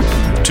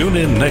 Tune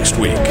in next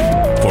week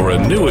for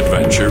a new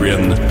adventure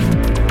in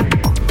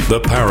The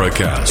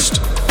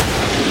Paracast.